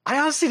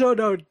honestly don't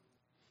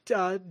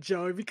know,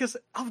 Joey, because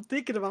I was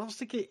thinking,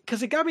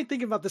 because it got me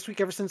thinking about this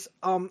week ever since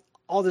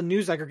all the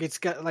news aggregates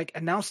got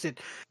announced it.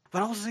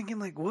 But I was thinking,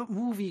 what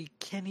movie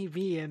can he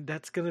be in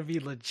that's gonna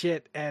be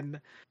legit and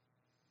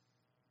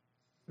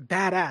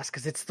badass?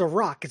 Because it's The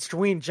Rock, it's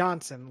Dwayne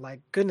Johnson.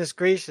 Goodness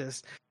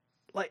gracious,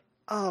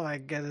 oh my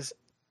goodness.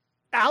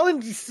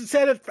 Alan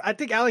said it. I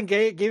think Alan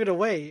gave it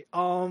away.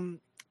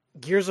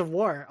 Gears of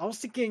War. I was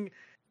thinking,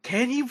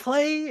 can he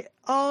play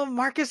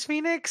Marcus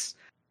Phoenix?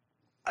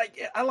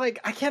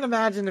 I can't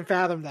imagine and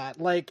fathom that.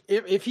 Like,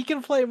 if he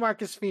can play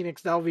Marcus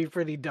Phoenix, that would be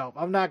pretty dope.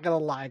 I'm not gonna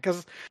lie,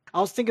 because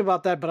I was thinking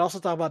about that, but I also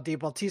thought about Dave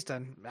Bautista,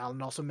 and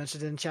Alan also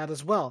mentioned it in chat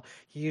as well.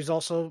 He is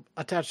also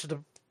attached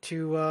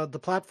to the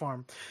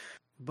platform,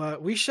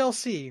 but we shall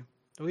see.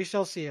 We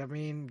shall see. I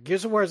mean,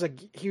 Gears of War is a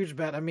huge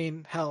bet. I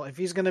mean, hell, if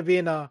he's gonna be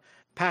in a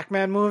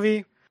Pac-Man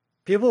movie,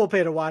 people will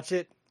pay to watch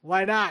it.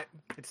 Why not?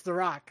 It's The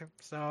Rock.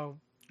 So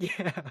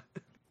yeah,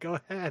 go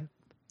ahead.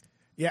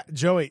 Yeah,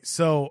 Joey.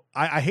 So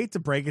I hate to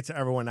break it to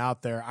everyone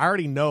out there. I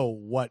already know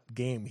what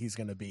game he's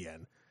going to be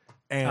in,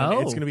 and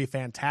it's going to be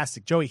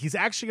fantastic. Joey, he's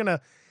gonna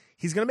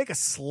make a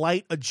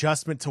slight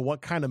adjustment to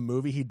what kind of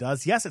movie he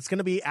does. Yes, it's going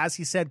to be, as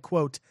he said,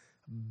 quote,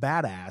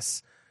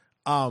 badass.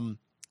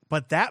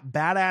 But that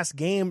badass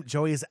game,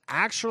 Joey, is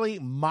actually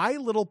My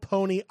Little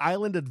Pony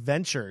Island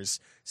Adventures,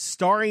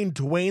 starring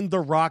Dwayne The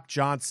Rock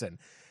Johnson.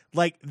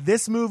 Like,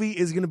 this movie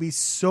is going to be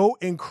so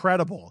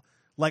incredible.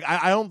 Like,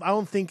 I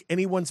don't think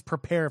anyone's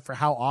prepared for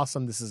how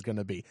awesome this is going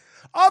to be.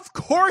 Of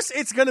course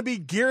it's going to be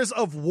Gears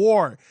of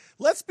War.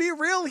 Let's be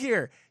real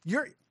here.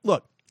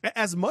 Look,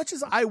 as much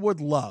as I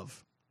would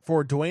love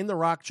for Dwayne The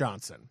Rock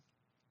Johnson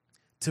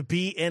to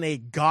be in a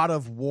God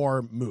of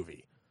War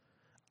movie,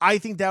 I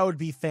think that would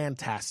be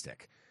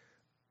fantastic.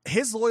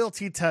 His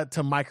loyalty to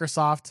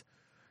Microsoft,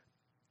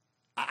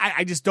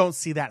 I just don't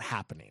see that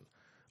happening.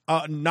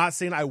 Not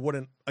saying I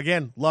wouldn't,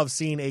 again, love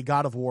seeing a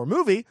God of War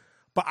movie,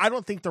 but I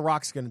don't think The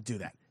Rock's going to do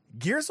that.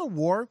 Gears of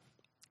War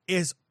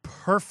is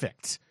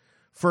perfect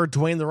for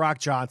Dwayne The Rock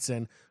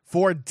Johnson,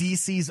 for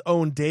DC's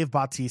own Dave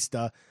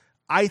Bautista.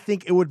 I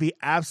think it would be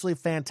absolutely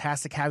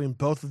fantastic having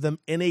both of them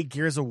in a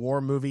Gears of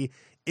War movie.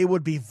 It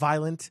would be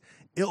violent,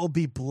 it will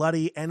be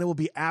bloody, and it will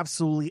be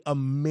absolutely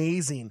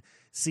amazing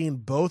seeing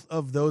both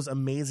of those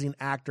amazing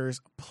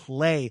actors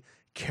play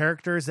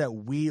characters that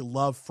we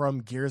love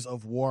from Gears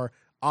of War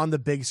on the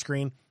big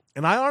screen.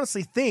 And I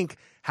honestly think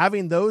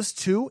having those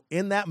two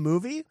in that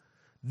movie,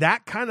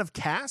 that kind of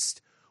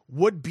cast,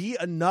 would be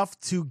enough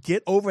to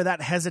get over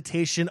that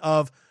hesitation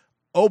of,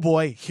 oh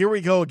boy, here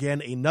we go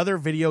again, another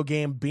video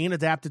game being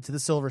adapted to the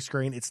silver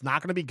screen. It's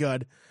not going to be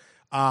good.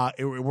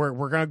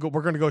 We're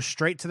gonna go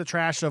straight to the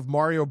trash of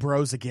Mario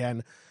Bros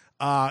again.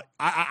 I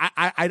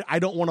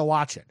don't want to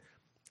watch it.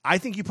 I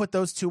think you put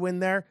those two in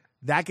there,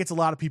 that gets a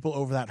lot of people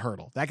over that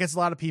hurdle. That gets a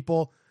lot of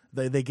people,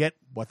 they get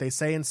what they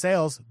say in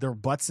sales, their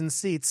butts in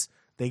seats.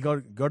 They go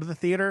to the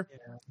theater,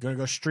 gonna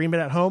go stream it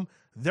at home.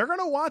 They're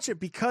gonna watch it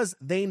because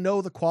they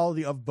know the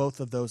quality of both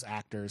of those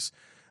actors.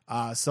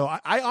 So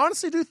I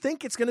honestly do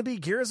think it's gonna be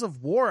Gears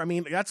of War. I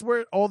mean, that's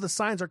where all the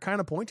signs are kind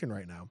of pointing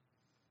right now.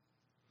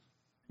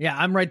 Yeah,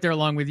 I'm right there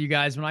along with you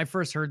guys. When I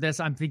first heard this,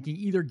 I'm thinking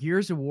either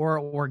Gears of War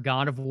or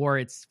God of War.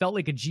 It's felt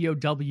like a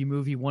GOW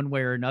movie one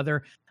way or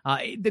another.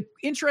 The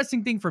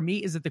interesting thing for me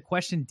is that the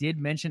question did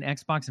mention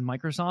Xbox and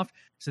Microsoft,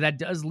 so that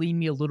does lean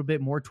me a little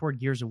bit more toward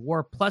Gears of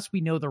War. Plus,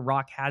 we know The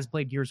Rock has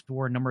played Gears of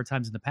War a number of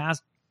times in the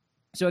past,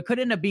 so it could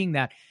end up being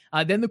that.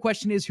 Then the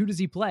question is, who does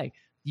he play?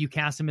 Do you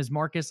cast him as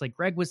Marcus, like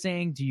Greg was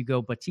saying? Do you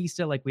go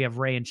Batista, like we have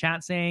Ray in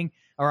chat saying?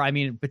 Or, I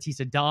mean,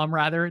 Batista Dom,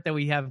 rather, that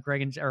we have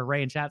Ray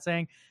in chat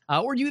saying?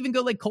 Or do you even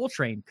go like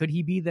Coltrane? Could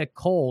he be the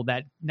Cole,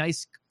 that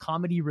nice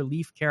comedy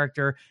relief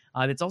character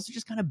that's also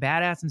just kind of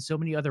badass in so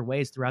many other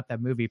ways throughout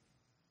that movie?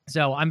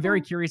 So I'm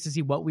very curious to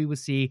see what we would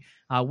see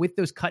with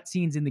those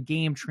cutscenes in the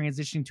game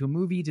transitioning to a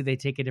movie. Do they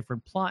take a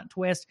different plot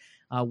twist?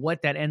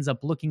 What that ends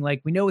up looking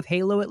like? We know with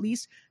Halo, at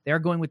least, they're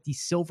going with the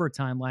silver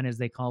timeline, as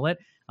they call it.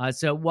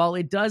 So while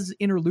it does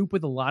interloop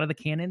with a lot of the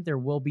canon, there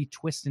will be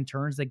twists and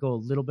turns that go a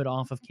little bit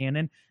off of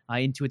canon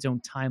into its own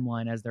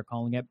timeline, as they're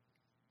calling it.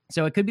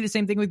 So it could be the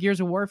same thing with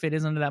Gears of War if it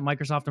is under that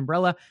Microsoft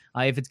umbrella.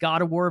 If it's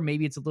God of War,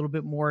 maybe it's a little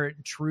bit more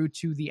true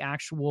to the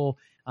actual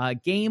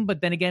game.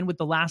 But then again, with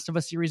the Last of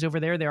Us series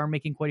over there, they are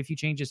making quite a few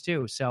changes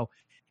too. So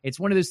it's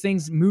one of those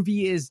things.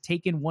 Movie is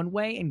taken one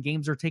way and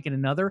games are taken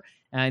another.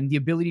 And the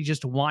ability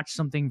just to watch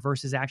something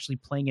versus actually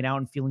playing it out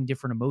and feeling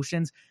different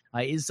emotions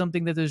is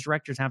something that those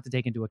directors have to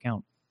take into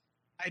account.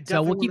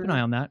 So we'll keep an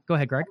eye on that. Go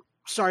ahead, Greg.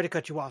 Sorry to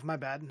cut you off. My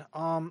bad.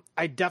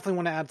 I definitely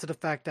want to add to the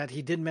fact that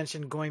he did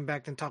mention going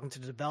back and talking to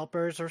the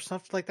developers or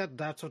something like that.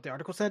 That's what the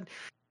article said.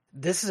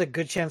 This is a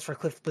good chance for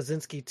Cliff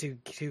Bleszinski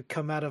to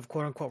come out of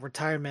quote unquote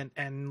retirement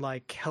and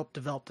like help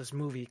develop this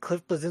movie.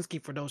 Cliff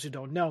Bleszinski, for those who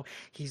don't know,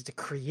 he's the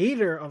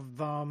creator of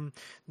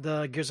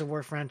the Gears of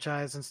War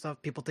franchise and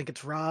stuff. People think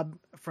it's Rob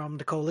from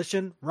the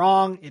Coalition.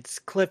 Wrong. It's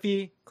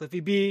Cliffy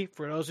B,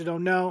 for those who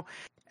don't know.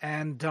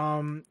 And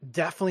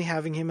definitely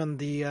having him on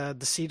the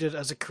seat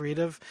as a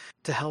creative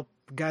to help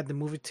guide the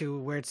movie to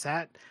where it's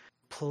at.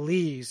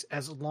 Please,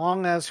 as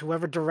long as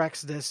whoever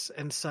directs this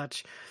and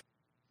such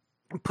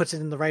puts it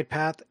in the right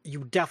path,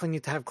 you definitely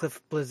need to have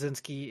Cliff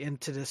Bleszinski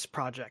into this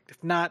project.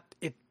 If not,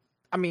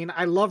 I mean,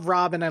 I love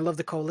Rob and I love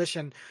the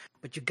Coalition,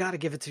 but you got to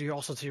give it to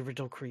the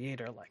original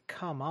creator. Like,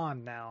 come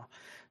on now.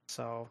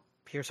 So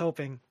here's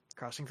hoping,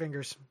 crossing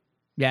fingers.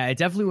 Yeah, it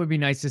definitely would be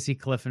nice to see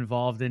Cliff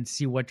involved and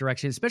see what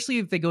direction, especially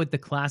if they go with the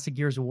classic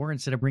Gears of War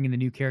instead of bringing the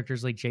new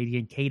characters like JD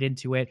and Kate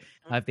into it.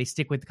 If they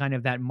stick with kind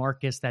of that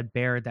Marcus, that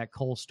Barrett, that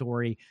Cole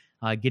story,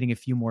 getting a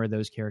few more of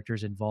those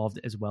characters involved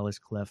as well as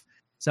Cliff.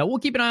 So we'll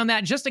keep an eye on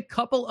that. Just a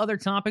couple other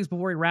topics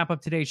before we wrap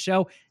up today's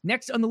show.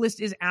 Next on the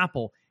list is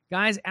Apple.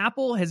 Guys,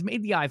 Apple has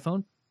made the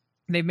iPhone.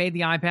 They've made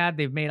the iPad,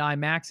 they've made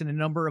iMacs, and a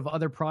number of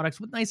other products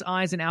with nice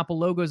eyes and Apple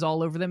logos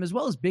all over them, as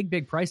well as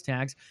big price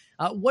tags.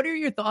 What are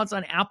your thoughts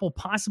on Apple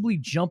possibly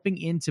jumping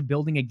into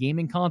building a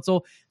gaming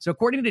console? So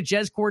according to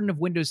Jez Corden of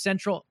Windows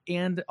Central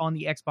and on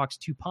the Xbox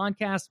 2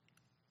 podcast,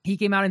 he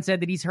came out and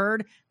said that he's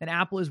heard that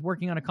Apple is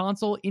working on a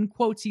console. In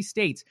quotes, he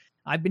states,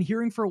 "I've been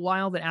hearing for a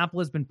while that Apple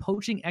has been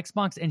poaching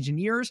Xbox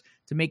engineers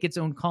to make its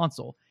own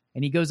console."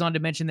 And he goes on to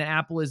mention that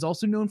Apple is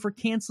also known for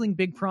canceling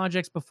big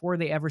projects before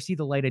they ever see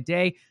the light of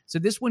day. So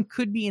this one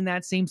could be in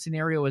that same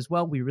scenario as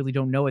well. We really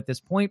don't know at this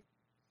point.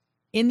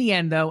 In the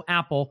end, though,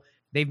 Apple,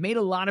 they've made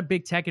a lot of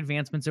big tech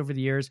advancements over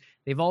the years.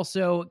 They've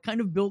also kind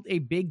of built a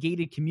big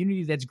gated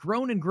community that's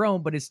grown and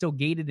grown, but is still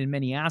gated in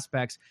many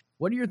aspects.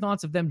 What are your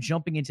thoughts of them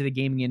jumping into the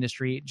gaming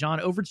industry?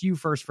 John, over to you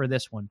first for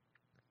this one.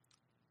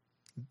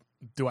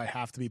 Do I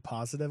have to be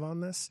positive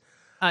on this?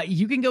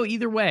 You can go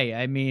either way.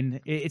 I mean,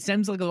 it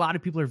seems like a lot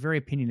of people are very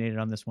opinionated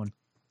on this one.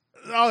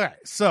 Okay,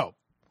 so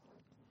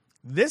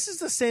this is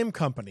the same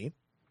company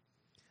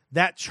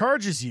that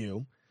charges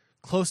you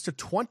close to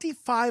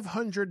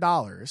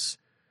 $2,500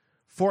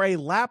 for a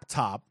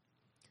laptop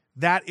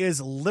that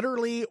is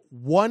literally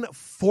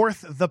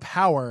 1/4 the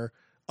power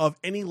of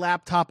any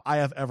laptop I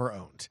have ever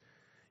owned.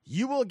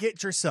 You will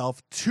get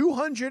yourself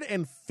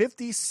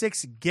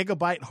 256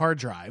 gigabyte hard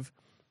drive.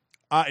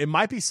 It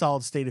might be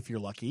solid state if you're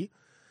lucky.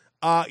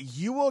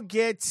 You will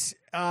get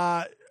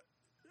a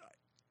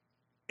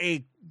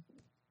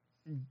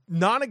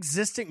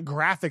non-existent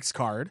graphics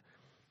card.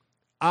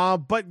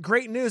 But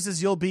great news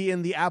is you'll be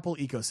in the Apple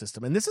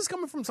ecosystem. And this is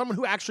coming from someone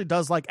who actually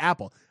does like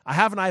Apple. I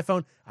have an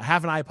iPhone. I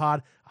have an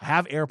iPod. I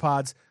have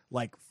AirPods.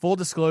 Like, full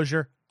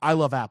disclosure, I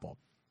love Apple.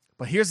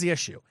 But here's the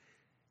issue.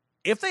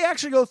 If they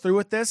actually go through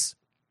with this,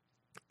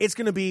 it's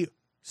going to be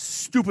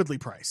stupidly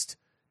priced.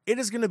 It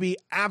is going to be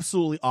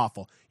absolutely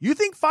awful. You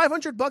think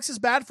 $500 is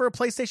bad for a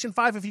PlayStation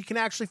 5 if you can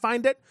actually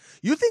find it?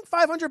 You think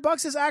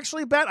 $500 is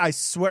actually bad? I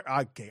swear.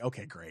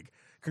 Okay, Greg.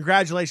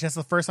 Congratulations.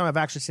 That's the first time I've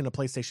actually seen a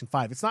PlayStation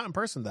 5. It's not in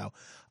person, though,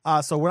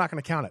 so we're not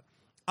going to count it.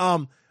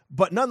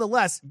 But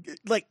nonetheless,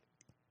 like,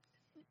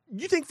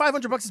 you think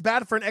 $500 is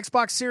bad for an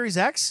Xbox Series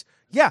X?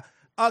 Yeah.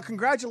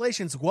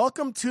 Congratulations.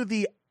 Welcome to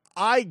the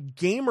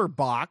iGamer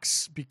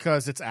box,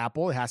 because it's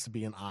Apple. It has to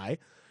be an i.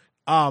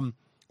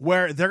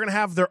 Where they're going to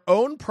have their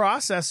own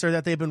processor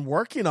that they've been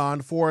working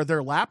on for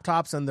their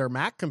laptops and their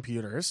Mac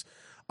computers,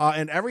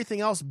 and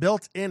everything else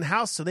built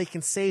in-house so they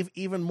can save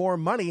even more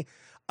money.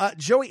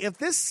 Joey, if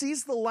this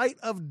sees the light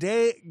of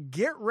day,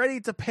 get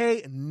ready to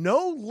pay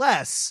no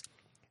less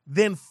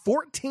than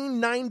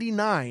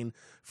 $14.99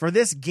 for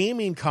this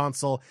gaming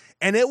console,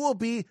 and it will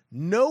be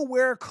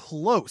nowhere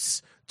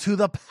close to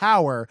the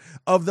power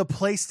of the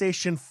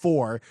PlayStation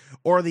 4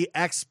 or the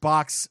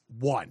Xbox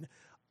One.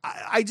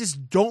 I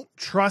just don't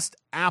trust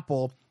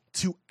Apple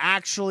to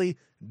actually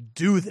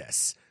do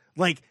this.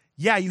 Like,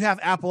 yeah, you have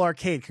Apple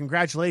Arcade.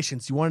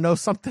 Congratulations. You want to know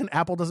something?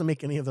 Apple doesn't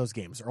make any of those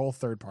games. They're all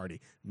third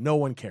party. No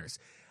one cares.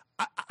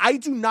 I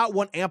do not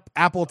want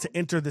Apple to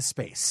enter this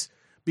space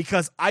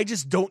because I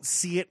just don't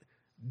see it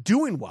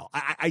doing well.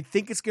 I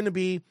think it's going to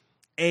be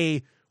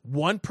a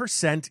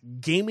 1%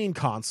 gaming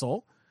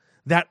console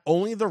that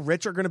only the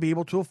rich are going to be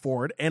able to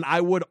afford, and I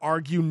would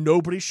argue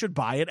nobody should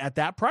buy it at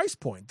that price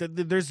point.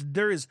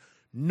 There is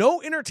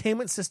no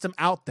entertainment system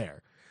out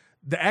there,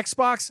 the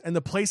Xbox and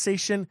the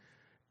PlayStation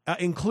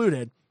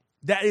included,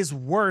 that is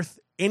worth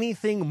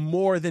anything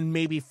more than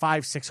maybe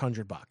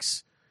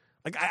 $500-$600.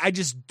 Like, I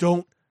just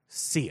don't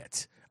see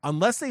it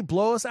unless they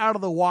blow us out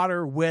of the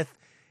water with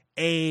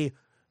a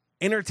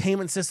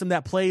entertainment system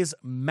that plays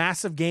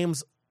massive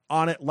games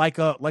on it, like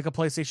a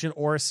PlayStation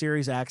or a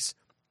Series X,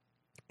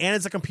 and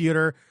it's a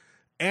computer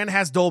and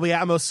has Dolby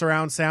Atmos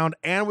surround sound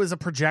and was a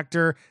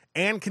projector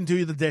and can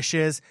do the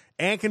dishes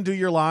and can do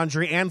your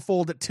laundry and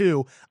fold it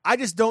too. I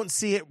just don't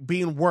see it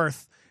being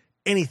worth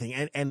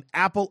anything. And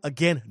Apple,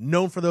 again,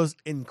 known for those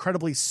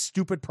incredibly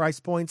stupid price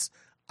points.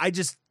 I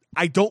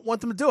don't want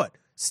them to do it.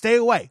 Stay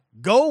away.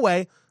 Go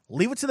away.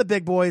 Leave it to the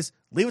big boys.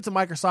 Leave it to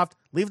Microsoft.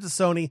 Leave it to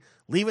Sony.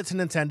 Leave it to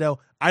Nintendo.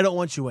 I don't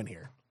want you in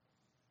here.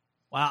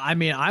 Wow, I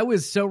mean, I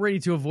was so ready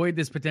to avoid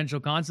this potential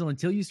console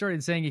until you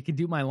started saying it could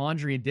do my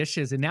laundry and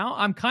dishes, and now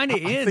I'm kind of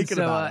in.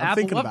 So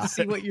Apple, love to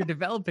see what you're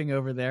developing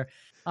over there.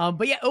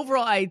 But yeah,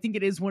 overall, I think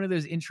it is one of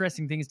those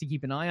interesting things to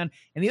keep an eye on.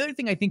 And the other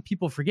thing I think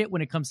people forget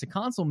when it comes to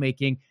console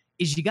making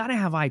is you got to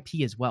have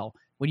IP as well.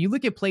 When you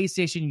look at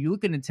PlayStation, you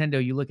look at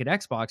Nintendo, you look at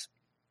Xbox,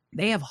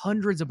 they have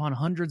hundreds upon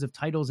hundreds of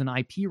titles and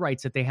IP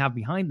rights that they have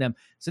behind them,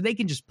 so they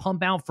can just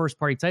pump out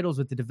first-party titles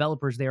with the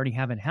developers they already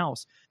have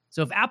in-house.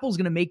 So if Apple's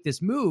going to make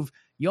this move,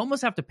 you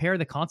almost have to pair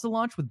the console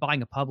launch with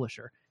buying a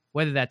publisher,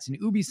 whether that's an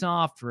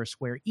Ubisoft or a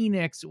Square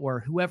Enix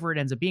or whoever it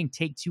ends up being.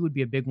 Take-Two would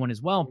be a big one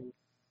as well.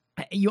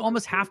 You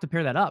almost have to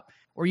pair that up,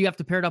 or you have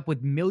to pair it up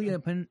with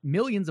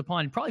millions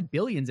upon probably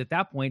billions at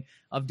that point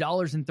of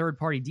dollars in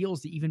third-party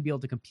deals to even be able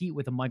to compete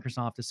with a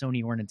Microsoft, a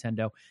Sony, or a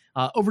Nintendo.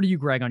 Over to you,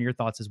 Greg, on your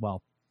thoughts as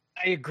well.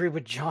 I agree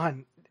with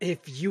John.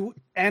 If you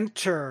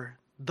enter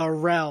the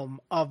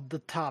realm of the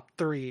top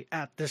three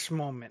at this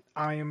moment,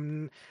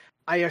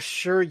 I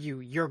assure you,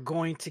 you're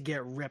going to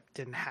get ripped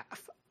in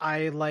half.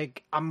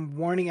 I'm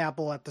warning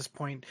Apple at this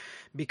point,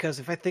 because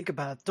if I think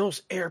about it,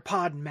 those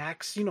AirPod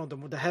Max,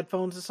 the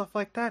headphones and stuff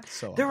like that,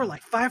 they were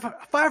like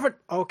 500.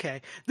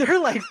 Okay, they're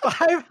like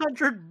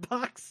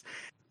 $500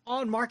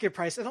 on market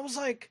price, and I was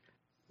like,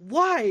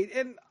 why?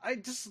 And I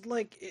just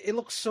it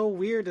looks so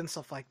weird and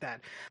stuff like that.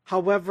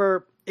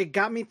 However, it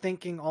got me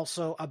thinking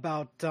also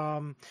about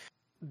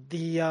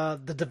the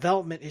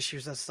development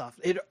issues and stuff.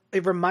 It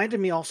reminded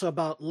me also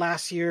about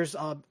last year's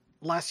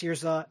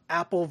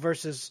Apple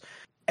versus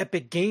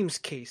Epic Games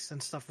case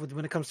and stuff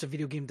when it comes to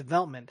video game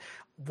development.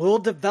 Will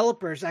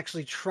developers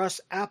actually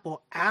trust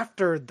Apple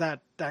after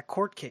that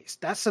court case?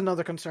 That's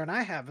another concern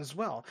I have as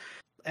well.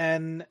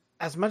 And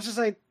as much as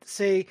I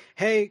say,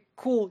 hey,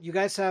 cool, you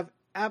guys have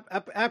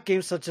app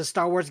games such as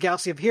Star Wars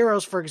Galaxy of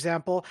Heroes, for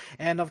example,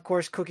 and of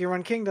course Cookie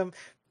Run Kingdom,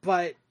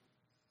 but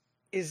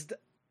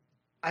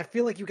I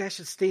feel like you guys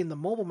should stay in the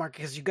mobile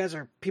market, because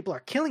people are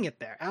killing it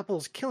there.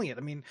 Apple's killing it.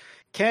 I mean,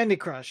 Candy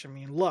Crush. I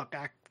mean, look,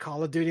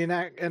 Call of Duty, and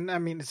I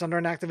mean, it's under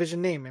an Activision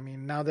name. I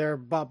mean, now they're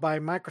bought by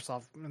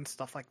Microsoft and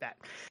stuff like that.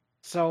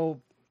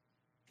 So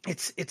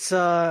it's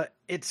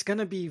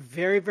gonna be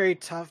very, very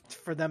tough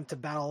for them to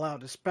battle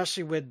out,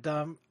 especially with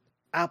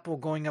Apple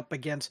going up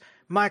against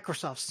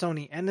Microsoft,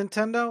 Sony, and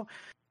Nintendo.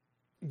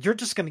 You're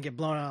just gonna get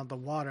blown out of the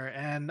water,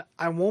 and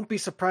I won't be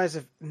surprised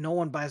if no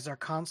one buys their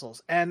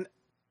consoles. And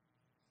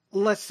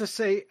let's just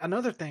say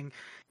another thing,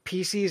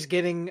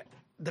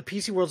 the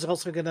PC world is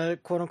also going to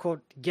quote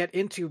unquote get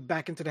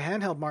back into the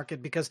handheld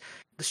market, because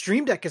the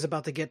Stream Deck is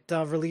about to get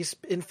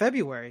released in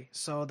February.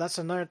 So that's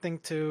another thing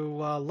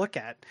to look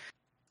at.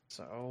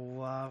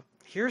 So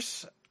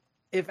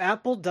if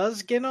Apple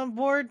does get on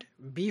board,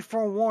 be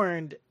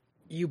forewarned,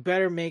 you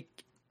better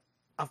make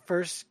a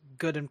first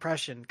good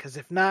impression, because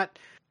if not,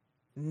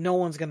 no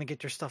one's going to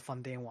get your stuff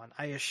on day one.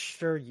 I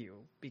assure you,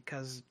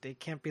 because they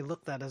can't be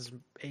looked at as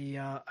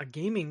a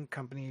gaming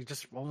company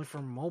just only for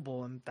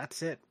mobile, and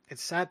that's it.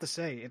 It's sad to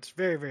say. It's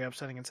very, very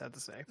upsetting and sad to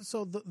say.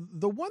 So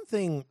the one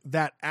thing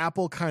that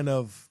Apple kind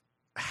of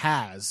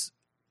has,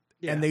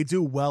 and they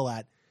do well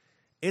at,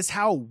 is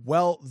how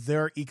well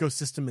their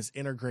ecosystem is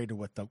integrated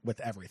with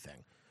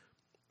everything.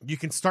 You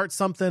can start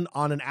something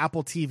on an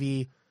Apple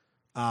TV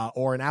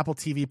or an Apple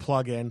TV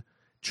plugin,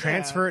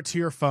 transfer it to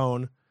your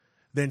phone,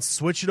 then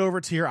switch it over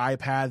to your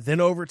iPad,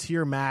 then over to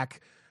your Mac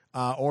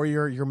or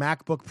your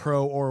MacBook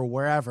Pro or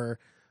wherever.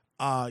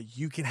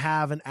 You can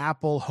have an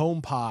Apple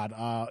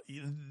HomePod.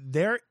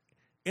 Their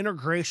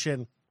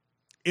integration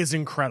is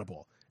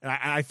incredible, and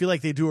I feel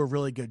like they do a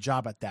really good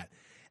job at that.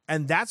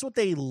 And that's what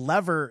they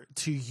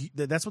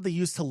that's what they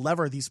use to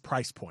lever these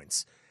price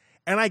points.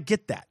 And I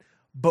get that.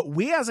 But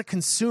we as a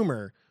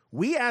consumer,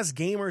 we as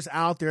gamers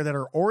out there that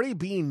are already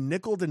being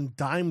nickeled and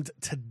dimed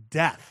to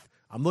death.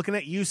 I'm looking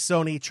at you,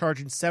 Sony,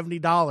 charging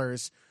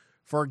 $70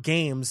 for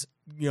games,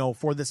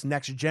 for this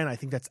next gen. I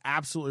think that's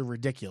absolutely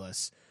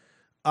ridiculous.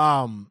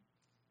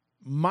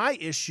 My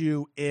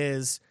issue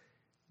is,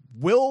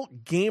 will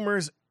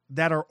gamers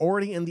that are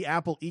already in the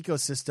Apple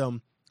ecosystem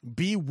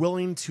be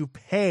willing to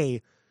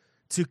pay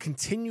to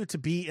continue to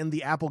be in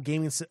the Apple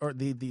gaming or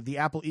the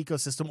Apple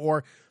ecosystem,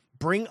 or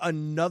bring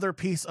another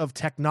piece of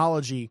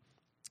technology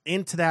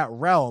into that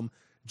realm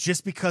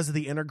just because of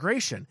the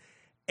integration?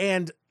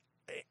 And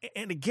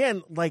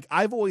again, like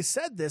I've always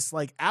said this,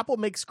 like Apple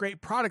makes great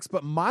products,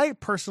 but my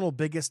personal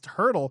biggest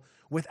hurdle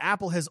with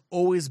Apple has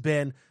always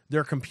been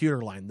their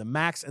computer line, the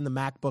Macs and the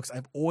MacBooks.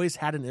 I've always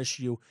had an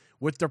issue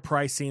with their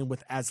pricing,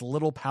 with as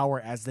little power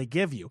as they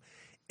give you.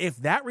 If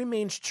that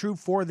remains true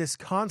for this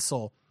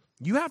console,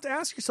 you have to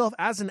ask yourself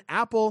as an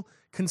Apple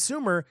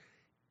consumer,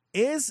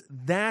 is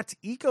that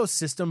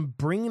ecosystem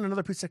bringing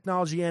another piece of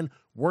technology in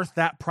worth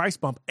that price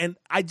bump? And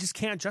I just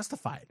can't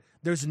justify it.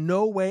 There's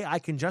no way I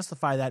can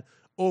justify that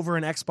over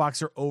an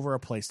Xbox or over a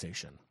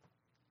PlayStation.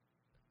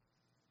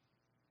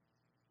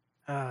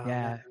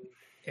 Yeah.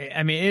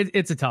 I mean,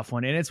 it's a tough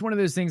one. And it's one of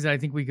those things that I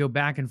think we go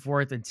back and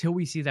forth until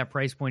we see that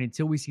price point,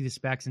 until we see the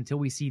specs, until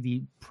we see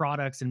the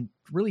products and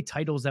really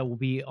titles that will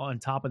be on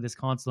top of this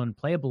console and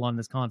playable on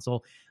this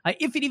console,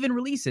 if it even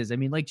releases. I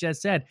mean, like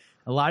Jess said,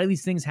 a lot of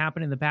these things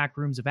happen in the back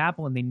rooms of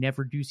Apple and they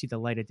never do see the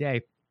light of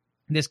day.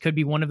 This could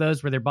be one of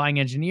those where they're buying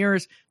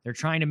engineers, they're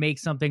trying to make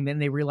something, then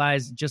they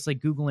realize, just like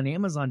Google and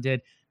Amazon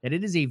did, that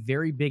it is a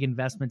very big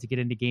investment to get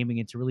into gaming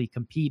and to really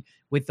compete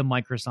with the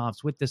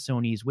Microsofts, with the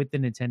Sonys, with the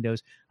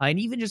Nintendos, and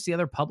even just the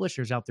other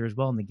publishers out there as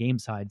well on the game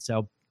side.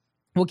 So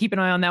we'll keep an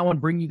eye on that one,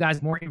 bring you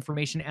guys more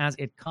information as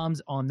it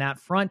comes on that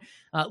front.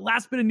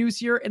 Last bit of news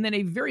here, and then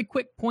a very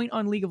quick point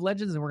on League of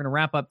Legends, and we're going to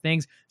wrap up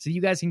things so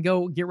you guys can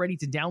go get ready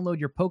to download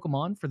your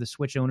Pokemon for the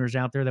Switch owners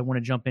out there that want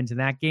to jump into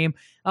that game.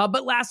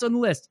 But last on the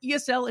list,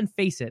 ESL and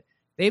FACEIT.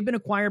 They've been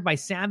acquired by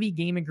Savvy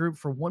Gaming Group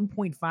for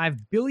 $1.5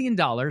 billion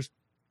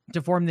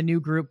to form the new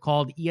group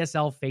called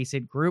ESL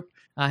Faceit Group.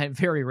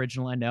 Very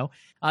original, I know.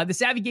 The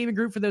Savvy Gaming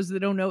Group, for those that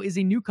don't know, is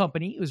a new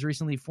company. It was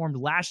recently formed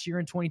last year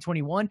in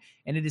 2021,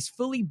 and it is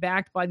fully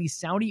backed by the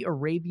Saudi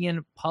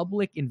Arabian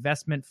Public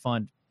Investment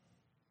Fund.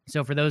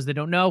 So for those that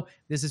don't know,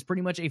 this is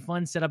pretty much a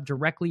fund set up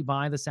directly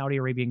by the Saudi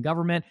Arabian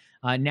government,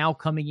 now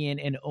coming in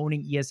and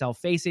owning ESL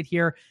Faceit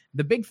here.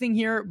 The big thing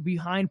here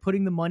behind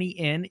putting the money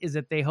in is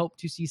that they hope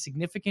to see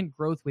significant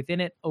growth within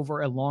it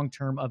over a long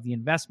term of the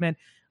investment.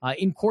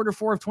 In quarter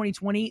 4 of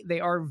 2020, they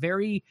are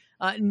very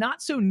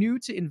not so new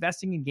to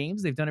investing in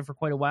games. They've done it for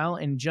quite a while.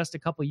 And just a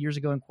couple of years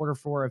ago in quarter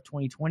 4 of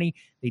 2020,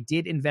 they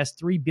did invest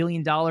 $3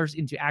 billion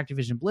into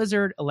Activision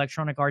Blizzard,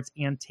 Electronic Arts,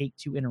 and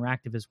Take-Two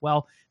Interactive as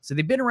well. So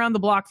they've been around the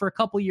block for a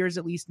couple of years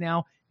at least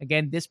now.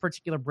 Again, this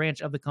particular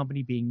branch of the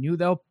company being new,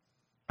 though.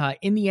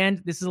 In the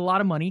end, this is a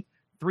lot of money.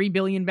 $3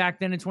 billion back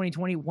then in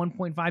 2020,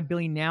 $1.5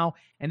 billion now,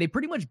 and they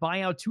pretty much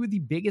buy out two of the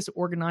biggest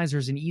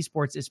organizers in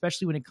esports,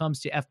 especially when it comes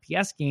to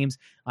FPS games.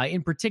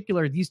 In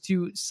particular, these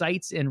two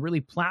sites and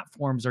really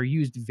platforms are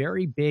used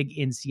very big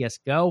in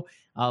CSGO.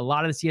 A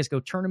lot of the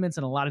CSGO tournaments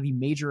and a lot of the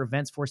major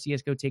events for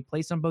CSGO take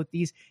place on both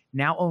these,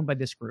 now owned by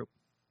this group.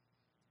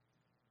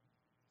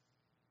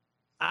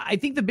 I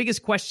think the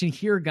biggest question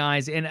here,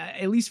 guys, and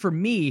at least for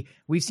me,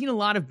 we've seen a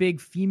lot of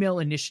big female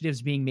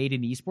initiatives being made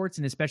in esports,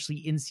 and especially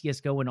in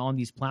CSGO and on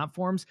these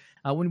platforms.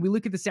 When we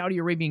look at the Saudi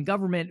Arabian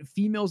government,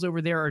 females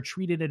over there are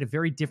treated at a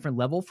very different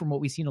level from what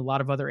we see in a lot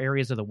of other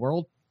areas of the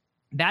world.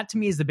 That, to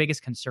me, is the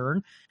biggest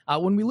concern.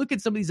 When we look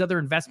at some of these other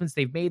investments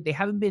they've made, they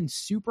haven't been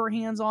super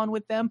hands-on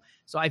with them,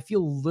 so I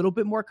feel a little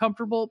bit more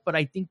comfortable, but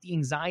I think the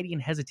anxiety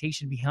and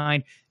hesitation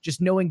behind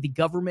just knowing the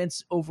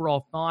government's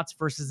overall thoughts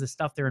versus the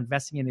stuff they're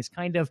investing in is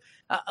kind of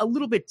a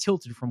little bit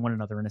tilted from one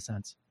another in a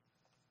sense.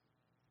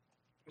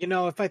 You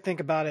know, if I think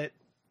about it,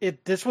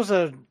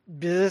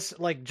 this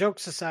like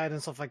jokes aside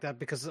and stuff like that,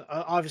 because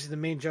obviously the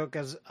main joke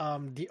as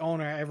the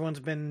owner,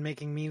 everyone's been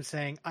making memes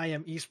saying, I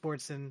am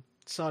esports in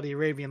Saudi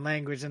Arabian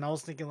language, and I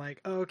was thinking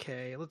like,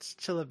 okay, let's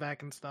chill it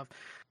back and stuff.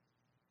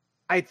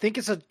 I think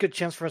it's a good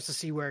chance for us to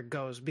see where it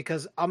goes,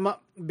 because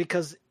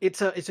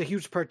it's a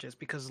huge purchase,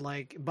 because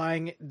like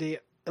buying the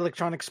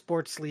Electronic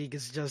Sports League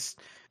is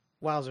just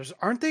wowzers.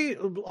 Aren't they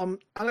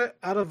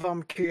out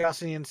of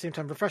curiosity and same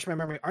time refresh my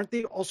memory, aren't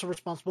they also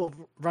responsible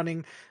for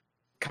running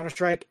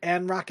Counter-Strike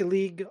and Rocket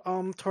League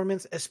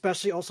tournaments,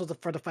 especially also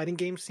for the fighting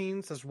game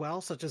scenes as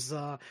well, such as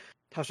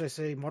how should I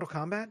say, Mortal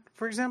Kombat,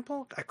 for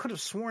example? I could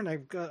have sworn I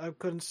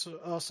couldn't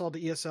saw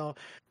the ESL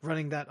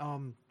running that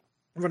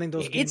running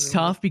those games. It's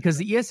tough because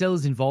the ESL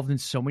is involved in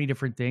so many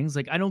different things.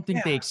 Like, I don't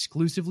think they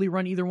exclusively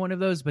run either one of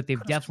those, but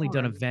they've definitely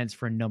done events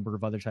for a number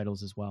of other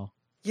titles as well.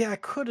 Yeah, I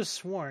could have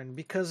sworn,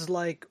 because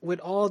like with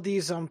all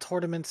these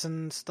tournaments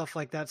and stuff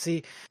like that.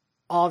 See,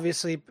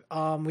 obviously,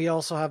 we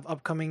also have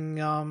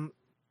upcoming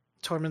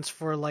tournaments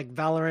for like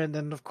Valorant,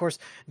 and of course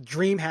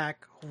DreamHack,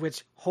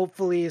 which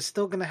hopefully is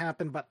still going to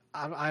happen, but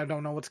I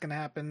don't know what's going to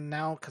happen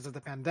now because of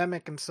the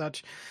pandemic and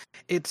such.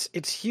 It's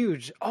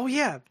huge. Oh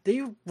yeah,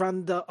 they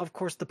run of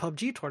course the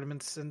PUBG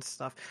tournaments and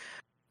stuff.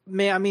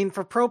 I mean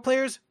for pro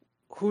players,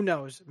 who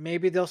knows?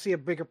 Maybe they'll see a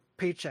bigger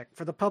paycheck.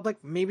 For the public,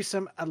 maybe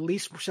some at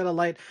least shed a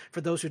light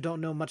for those who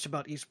don't know much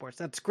about esports.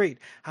 That's great.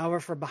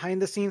 However, for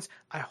behind the scenes,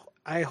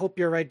 I hope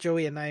you're right,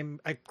 Joey, and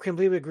I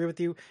completely agree with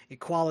you.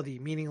 Equality,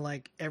 meaning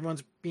like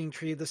everyone's being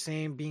treated the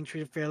same, being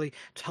treated fairly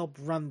to help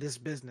run this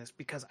business,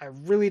 because I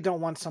really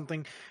don't want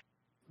something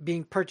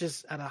being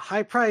purchased at a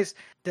high price,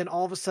 then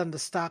all of a sudden the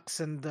stocks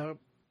and the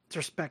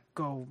respect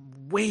go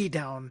way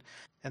down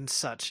and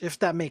such, if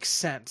that makes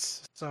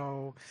sense.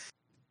 So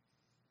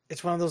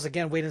it's one of those,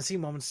 again, wait and see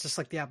moments, just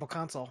like the Apple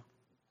console.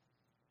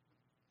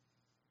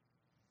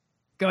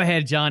 Go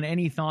ahead, John.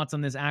 Any thoughts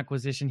on this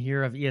acquisition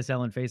here of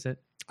ESL and Faceit?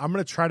 I'm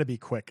going to try to be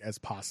quick as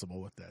possible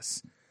with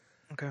this.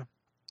 Okay.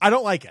 I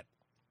don't like it.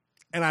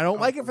 And I don't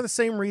like it for the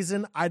same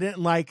reason I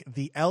didn't like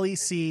the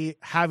LEC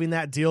having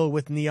that deal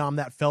with Neom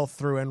that fell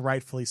through, and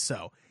rightfully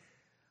so.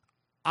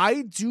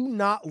 I do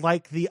not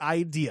like the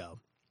idea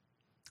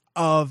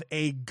of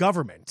a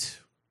government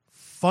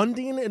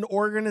funding an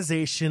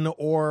organization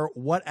or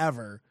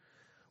whatever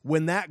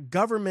when that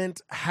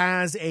government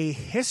has a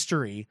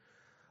history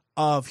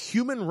of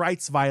human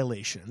rights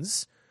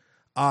violations,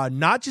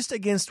 not just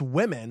against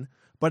women,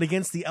 but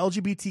against the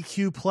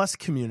LGBTQ plus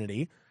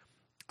community,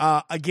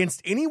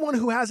 against anyone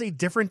who has a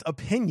different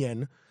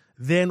opinion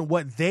than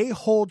what they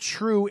hold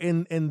true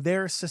in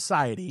their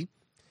society.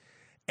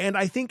 And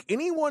I think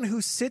anyone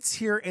who sits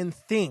here and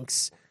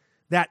thinks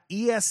that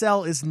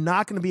ESL is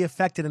not going to be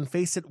affected and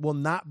Faceit will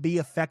not be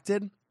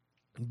affected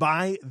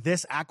by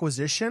this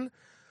acquisition,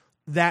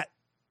 that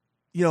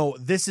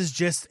this is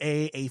just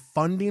a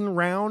funding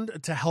round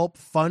to help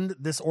fund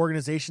this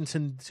organization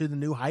to the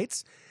new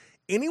heights.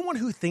 Anyone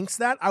who thinks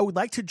that, I would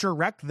like to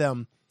direct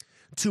them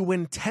to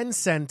when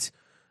Tencent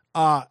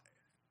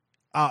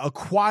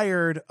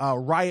acquired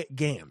Riot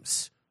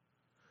Games.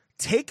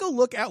 Take a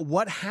look at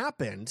what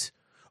happened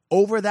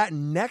over that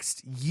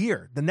next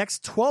year, the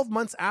next 12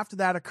 months after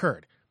that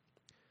occurred.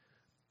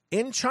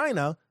 in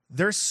China,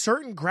 there's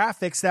certain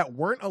graphics that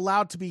weren't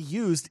allowed to be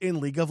used in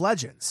League of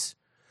Legends.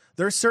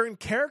 There's certain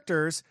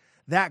characters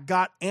that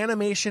got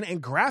animation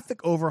and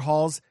graphic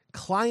overhauls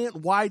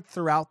client-wide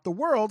throughout the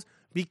world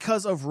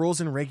because of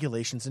rules and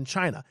regulations in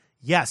China.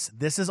 Yes,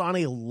 this is on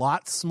a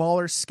lot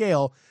smaller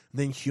scale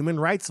than human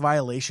rights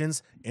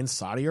violations in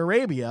Saudi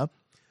Arabia,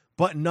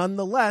 but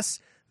nonetheless,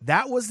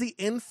 that was the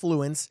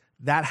influence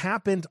that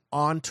happened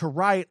on to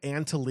Riot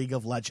and to League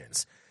of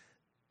Legends.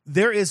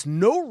 There is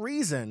no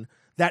reason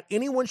that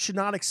anyone should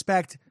not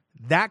expect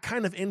that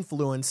kind of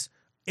influence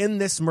in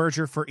this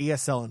merger for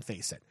ESL and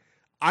FACEIT.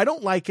 I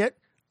don't like it.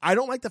 I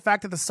don't like the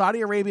fact that the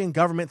Saudi Arabian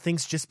government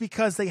thinks just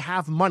because they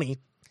have money,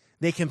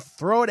 they can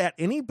throw it at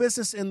any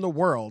business in the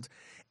world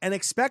and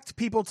expect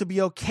people to be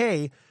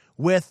okay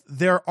with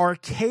their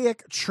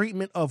archaic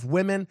treatment of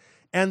women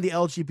and the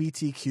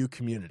LGBTQ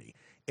community.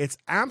 It's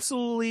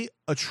absolutely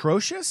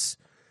atrocious.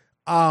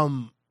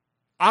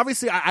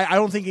 Obviously, I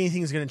don't think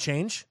anything is going to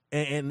change,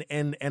 and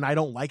I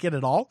don't like it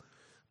at all.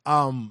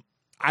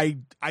 I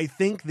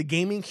think the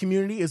gaming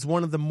community is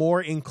one of the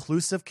more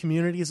inclusive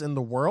communities in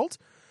the world,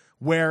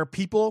 where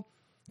people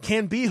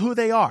can be who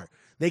they are.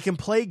 They can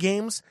play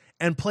games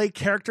and play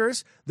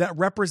characters that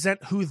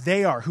represent who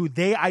they are, who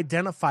they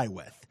identify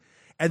with.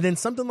 And then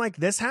something like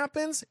this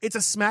happens, it's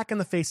a smack in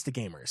the face to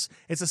gamers.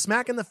 It's a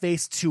smack in the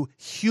face to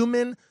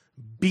human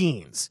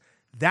beings.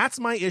 That's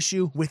my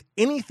issue with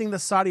anything the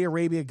Saudi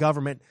Arabia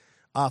government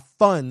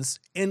funds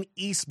in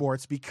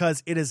esports,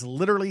 because it is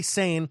literally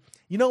saying,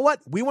 you know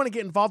what, we want to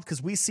get involved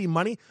because we see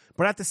money,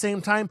 but at the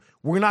same time,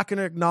 we're not going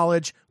to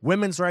acknowledge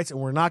women's rights and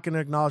we're not going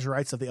to acknowledge the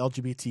rights of the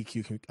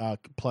LGBTQ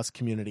plus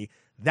community.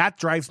 That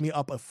drives me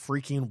up a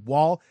freaking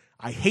wall.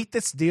 I hate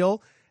this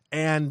deal.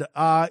 And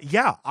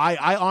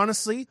I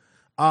honestly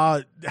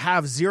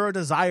have zero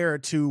desire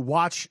to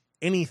watch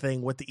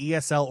anything with the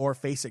ESL or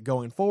FACEIT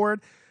going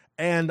forward.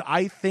 And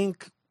I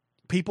think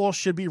people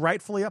should be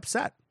rightfully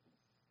upset.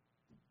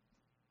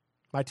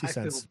 My 2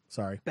 cents.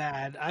 Sorry.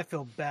 Bad. I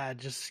feel bad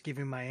just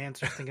giving my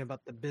answer, thinking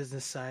about the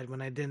business side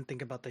when I didn't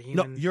think about the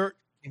human. No,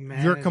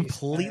 you're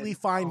completely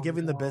fine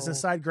giving the business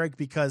side, Greg,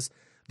 because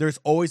there's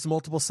always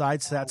multiple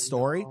sides to that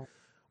story,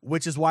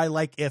 which is why,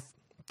 like, if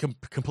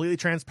completely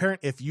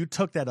transparent, if you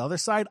took that other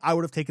side, I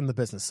would have taken the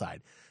business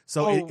side.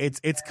 So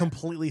it's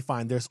completely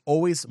fine. There's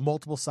always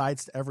multiple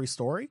sides to every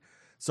story.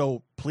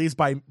 So please,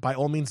 by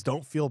all means,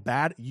 don't feel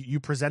bad. You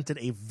presented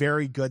a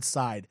very good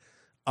side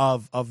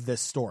of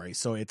this story,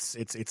 so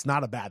it's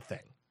not a bad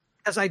thing.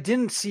 As I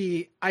didn't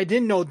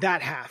know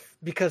that half,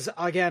 because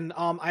again,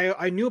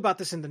 I knew about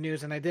this in the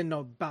news and I didn't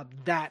know about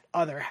that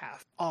other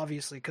half,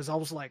 obviously, because I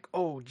was like,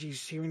 oh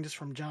geez, hearing this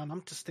from John,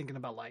 I'm just thinking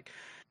about like,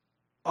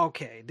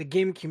 okay, the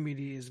game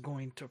community is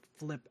going to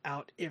flip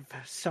out if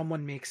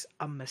someone makes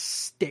a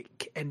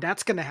mistake, and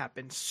that's going to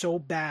happen so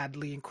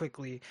badly and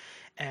quickly.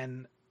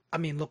 And I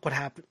mean, look what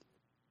happened.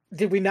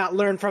 Did we not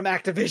learn from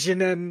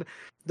Activision and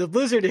the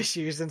Blizzard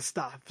issues and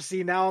stuff?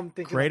 See, now I'm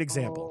thinking, great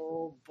example.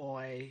 Oh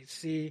boy,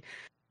 see,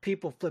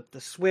 people flip the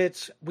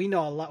switch. We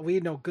know a lot. We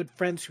know good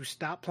friends who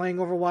stopped playing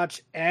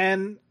Overwatch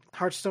and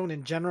Hearthstone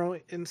in general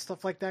and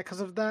stuff like that because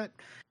of that.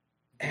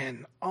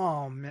 And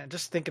oh man,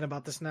 just thinking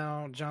about this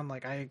now, John,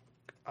 like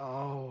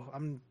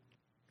I'm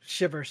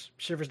shivers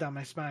down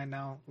my spine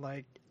now.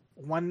 Like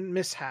one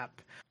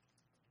mishap,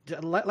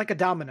 like a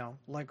domino.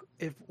 Like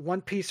if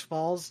one piece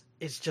falls,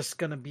 it's just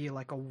gonna be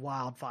like a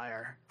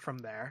wildfire from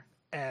there.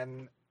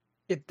 And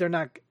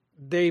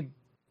they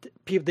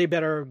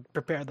better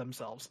prepare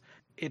themselves.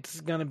 It's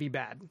gonna be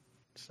bad.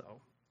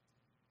 So,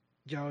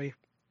 Joey.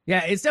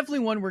 Yeah, it's definitely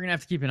one we're going to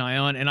have to keep an eye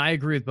on, and I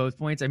agree with both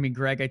points. I mean,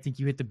 Greg, I think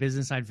you hit the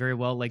business side very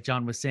well, like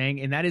John was saying,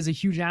 and that is a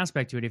huge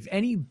aspect to it. If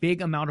any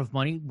big amount of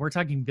money, we're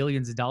talking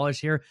billions of dollars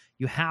here,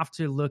 you have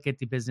to look at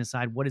the business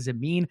side. What does it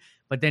mean?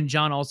 But then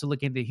John also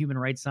looking at the human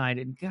rights side,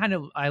 and kind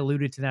of I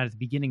alluded to that at the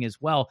beginning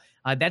as well.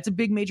 That's a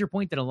big major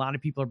point that a lot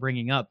of people are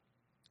bringing up,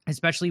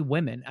 especially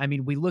women. I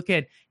mean, we look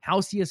at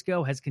how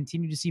CSGO has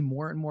continued to see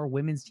more and more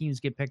women's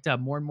teams get picked up,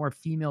 more and more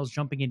females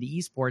jumping into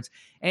esports.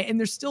 And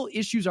there's still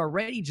issues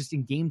already just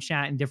in game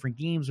chat in different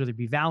games, whether it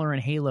be Valorant,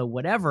 Halo,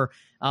 whatever.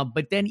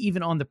 But then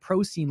even on the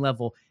pro scene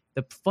level,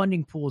 the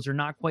funding pools are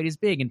not quite as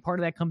big. And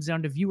part of that comes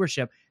down to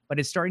viewership, but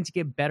it's starting to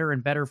get better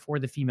and better for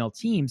the female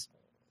teams.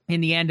 In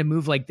the end, a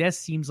move like this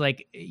seems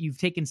like you've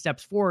taken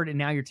steps forward and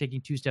now you're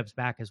taking 2 steps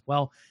back as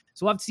well.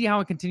 So we'll have to see how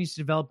it continues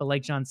to develop. But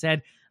like John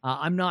said,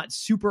 I'm not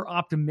super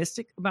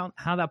optimistic about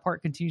how that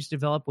part continues to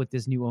develop with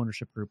this new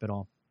ownership group at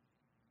all.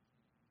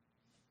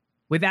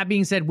 With that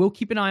being said, we'll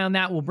keep an eye on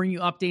that. We'll bring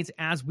you updates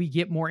as we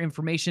get more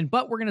information,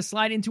 but we're going to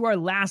slide into our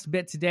last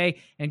bit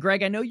today. And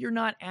Greg, I know you're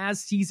not as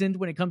seasoned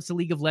when it comes to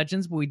League of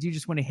Legends, but we do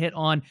just want to hit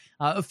on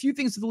a few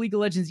things to the League of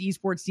Legends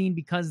esports scene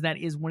because that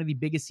is one of the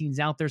biggest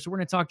scenes out there. So we're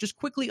going to talk just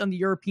quickly on the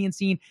European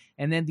scene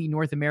and then the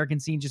North American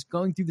scene, just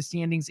going through the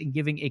standings and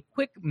giving a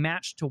quick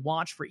match to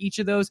watch for each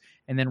of those,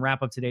 and then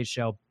wrap up today's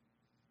show.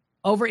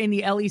 Over in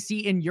the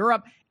LEC in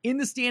Europe, in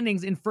the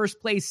standings in first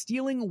place,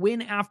 stealing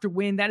win after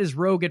win. That is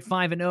Rogue at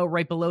 5-0.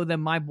 Right below them,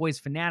 my boys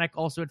Fnatic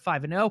also at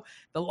 5-0.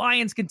 The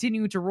Lions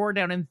continuing to roar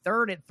down in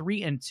third at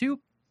 3-2.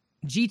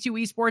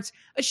 G2 Esports,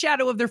 a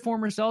shadow of their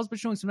former selves, but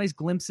showing some nice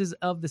glimpses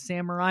of the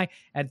Samurai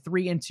at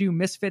 3-2.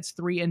 Misfits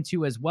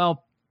 3-2 as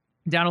well.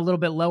 Down a little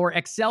bit lower.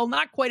 Excel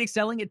not quite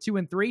excelling at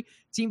 2-3.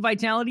 Team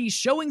Vitality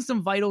showing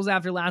some vitals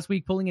after last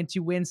week, pulling in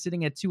 2 wins,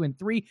 sitting at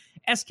 2-3.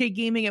 SK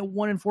Gaming at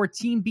 1-4.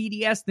 Team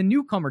BDS, the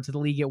newcomer to the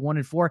league, at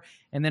 1-4.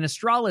 And then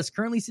Astralis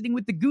currently sitting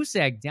with the Goose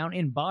Egg down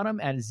in bottom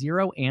at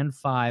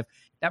 0-5.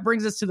 That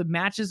brings us to the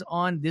matches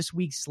on this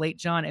week's slate,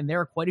 John, and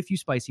there are quite a few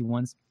spicy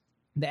ones.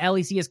 The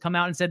LEC has come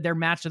out and said their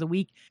match of the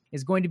week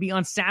is going to be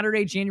on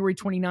Saturday, January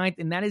 29th,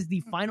 and that is the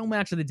final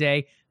match of the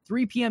day,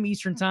 3 p.m.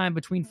 Eastern time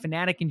between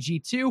Fnatic and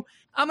G2.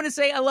 I'm going to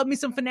say I love me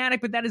some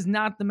Fnatic, but that is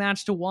not the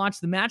match to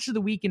watch. The match of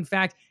the week, in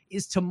fact,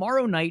 is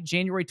tomorrow night,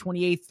 January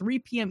 28th, 3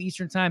 p.m.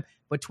 Eastern time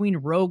between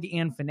Rogue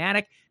and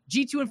Fnatic.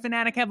 G2 and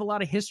Fnatic have a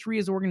lot of history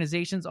as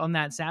organizations on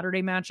that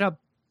Saturday matchup.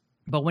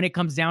 But when it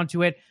comes down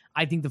to it,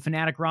 I think the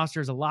Fnatic roster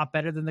is a lot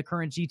better than the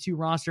current G2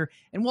 roster.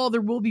 And while there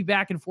will be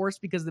back and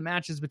forth because the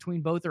matches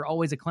between both are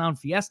always a clown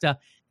fiesta,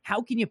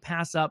 how can you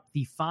pass up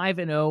the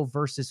 5-0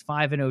 versus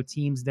 5-0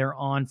 teams there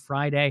on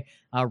Friday?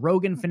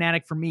 Rogue and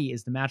Fnatic, for me,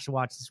 is the match to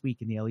watch this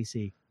week in the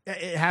LEC.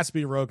 It has to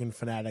be Rogue and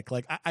Fnatic.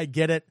 Like, I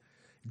get it.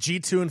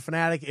 G2 and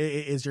Fnatic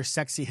is your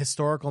sexy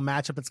historical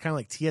matchup. It's kind of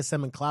like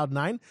TSM and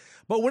Cloud9.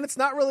 But when it's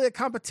not really a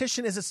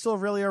competition, is it still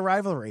really a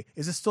rivalry?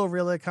 Is it still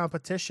really a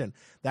competition?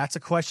 That's a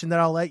question that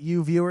I'll let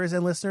you viewers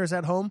and listeners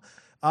at home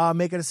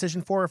make a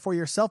decision for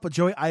yourself. But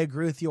Joey, I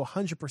agree with you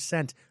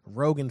 100%.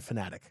 Rogue and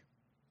Fnatic.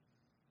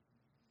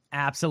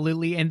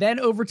 Absolutely. And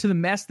then over to the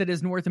mess that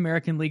is North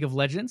American League of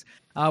Legends,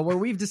 where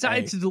we've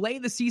decided to delay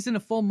the season a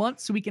full month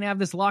so we can have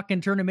this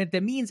lock-in tournament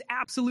that means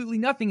absolutely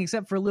nothing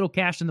except for a little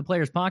cash in the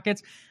players'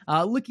 pockets.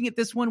 Looking at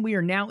this one, we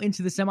are now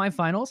into the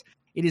semifinals.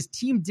 It is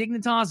Team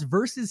Dignitas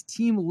versus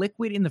Team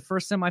Liquid in the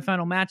first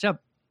semifinal matchup.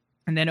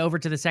 And then over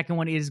to the second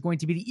one, it is going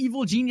to be the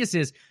Evil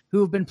Geniuses,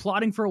 who have been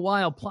plotting for a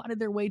while, plotted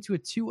their way to a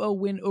 2-0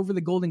 win over the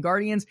Golden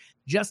Guardians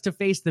just to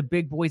face the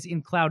big boys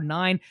in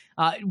Cloud9.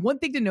 One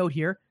thing to note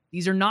here,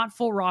 these are not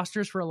full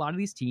rosters for a lot of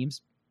these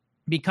teams.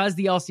 Because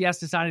the LCS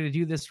decided to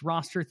do this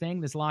roster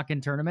thing, this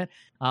lock-in tournament,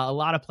 a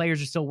lot of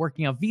players are still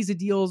working out visa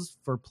deals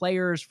for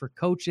players, for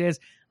coaches,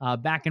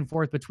 back and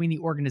forth between the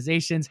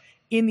organizations.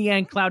 In the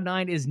end,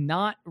 Cloud9 is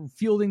not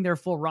fielding their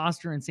full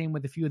roster, and same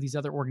with a few of these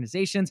other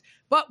organizations.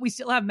 But we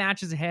still have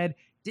matches ahead.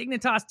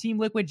 Dignitas, Team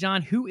Liquid,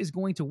 John, who is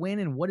going to win,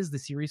 and what is the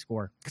series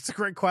score? It's a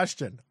great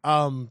question.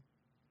 Who's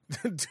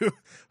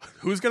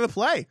going to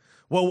play?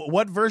 Well,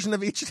 what version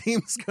of each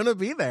team is going to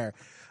be there?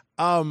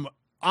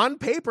 On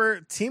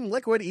paper, Team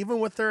Liquid, even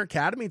with their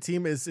academy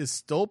team, is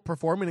still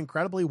performing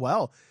incredibly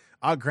well.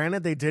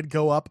 Granted, they did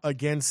go up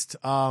against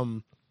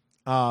Hugatree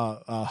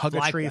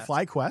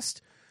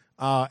FlyQuest,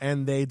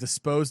 and they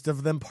disposed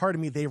of them.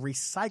 Pardon me, they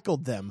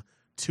recycled them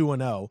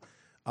 2-0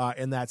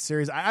 in that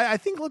series. I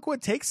think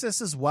Liquid takes this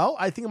as well.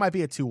 I think it might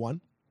be a 2-1.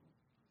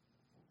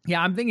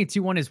 Yeah, I'm thinking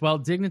 2-1 as well.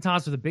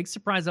 Dignitas with a big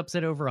surprise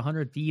upset over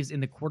 100 Thieves in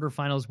the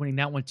quarterfinals, winning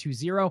that one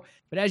 2-0.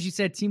 But as you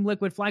said, Team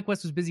Liquid,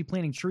 FlyQuest was busy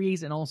planting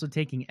trees and also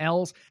taking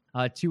L's.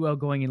 2-0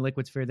 going in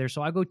Liquid's favor there.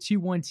 So I'll go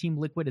 2-1 Team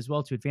Liquid as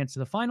well to advance to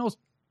the finals.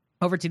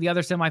 Over to the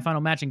other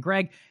semifinal match. And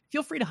Greg,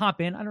 feel free to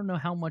hop in. I don't know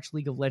how much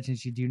League of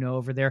Legends you do know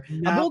over there.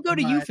 We'll go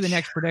to you for the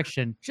next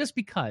prediction, just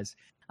because.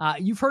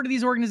 You've heard of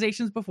these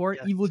organizations before,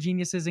 yes. Evil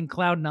Geniuses and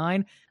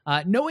Cloud9.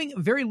 Knowing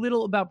very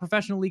little about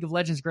professional League of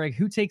Legends, Greg,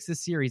 who takes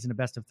this series in a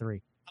best of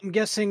 3? I'm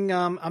guessing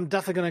I'm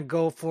definitely going to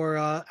go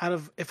for,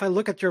 if I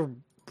look at your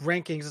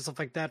rankings and stuff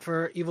like that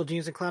for Evil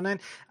Genius and Cloud9,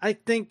 I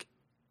think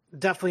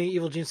definitely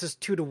Evil Geniuses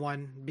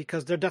 2-1,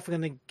 because they're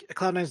definitely going to,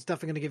 Cloud9 is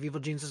definitely going to give Evil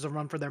Geniuses a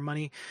run for their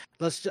money.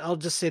 I'll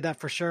just say that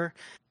for sure.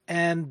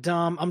 And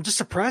I'm just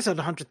surprised at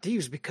 100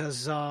 Thieves,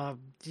 because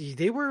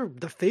they were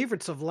the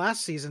favorites of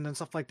last season and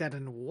stuff like that.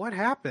 And what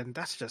happened?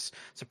 That's just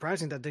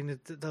surprising that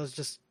Dignitas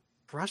just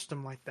crushed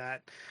them like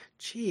that.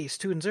 Jeez,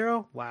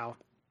 2-0? Wow.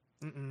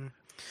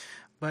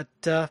 But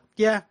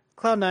yeah,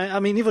 Cloud9. I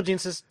mean, Evil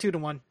Geniuses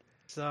 2-1.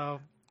 So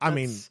I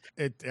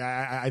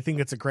think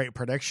it's a great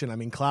prediction. I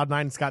mean,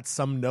 Cloud9's got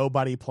some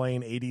nobody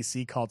playing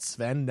ADC called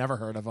Sven. Never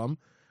heard of him.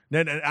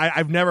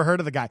 I've never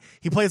heard of the guy.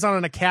 He plays on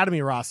an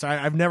academy roster.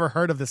 I've never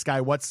heard of this guy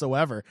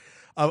whatsoever.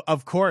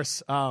 Of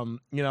course, and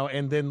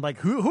then like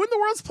who in the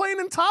world's playing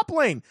in top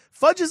lane?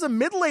 Fudge is a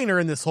mid laner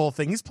in this whole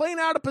thing. He's playing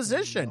out of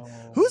position. No.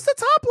 Who's the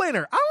top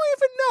laner? I don't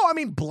even know. I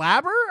mean,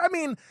 Blabber. I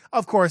mean,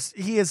 of course,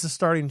 he is the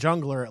starting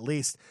jungler at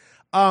least.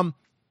 Cloud9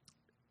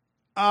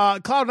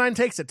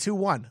 takes it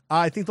 2-1.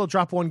 I think they'll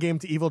drop one game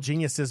to Evil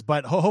Geniuses,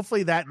 but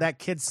hopefully that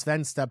kid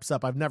Sven steps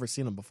up. I've never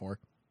seen him before.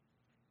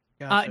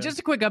 Gotcha. Just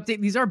a quick update.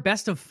 These are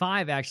best of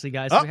 5, actually,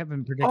 guys. So we have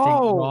been predicting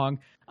wrong.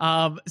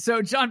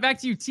 So, John,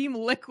 back to you. Team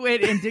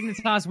Liquid and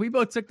Dignitas, we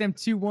both took them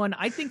 2-1.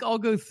 I think I'll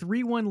go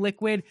 3-1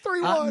 Liquid.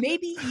 3-1.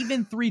 Maybe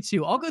even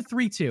 3-2. I'll go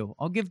 3-2.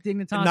 I'll give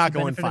Dignitas not the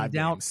going benefit of 5 the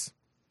doubt. games.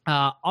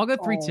 I'll go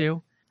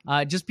 3-2.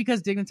 Just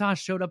because Dignitas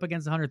showed up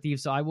against 100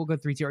 Thieves, so I will go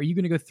 3-2. Are you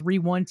going to go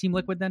 3-1 Team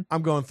Liquid then?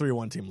 I'm going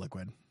 3-1 Team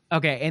Liquid.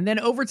 Okay, and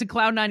then over to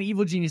Cloud9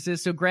 Evil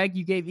Geniuses. So, Greg,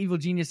 you gave Evil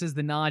Geniuses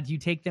the nod. Do you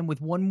take them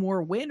with one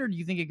more win, or do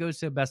you think it goes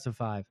to a best of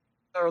 5?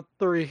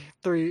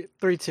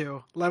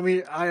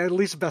 3-2. I at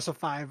least best of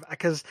 5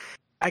 because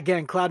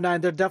again,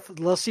 Cloud9,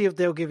 they'll see if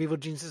they'll give Evil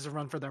Geniuses a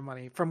run for their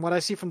money. From what I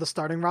see from the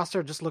starting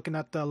roster, just looking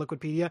at the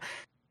Liquipedia,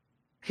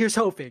 here's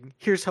hoping.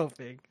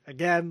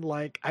 Again,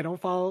 like, I don't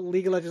follow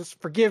League of Legends,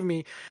 forgive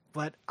me,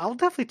 but I'll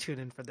definitely tune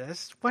in for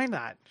this. Why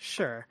not?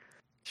 Sure.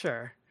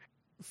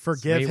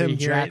 Forgive him,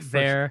 Jack.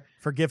 There.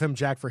 Forgive him,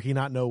 Jack, for he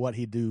not know what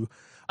he do.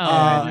 Oh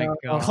my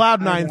God.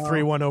 Cloud9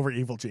 3-1 over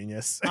Evil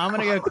Genius. I'm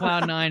going to go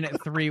Cloud9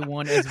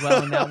 3-1 as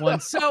well in that one.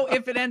 So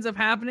if it ends up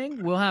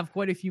happening, we'll have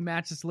quite a few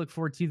matches to look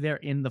forward to there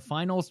in the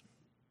finals.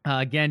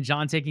 Again,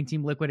 John taking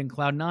Team Liquid and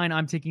Cloud9.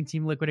 I'm taking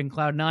Team Liquid and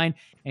Cloud9.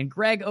 And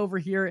Greg over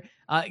here.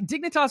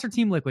 Dignitas or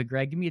Team Liquid,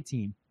 Greg? Give me a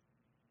team.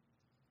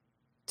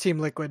 Team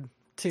Liquid.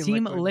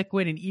 Team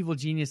Liquid and Evil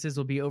Geniuses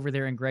will be over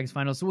there in Greg's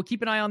final. So we'll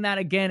keep an eye on that.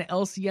 Again,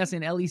 LCS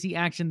and LEC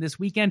action this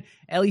weekend.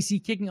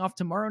 LEC kicking off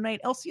tomorrow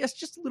night. LCS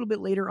just a little bit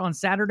later on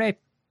Saturday.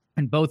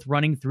 And both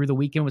running through the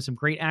weekend with some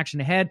great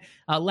action ahead.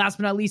 Last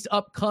but not least,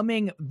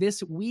 upcoming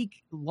this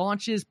week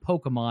launches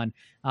Pokemon.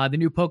 The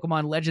new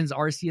Pokemon Legends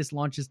Arceus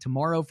launches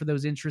tomorrow for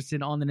those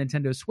interested on the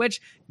Nintendo Switch.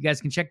 You guys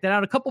can check that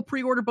out. A couple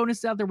pre-order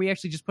bonuses out there. We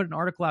actually just put an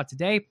article out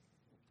today.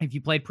 If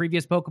you played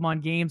previous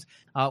Pokemon games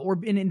or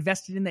been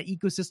invested in that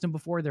ecosystem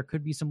before, there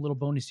could be some little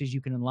bonuses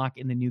you can unlock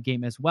in the new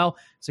game as well.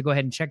 So go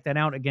ahead and check that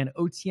out. Again,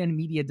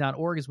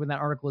 otnmedia.org is where that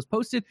article is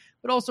posted,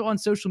 but also on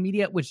social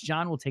media, which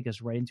John will take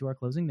us right into our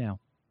closing now.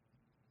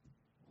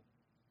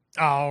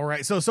 All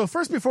right. So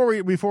first, before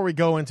we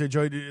go into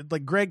Joey,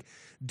 like, Greg,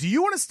 do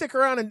you want to stick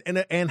around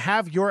and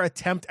have your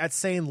attempt at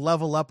saying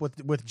level up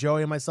with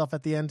Joey and myself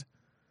at the end?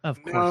 Of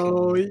course.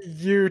 No,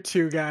 you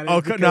two got it.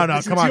 Oh,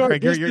 no, come on,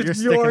 Greg. You're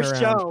sticking around.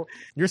 Show.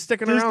 You're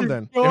sticking around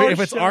then. If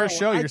it's our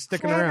show, you're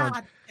sticking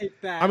around.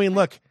 I mean,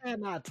 look,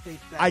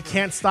 I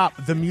can't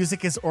stop. The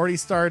music has already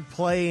started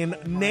playing.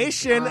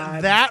 Nation,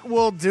 that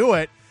will do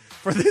it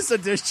for this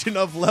edition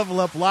of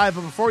Level Up Live.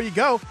 But before you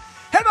go,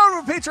 head on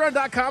over to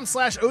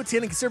patreon.com/OTN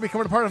and consider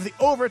becoming a part of the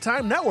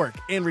Overtime Network.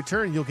 In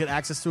return, you'll get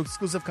access to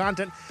exclusive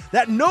content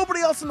that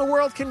nobody else in the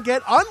world can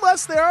get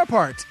unless they are a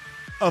part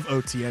of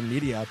OTN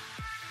Media.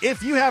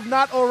 If you have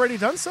not already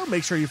done so,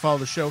 make sure you follow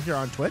the show here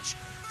on Twitch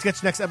to catch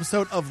the next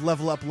episode of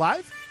Level Up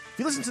Live. If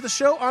you listen to the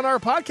show on our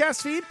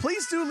podcast feed,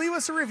 please do leave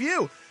us a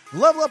review.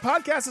 Level Up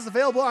Podcast is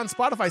available on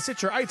Spotify,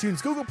 Stitcher,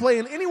 iTunes, Google Play,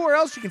 and anywhere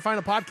else you can find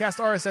a podcast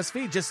RSS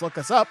feed. Just look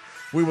us up.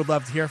 We would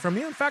love to hear from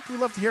you. In fact, we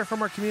love to hear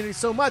from our community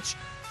so much.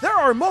 There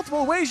are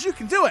multiple ways you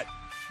can do it.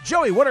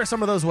 Joey, what are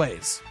some of those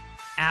ways?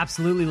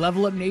 Absolutely.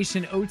 Level Up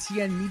Nation,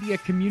 OTN Media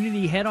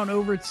Community. Head on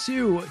over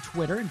to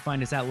Twitter and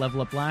find us at Level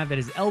Up Live. That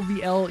is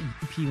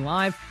LVLUP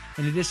Live.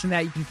 In addition to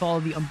that, you can follow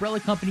the umbrella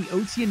company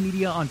OTN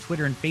Media on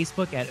Twitter and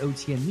Facebook at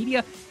OTN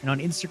Media and on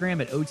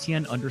Instagram at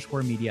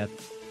OTN_media.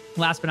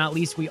 Last but not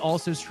least, we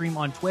also stream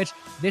on Twitch.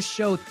 This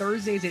show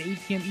Thursdays at 8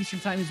 p.m. Eastern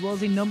Time, as well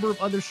as a number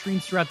of other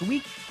streams throughout the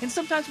week. And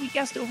sometimes we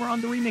guest over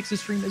on the Remixes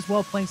stream as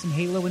well, playing some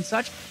Halo and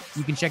such.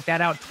 You can check that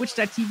out,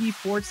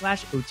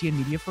 twitch.tv/OTN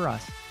Media for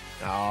us.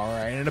 All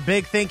right, and a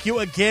big thank you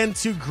again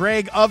to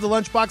Greg of the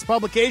Lunchbox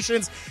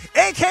Publications,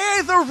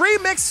 a.k.a. The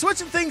Remix,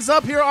 switching things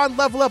up here on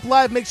Level Up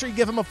Live. Make sure you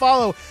give him a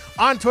follow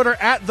on Twitter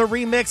at The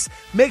Remix.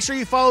 Make sure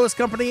you follow his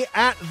company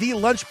at The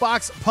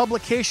Lunchbox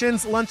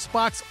Publications,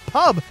 Lunchbox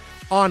Pub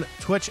on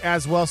Twitch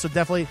as well. So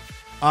definitely,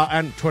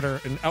 and Twitter,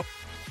 and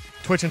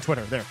Twitch and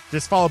Twitter. There,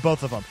 just follow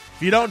both of them.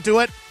 If you don't do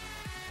it,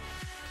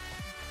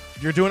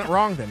 you're doing it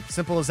wrong then.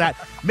 Simple as that.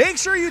 Make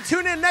sure you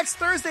tune in next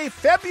Thursday,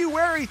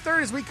 February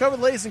 3rd, as we cover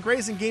the latest and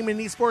greatest in gaming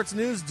and esports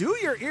news. Do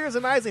your ears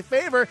and eyes a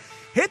favor.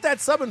 Hit that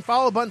sub and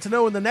follow button to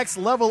know when the next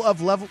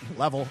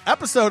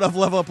episode of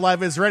Level Up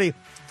Live is ready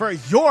for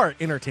your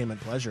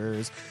entertainment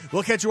pleasures.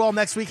 We'll catch you all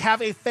next week.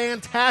 Have a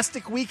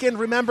fantastic weekend.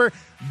 Remember,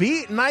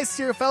 be nice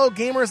to your fellow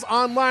gamers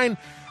online.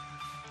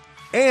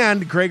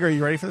 And Greg, are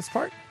you ready for this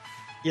part?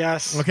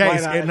 Yes. Okay,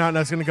 it's going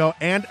to go.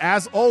 And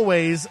as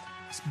always,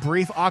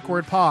 brief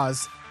awkward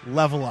pause.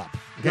 Level up.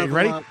 Okay, you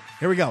ready? Up.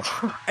 Here we go.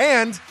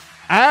 And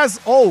as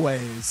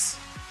always,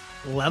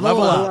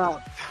 level up.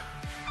 up.